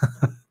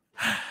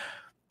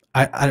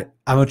 I'm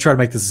going to try to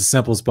make this as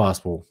simple as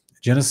possible.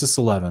 Genesis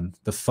 11,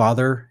 the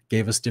Father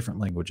gave us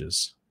different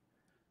languages.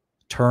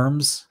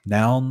 Terms,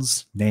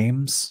 nouns,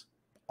 names,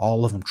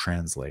 all of them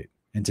translate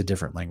into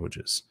different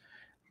languages.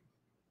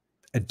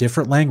 A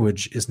different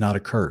language is not a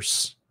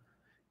curse.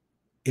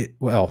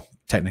 Well,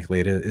 technically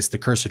it is. It's the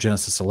curse of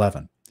Genesis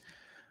 11.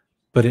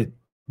 But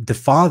the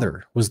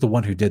Father was the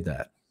one who did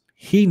that.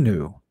 He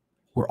knew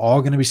we're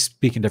all going to be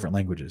speaking different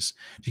languages.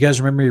 Do you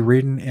guys remember me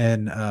reading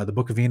in the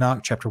book of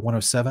Enoch, chapter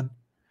 107,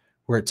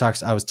 where it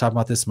talks, I was talking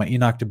about this in my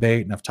Enoch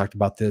debate, and I've talked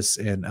about this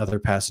in other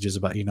passages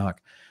about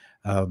Enoch,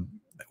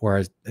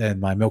 in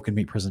my Milk and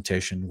Meat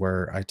presentation,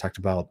 where I talked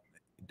about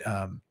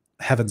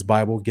heaven's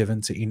Bible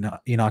given to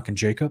Enoch and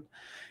Jacob.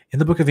 In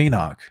the book of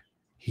Enoch,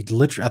 he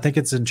literally, I think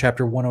it's in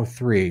chapter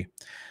 103.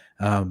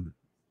 Let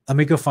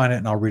me go find it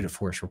and I'll read it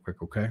for us real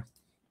quick, okay?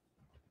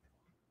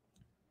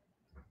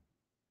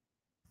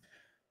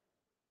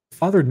 The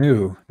Father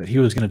knew that he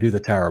was going to do the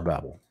Tower of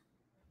Babel.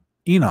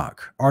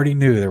 Enoch already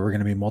knew there were going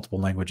to be multiple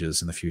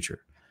languages in the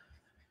future.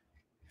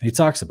 And he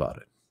talks about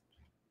it.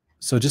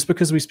 So just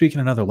because we speak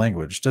in another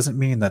language doesn't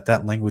mean that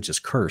that language is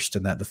cursed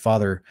and that the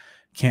Father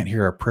can't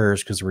hear our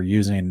prayers because we're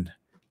using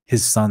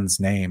his son's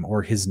name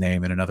or his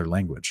name in another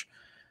language.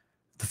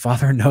 The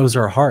Father knows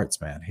our hearts,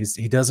 man.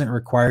 He doesn't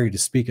require you to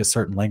speak a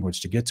certain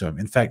language to get to him.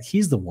 In fact,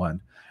 he's the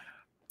one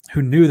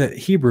who knew that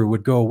Hebrew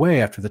would go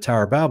away after the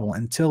Tower of Babel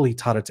until he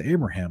taught it to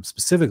Abraham,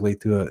 specifically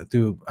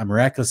through a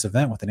miraculous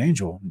event with an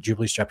angel in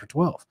Jubilees chapter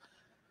 12.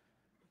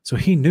 So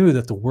he knew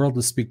that the world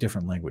would speak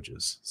different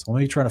languages. So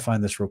let me try to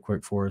find this real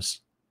quick for us.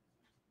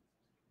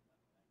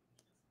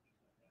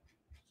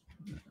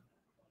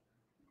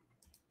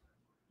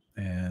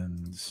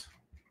 And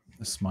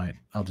this might,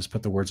 I'll just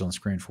put the words on the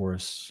screen for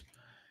us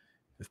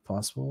if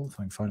possible, if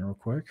I can find it real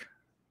quick.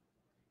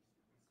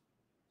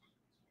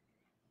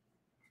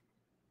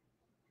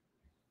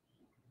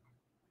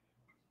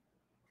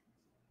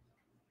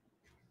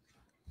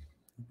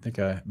 I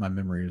think my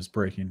memory is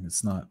breaking.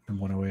 It's not in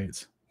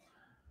 108.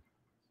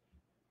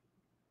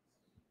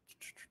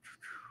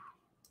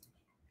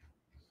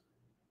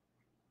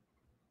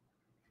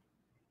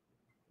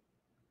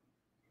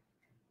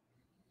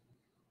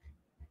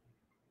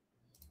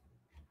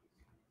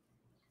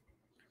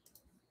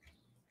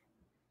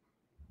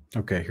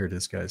 Okay, here it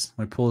is, guys.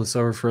 Let me pull this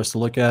over for us to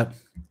look at.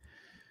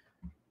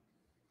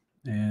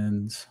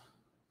 And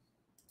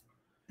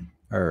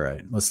all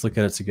right, let's look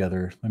at it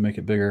together. Let me make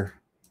it bigger.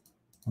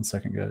 1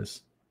 second,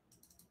 guys.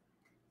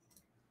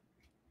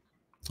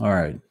 All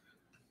right.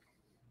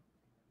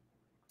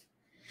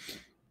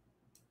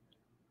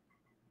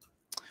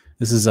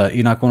 This is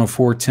Enoch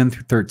 104, 10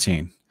 through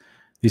 13.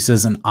 He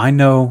says, and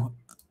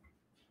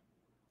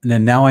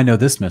then now I know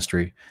this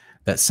mystery,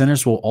 that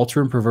sinners will alter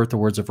and pervert the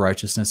words of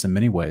righteousness in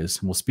many ways,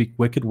 and will speak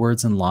wicked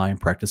words and lie and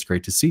practice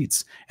great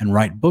deceits, and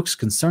write books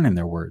concerning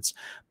their words.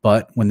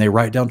 But when they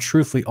write down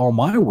truthfully all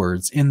my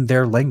words in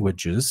their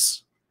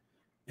languages,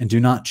 and do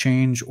not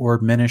change or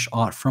diminish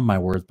aught from my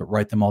words, but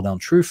write them all down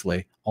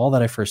truthfully, all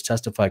that I first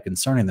testified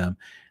concerning them,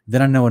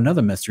 then I know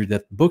another mystery,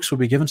 that books will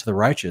be given to the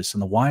righteous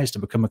and the wise to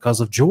become a cause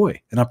of joy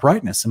and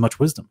uprightness and much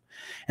wisdom.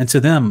 And to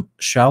them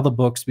shall the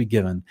books be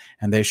given,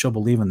 and they shall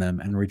believe in them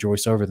and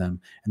rejoice over them.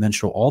 And then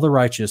shall all the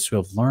righteous who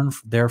have learned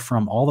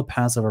therefrom all the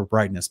paths of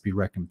uprightness be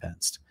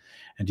recompensed.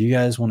 And do you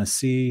guys want to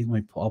see,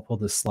 I'll pull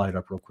this slide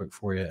up real quick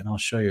for you, and I'll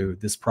show you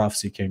this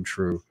prophecy came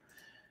true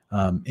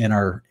in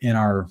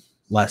our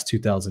last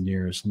 2,000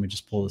 years. Let me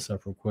just pull this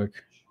up real quick.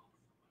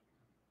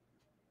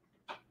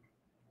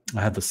 I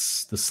had the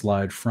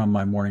slide from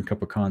my morning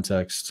cup of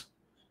context.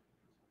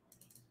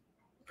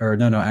 Or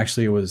no,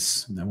 actually it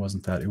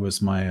wasn't that. It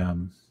was my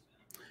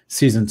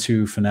season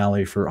 2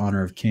 finale for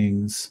Honor of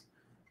Kings.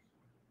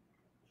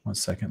 1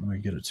 second, let me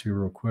get it to you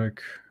real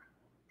quick.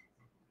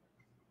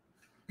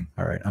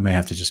 All right, I may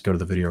have to just go to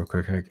the video real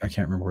quick. I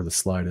can't remember where the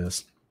slide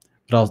is.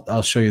 But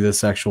I'll show you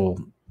this actual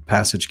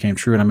passage came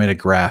true, and I made a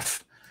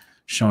graph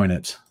showing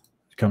it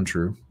come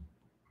true.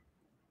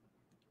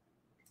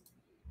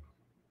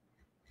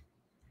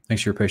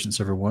 Thanks for your patience,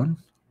 everyone.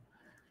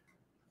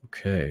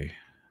 Okay.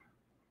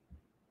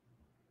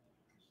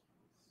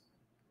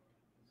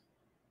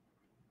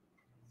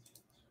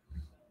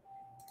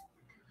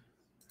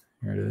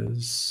 Here it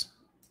is.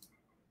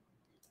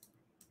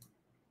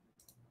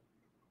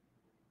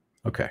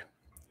 Okay.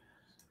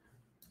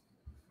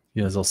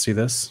 You guys all see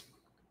this?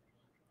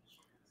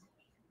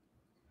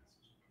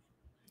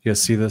 You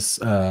guys see this?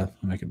 Let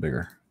me make it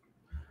bigger.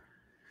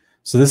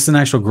 So this is an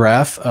actual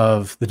graph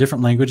of the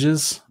different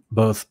languages,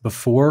 both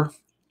before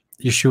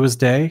Yeshua's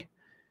day,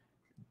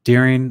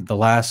 during the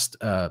last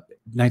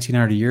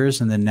 1900 years,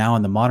 and then now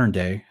in the modern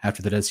day,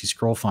 after the Dead Sea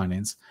Scroll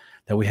findings,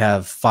 that we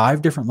have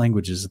 5 different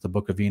languages that the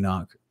book of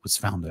Enoch was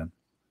found in.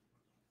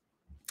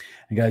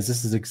 And guys,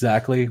 this is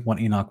exactly what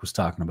Enoch was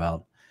talking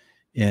about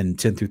in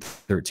 10 through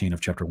 13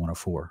 of chapter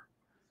 104,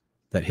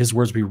 that his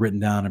words be written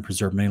down and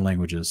preserved in many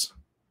languages.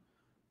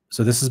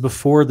 So this is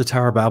before the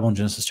Tower of Babel in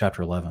Genesis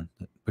chapter 11,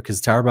 because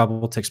the Tower of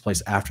Babel takes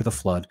place after the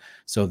flood.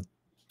 So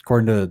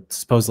according to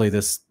supposedly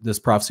this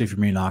prophecy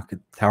from Enoch, the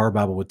Tower of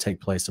Babel would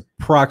take place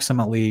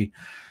approximately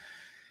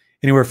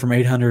anywhere from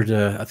 800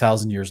 to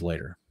 1,000 years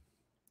later.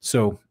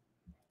 So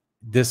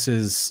this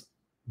is,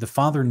 the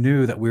Father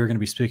knew that we were going to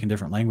be speaking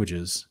different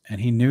languages, and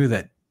he knew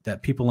that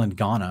people in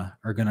Ghana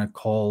are going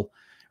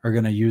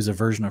to use a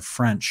version of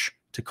French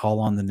to call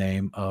on the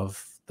name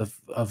of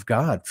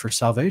God for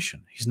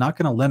salvation. He's not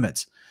going to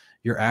limit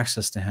your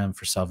access to him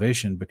for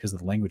salvation because of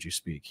the language you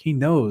speak. He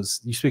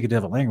knows you speak a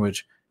different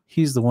language.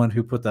 He's the one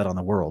who put that on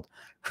the world.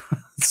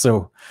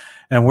 So,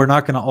 and we're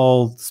not going to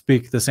all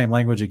speak the same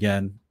language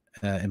again,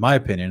 in my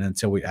opinion,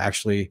 until we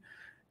actually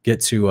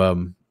get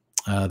to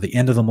the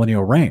end of the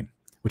millennial reign,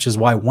 which is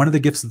why one of the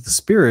gifts of the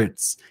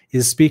spirits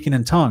is speaking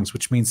in tongues,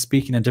 which means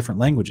speaking in different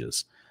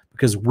languages,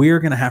 because we're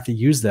going to have to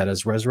use that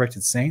as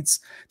resurrected saints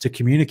to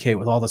communicate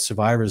with all the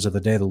survivors of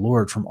the day of the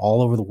Lord from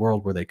all over the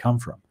world where they come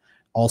from,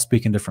 all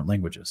speak in different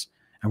languages.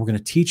 And we're going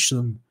to teach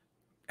them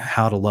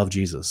how to love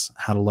Jesus,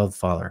 how to love the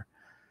Father.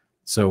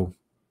 So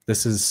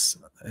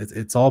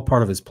it's all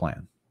part of his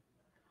plan.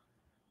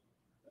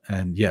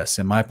 And yes,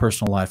 in my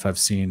personal life, I've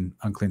seen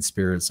unclean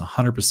spirits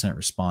 100%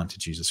 respond to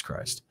Jesus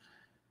Christ.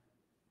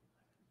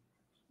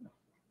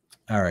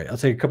 All right, I'll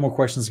take a couple more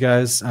questions,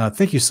 guys.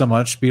 Thank you so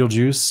much,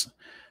 Beetlejuice,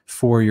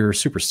 for your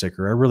super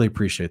sticker. I really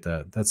appreciate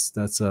that.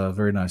 That's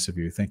very nice of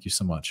you. Thank you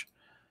so much.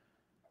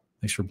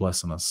 Thanks for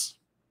blessing us.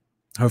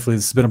 Hopefully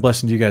this has been a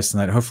blessing to you guys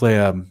tonight. Hopefully,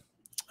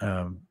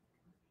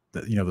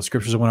 the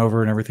scriptures I went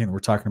over and everything that we're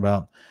talking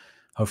about,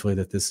 hopefully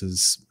that this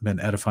has been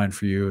edifying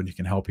for you and it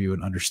can help you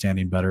in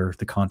understanding better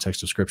the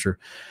context of scripture.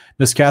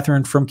 Miss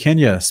Catherine from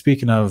Kenya,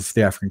 speaking of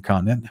the African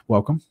continent,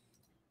 welcome.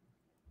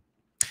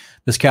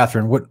 Miss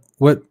Catherine,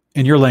 what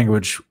in your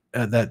language,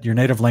 that your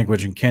native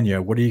language in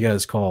Kenya, what do you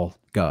guys call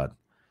God?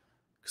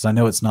 Because I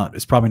know it's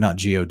probably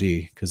not God,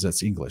 because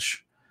that's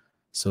English.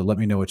 So let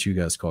me know what you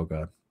guys call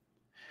God.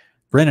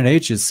 Brandon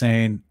H is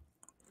saying,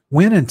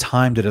 when in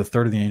time did a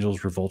third of the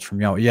angels revolt from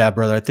Yahweh? Yeah,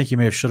 brother, I think you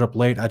may have showed up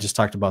late. I just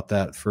talked about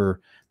that for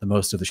the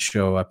most of the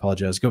show. I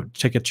apologize. Go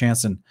take a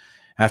chance, and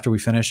after we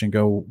finish, and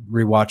go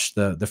rewatch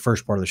the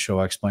first part of the show.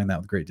 I explained that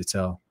with great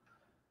detail.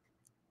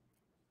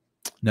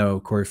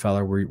 No, Corey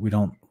Fowler, we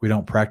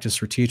don't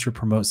practice or teach or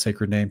promote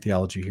sacred name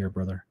theology here,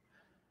 brother.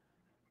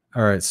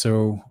 All right,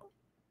 so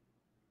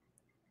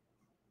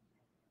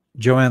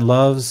Joanne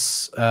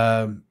Loves,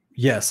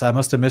 yes, I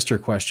must have missed your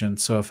question.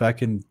 So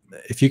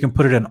if you can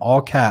put it in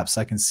all caps,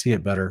 I can see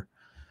it better.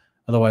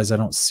 Otherwise, I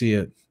don't see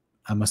it.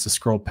 I must have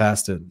scrolled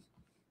past it.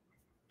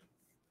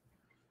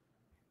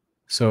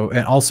 So,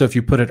 and also if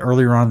you put it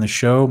earlier on in the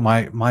show,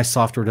 my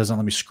software doesn't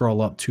let me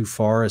scroll up too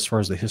far as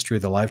the history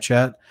of the live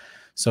chat.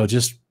 So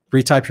just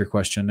retype your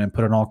question and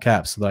put it in all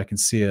caps so that I can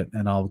see it,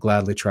 and I'll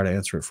gladly try to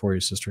answer it for you,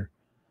 sister.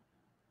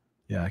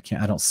 Yeah,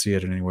 I don't see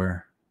it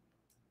anywhere.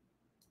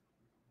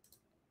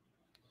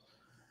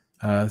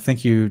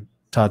 Thank you,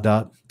 Todd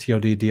Dot,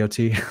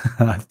 T-O-D-D-O-T.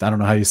 I don't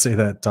know how you say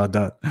that, Todd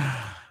Dot.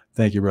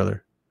 Thank you,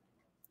 brother.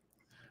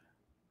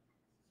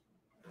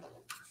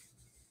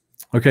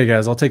 Okay,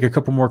 guys, I'll take a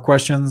couple more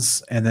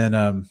questions, and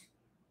then,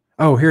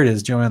 oh, here it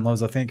is, Joanne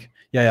Loves, I think.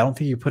 Yeah, I don't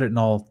think you put it in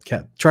all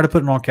caps. Try to put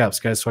it in all caps,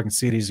 guys, so I can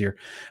see it easier.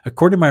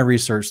 According to my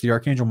research, the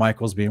Archangel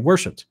Michael is being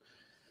worshipped.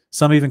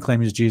 Some even claim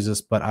he's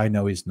Jesus, but I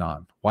know he's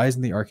not. Why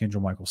isn't the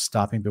Archangel Michael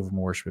stopping people from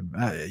worshiping?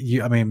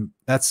 I mean,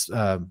 that's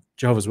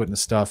Jehovah's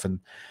Witness stuff, and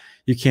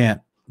you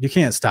can't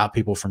stop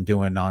people from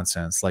doing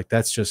nonsense. Like,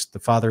 that's just, the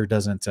Father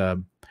doesn't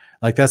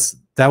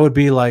that would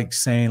be like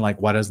saying,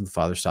 like, why doesn't the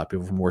Father stop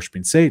people from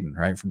worshiping Satan,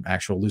 right? From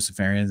actual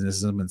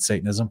Luciferianism and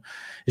Satanism.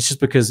 It's just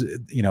because,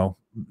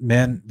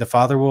 the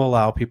Father will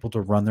allow people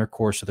to run their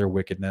course of their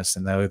wickedness,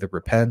 and they'll either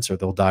repent or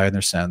they'll die in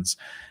their sins.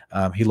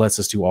 He lets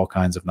us do all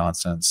kinds of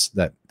nonsense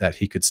that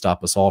he could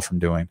stop us all from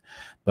doing.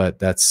 But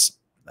that's,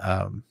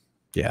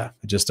 yeah,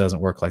 it just doesn't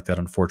work like that,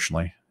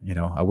 unfortunately.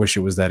 I wish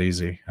it was that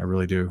easy. I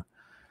really do.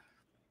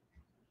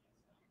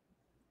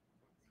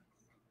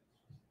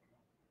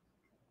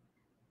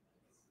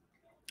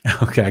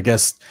 Okay, I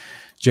guess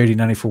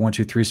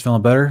JD94123 is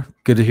feeling better.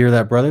 Good to hear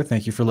that, brother.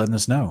 Thank you for letting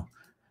us know.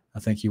 I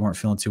think you weren't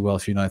feeling too well a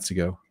few nights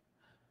ago.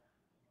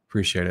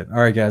 Appreciate it.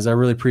 All right, guys, I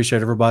really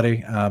appreciate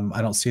everybody.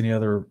 I don't see any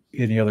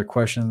other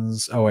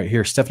questions. Oh, wait,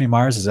 here, Stephanie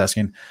Myers is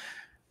asking,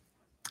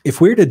 if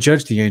we're to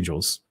judge the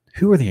angels,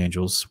 who are the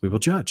angels we will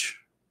judge?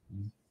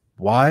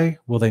 Why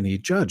will they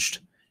need judged?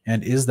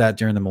 And is that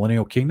during the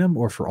millennial kingdom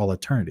or for all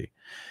eternity?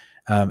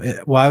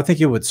 Well, I think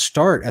it would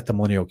start at the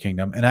millennial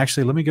kingdom. And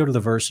actually, let me go to the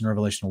verse in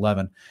Revelation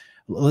 11.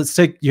 Let's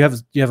take, you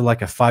have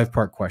like a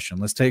 5-part question.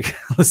 Let's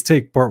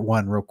take part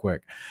 1 real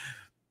quick.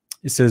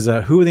 It says,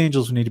 who are the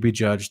angels who need to be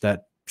judged?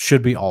 That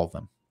should be all of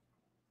them.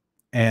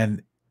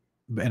 And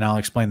I'll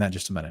explain that in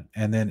just a minute.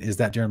 And then, is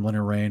that during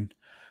millennial reign?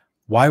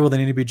 Why will they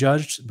need to be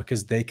judged?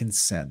 Because they can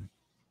sin.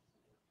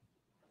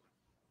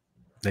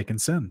 They can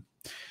sin.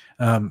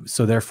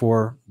 So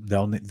therefore,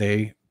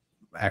 they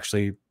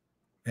actually,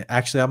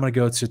 I'm going to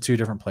go to 2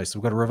 different places.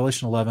 We'll go to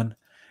Revelation 11,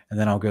 and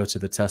then I'll go to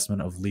the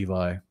Testament of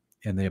Levi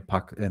and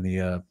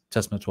the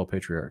Testament of 12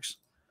 Patriarchs.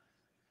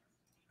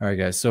 All right,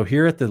 guys. So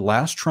here at the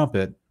last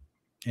trumpet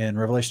in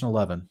Revelation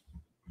 11,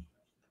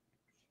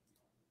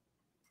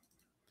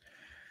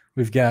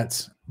 we've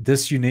got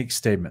this unique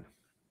statement.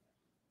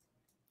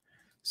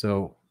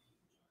 So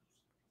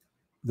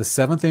the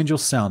 7th angel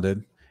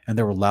sounded, and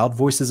there were loud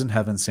voices in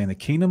heaven saying, the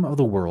kingdom of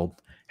the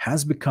world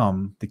has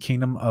become the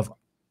kingdom of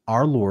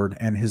our Lord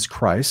and his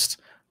Christ.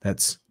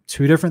 That's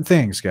 2 different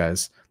things,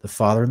 guys. The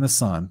Father and the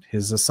Son,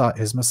 his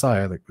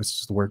Messiah, which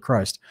is the word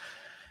Christ.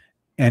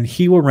 And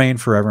he will reign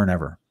forever and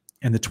ever.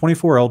 And the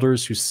 24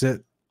 elders who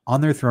sit on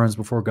their thrones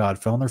before God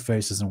fell on their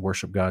faces and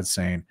worship God,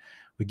 saying,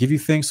 we give you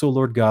thanks, O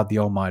Lord God, the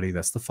Almighty,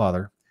 that's the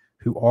Father,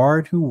 who are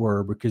and who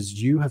were,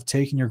 because you have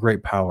taken your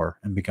great power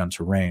and begun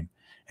to reign.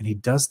 And he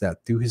does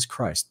that through his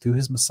Christ, through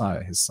his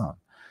Messiah, his Son.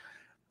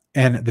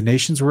 And the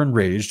nations were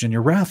enraged, and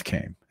your wrath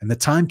came. And the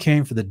time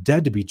came for the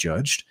dead to be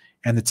judged,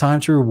 and the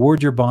time to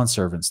reward your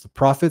bondservants, the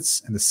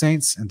prophets and the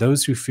saints, and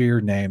those who fear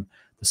your name,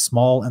 the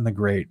small and the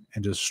great,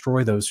 and to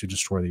destroy those who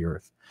destroy the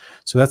earth.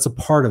 So that's a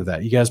part of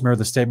that. You guys remember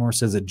the statement where it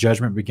says that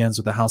judgment begins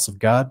with the house of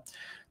God?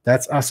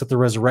 That's us at the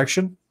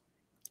resurrection.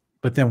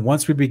 But then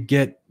once we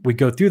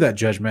go through that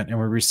judgment and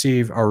we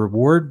receive our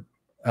reward,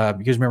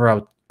 because remember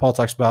how Paul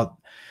talks about,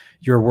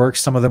 Your works,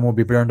 some of them will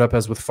be burned up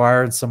as with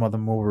fire, and some of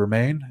them will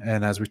remain.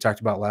 And as we talked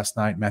about last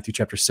night, Matthew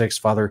chapter 6,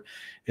 Father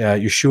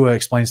Yeshua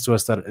explains to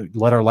us that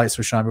let our light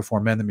so shine before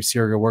men that we see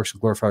our good works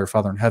and glorify our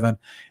Father in heaven,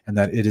 and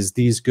that it is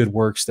these good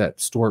works that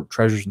store up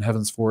treasures in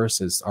heavens for us,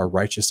 is our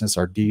righteousness,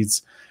 our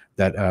deeds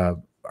that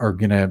are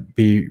going to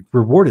be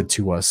rewarded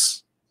to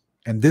us.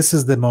 And this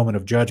is the moment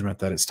of judgment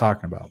that it's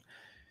talking about.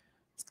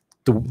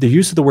 The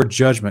use of the word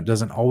judgment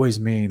doesn't always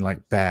mean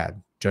like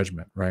bad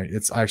judgment, right?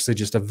 It's actually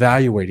just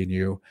evaluating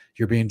you.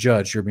 You're being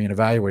judged. You're being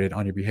evaluated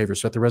on your behavior.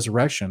 So at the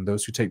resurrection,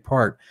 those who take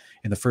part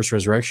in the first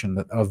resurrection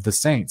of the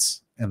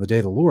saints and the day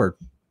of the Lord,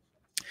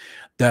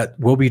 that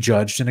will be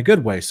judged in a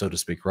good way, so to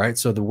speak, right?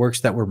 So the works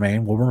that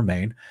remain will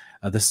remain.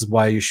 This is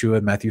why Yeshua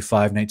in Matthew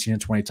 5, 19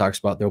 and 20 talks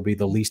about there will be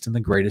the least and the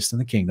greatest in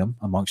the kingdom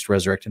amongst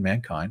resurrected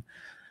mankind.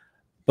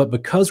 But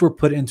because we're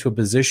put into a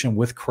position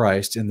with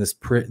Christ in this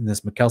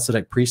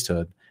Melchizedek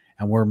priesthood,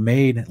 and we're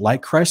made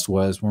like Christ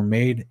was, we're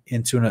made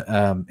into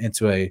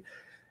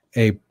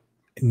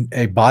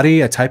a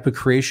body, a type of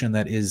creation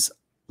that is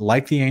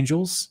like the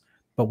angels,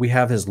 but we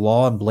have his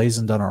law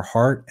emblazoned on our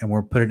heart, and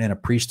we're put in a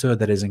priesthood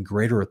that is in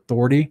greater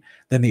authority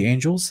than the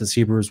angels, as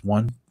Hebrews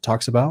 1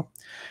 talks about.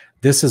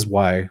 This is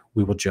why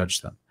we will judge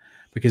them,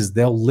 because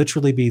they'll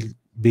literally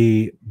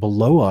be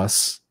below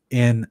us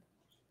in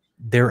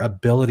their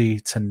ability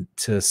to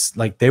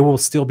like, they will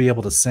still be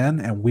able to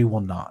sin and we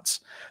will not.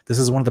 This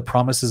is one of the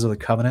promises of the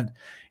covenant.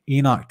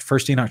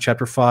 First Enoch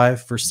chapter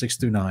 5, verse 6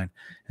 through 9,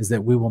 is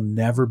that we will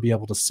never be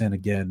able to sin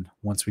again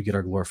once we get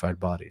our glorified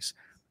bodies.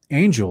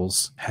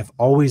 Angels have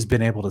always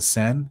been able to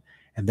sin,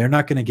 and they're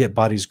not going to get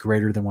bodies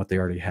greater than what they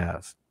already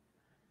have.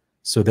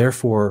 So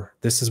therefore,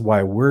 this is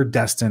why we're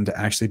destined to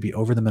actually be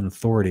over them in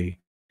authority,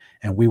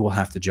 and we will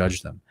have to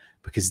judge them,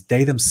 because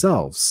they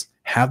themselves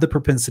have the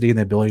propensity and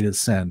the ability to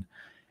sin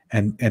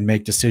and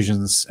make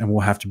decisions, and we'll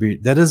have to be.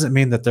 That doesn't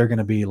mean that they're going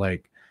to be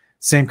like,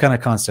 same kind of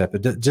concept.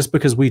 Just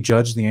because we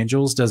judge the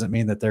angels doesn't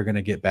mean that they're going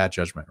to get bad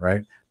judgment,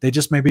 right? They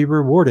just may be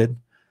rewarded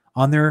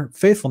on their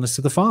faithfulness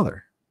to the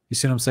Father. You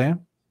see what I'm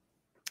saying?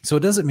 So it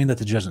doesn't mean that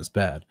the judgment's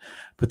bad.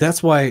 But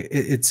that's why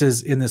it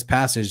says in this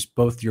passage,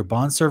 both your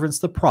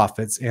bondservants, the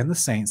prophets, and the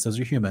saints, those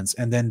are humans,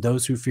 and then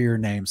those who fear your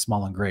name,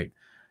 small and great.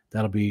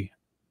 That'll be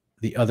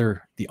the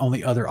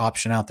only other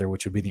option out there,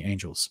 which would be the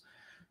angels,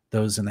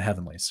 those in the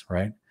heavenlies,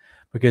 right?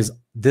 Because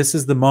this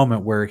is the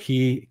moment where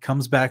he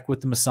comes back with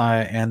the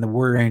Messiah and the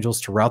warrior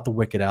angels to rout the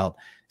wicked out,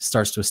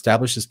 starts to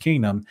establish his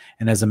kingdom.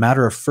 And as a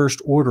matter of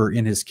first order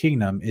in his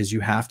kingdom is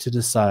you have to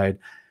decide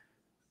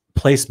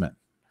placement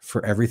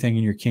for everything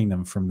in your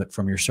kingdom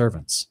from your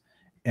servants.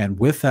 And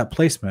with that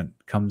placement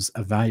comes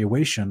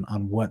evaluation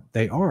on what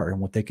they are and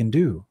what they can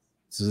do.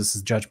 So this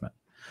is judgment.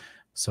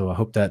 So I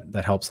hope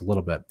that helps a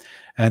little bit.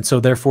 And so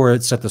therefore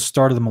it's at the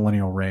start of the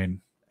millennial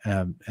reign,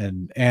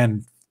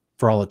 and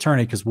for all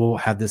eternity, because we'll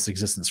have this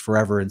existence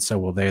forever, and so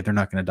will they. They're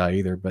not going to die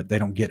either, but they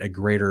don't get a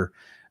greater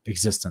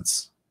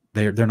existence.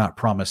 They're not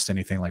promised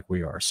anything like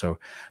we are. So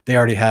they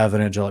already have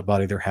an angelic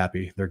body. They're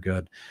happy. They're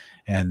good.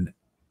 And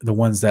the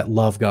ones that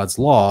love God's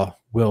law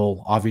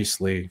will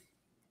obviously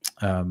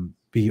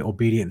be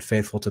obedient and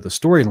faithful to the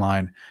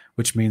storyline,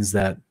 which means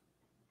that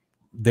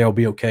they'll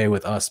be okay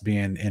with us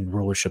being in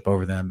rulership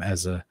over them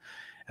as a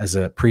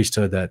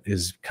priesthood that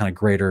is kind of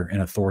greater in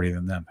authority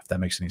than them, if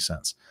that makes any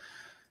sense.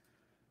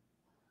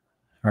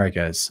 All right,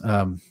 guys.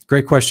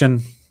 Great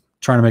question.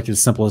 Trying to make it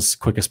as simple as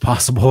quick as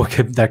possible.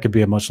 That could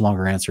be a much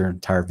longer answer,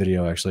 entire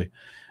video, actually.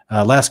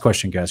 Last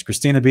question, guys.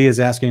 Christina B is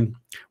asking,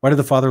 why did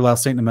the Father allow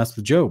Satan to mess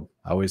with Job?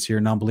 I always hear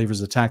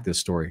non-believers attack this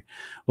story.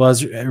 Well,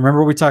 remember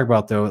what we talked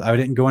about, though. I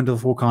didn't go into the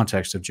full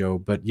context of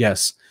Job, but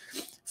yes,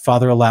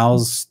 Father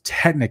allows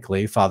Satan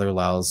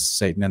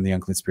and the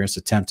unclean spirits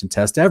to tempt and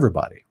test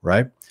everybody,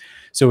 right?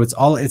 So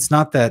it's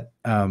not that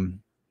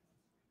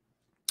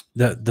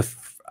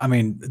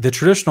the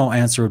traditional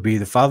answer would be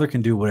the Father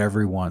can do whatever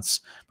he wants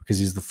because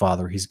he's the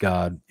Father, he's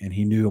God, and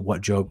he knew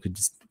what Job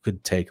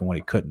could take and what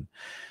he couldn't.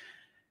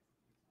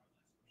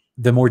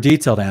 The more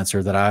detailed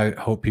answer that I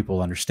hope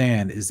people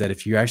understand is that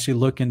if you actually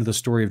look into the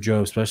story of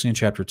Job, especially in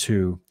chapter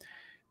 2,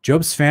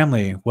 Job's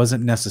family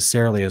wasn't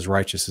necessarily as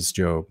righteous as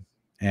Job,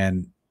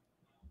 and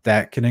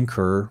that can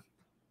incur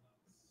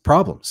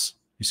problems.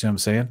 You see what I'm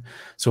saying?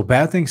 So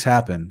bad things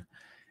happen,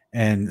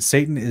 and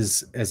Satan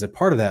is as a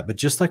part of that. But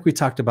just like we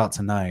talked about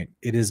tonight,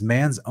 it is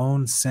man's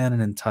own sin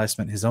and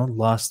enticement, his own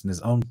lust and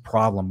his own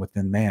problem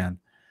within man,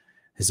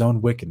 his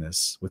own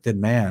wickedness within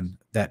man,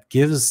 that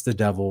gives the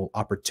devil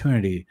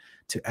opportunity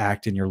to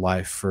act in your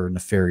life for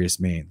nefarious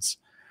means.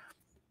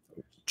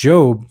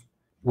 Job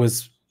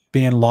was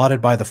being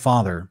lauded by the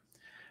Father,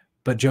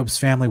 but Job's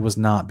family was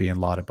not being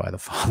lauded by the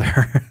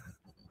Father.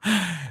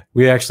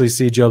 We actually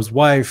see Job's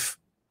wife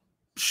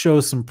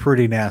show some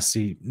pretty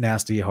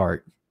nasty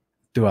heart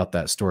throughout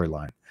that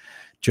storyline.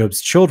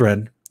 Job's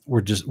children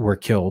were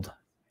killed,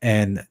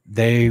 and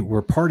they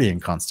were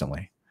partying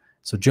constantly.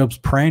 So Job's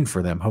praying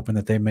for them, hoping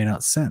that they may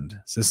not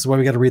sin. So this is why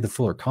we got to read the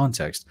fuller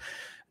context.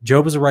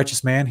 Job is a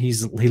righteous man. He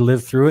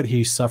lived through it.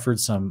 He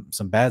suffered some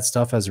bad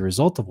stuff as a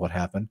result of what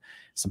happened.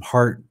 Some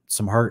heart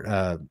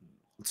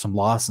some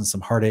loss and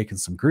some heartache and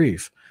some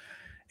grief.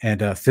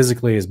 And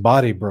physically his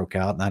body broke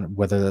out, and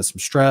whether that's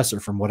from stress or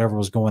from whatever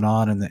was going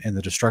on in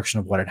the destruction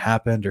of what had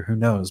happened, or who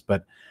knows.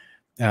 But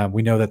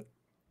we know that,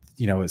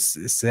 you know, it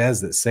says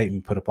that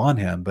Satan put upon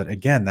him. But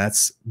again,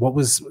 that's what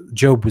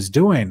Job was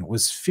doing,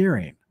 was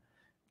fearing.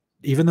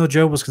 Even though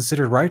Job was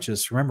considered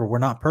righteous, remember, we're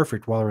not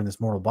perfect while we're in this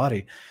mortal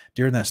body.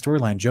 During that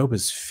storyline, Job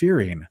is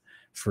fearing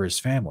for his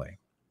family.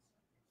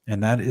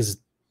 And that is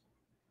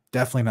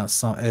definitely not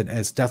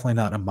it's definitely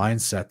not a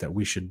mindset that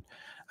we should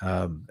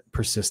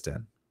persist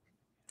in.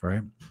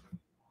 Right?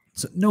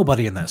 So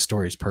nobody in that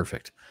story is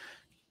perfect.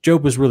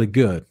 Job was really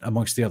good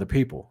amongst the other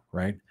people,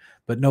 right?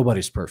 But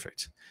nobody's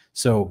perfect.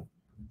 So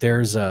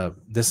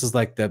this is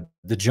like the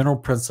general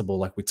principle,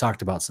 like we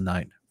talked about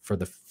tonight,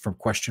 from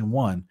question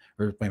 1,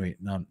 or maybe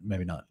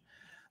not.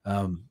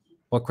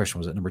 What question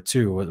was it? Number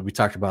 2. We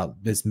talked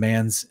about this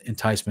man's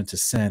enticement to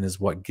sin is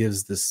what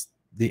gives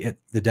the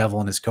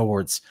devil and his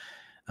cohorts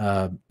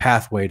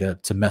pathway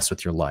to mess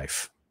with your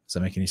life. Does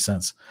that make any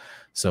sense?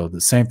 So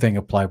the same thing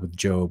applied with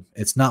Job.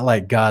 It's not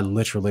like God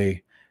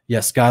literally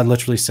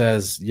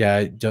says,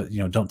 yeah,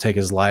 don't take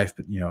his life,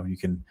 but you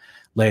can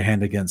lay a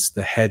hand against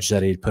the hedge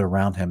that he put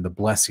around him, the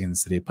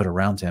blessings that he put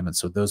around him. And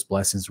so those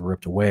blessings were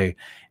ripped away.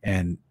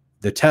 And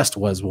the test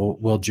was,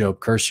 will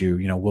Job curse you?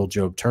 Will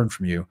Job turn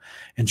from you?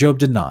 And Job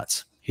did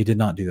not. He did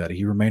not do that.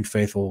 He remained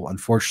faithful.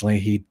 Unfortunately,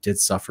 he did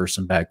suffer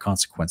some bad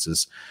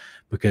consequences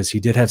because he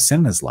did have sin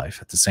in his life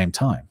at the same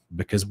time,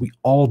 because we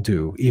all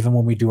do, even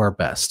when we do our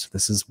best.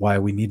 This is why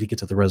we need to get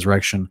to the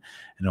resurrection,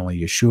 and only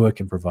Yeshua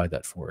can provide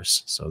that for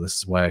us. So this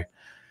is why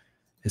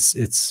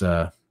it's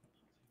kind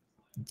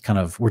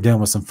of, we're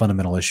dealing with some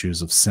fundamental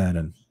issues of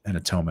sin and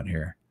atonement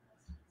here.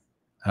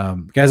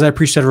 Guys, I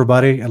appreciate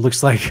everybody. It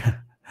looks like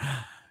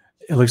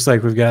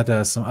we've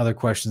got some other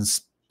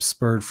questions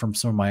spurred from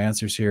some of my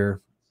answers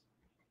here.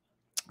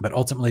 But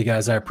ultimately,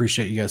 guys, I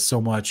appreciate you guys so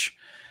much.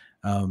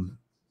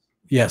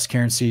 Yes,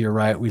 Karen C., you're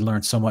right. We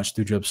learned so much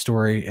through Job's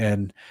story.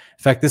 And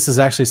in fact, this is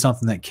actually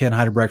something that Ken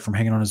Heidebrecht from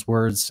Hanging on His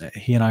Words,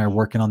 he and I are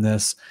working on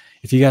this.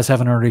 If you guys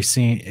haven't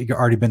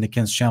already been to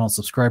Ken's channel and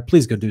subscribed,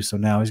 please go do so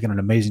now. He's got an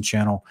amazing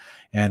channel,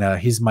 and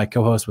he's my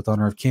co-host with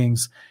Honor of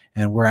Kings.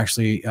 And we're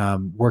actually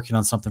working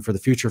on something for the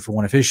future for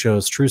one of his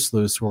shows, True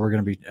Sleuths, where we're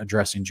going to be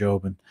addressing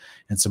Job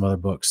and some other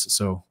books.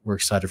 So we're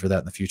excited for that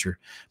in the future.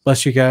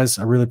 Bless you guys.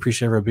 I really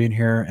appreciate everybody being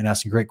here and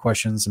asking great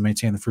questions and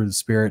maintaining the fruit of the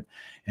Spirit.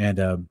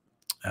 And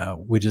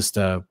I'll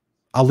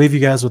leave you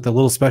guys with a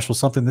little special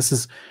something. This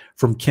is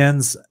from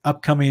Ken's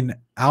upcoming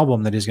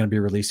album that he's going to be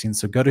releasing.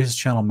 So go to his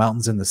channel,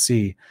 Mountains in the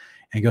Sea,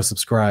 and go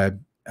subscribe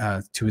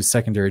to his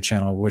secondary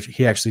channel, which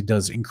he actually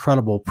does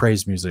incredible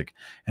praise music.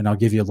 And I'll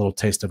give you a little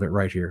taste of it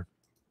right here.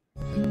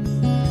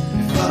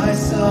 If I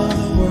saw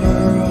the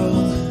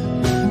world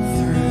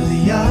through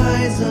the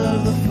eyes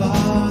of the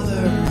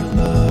Father,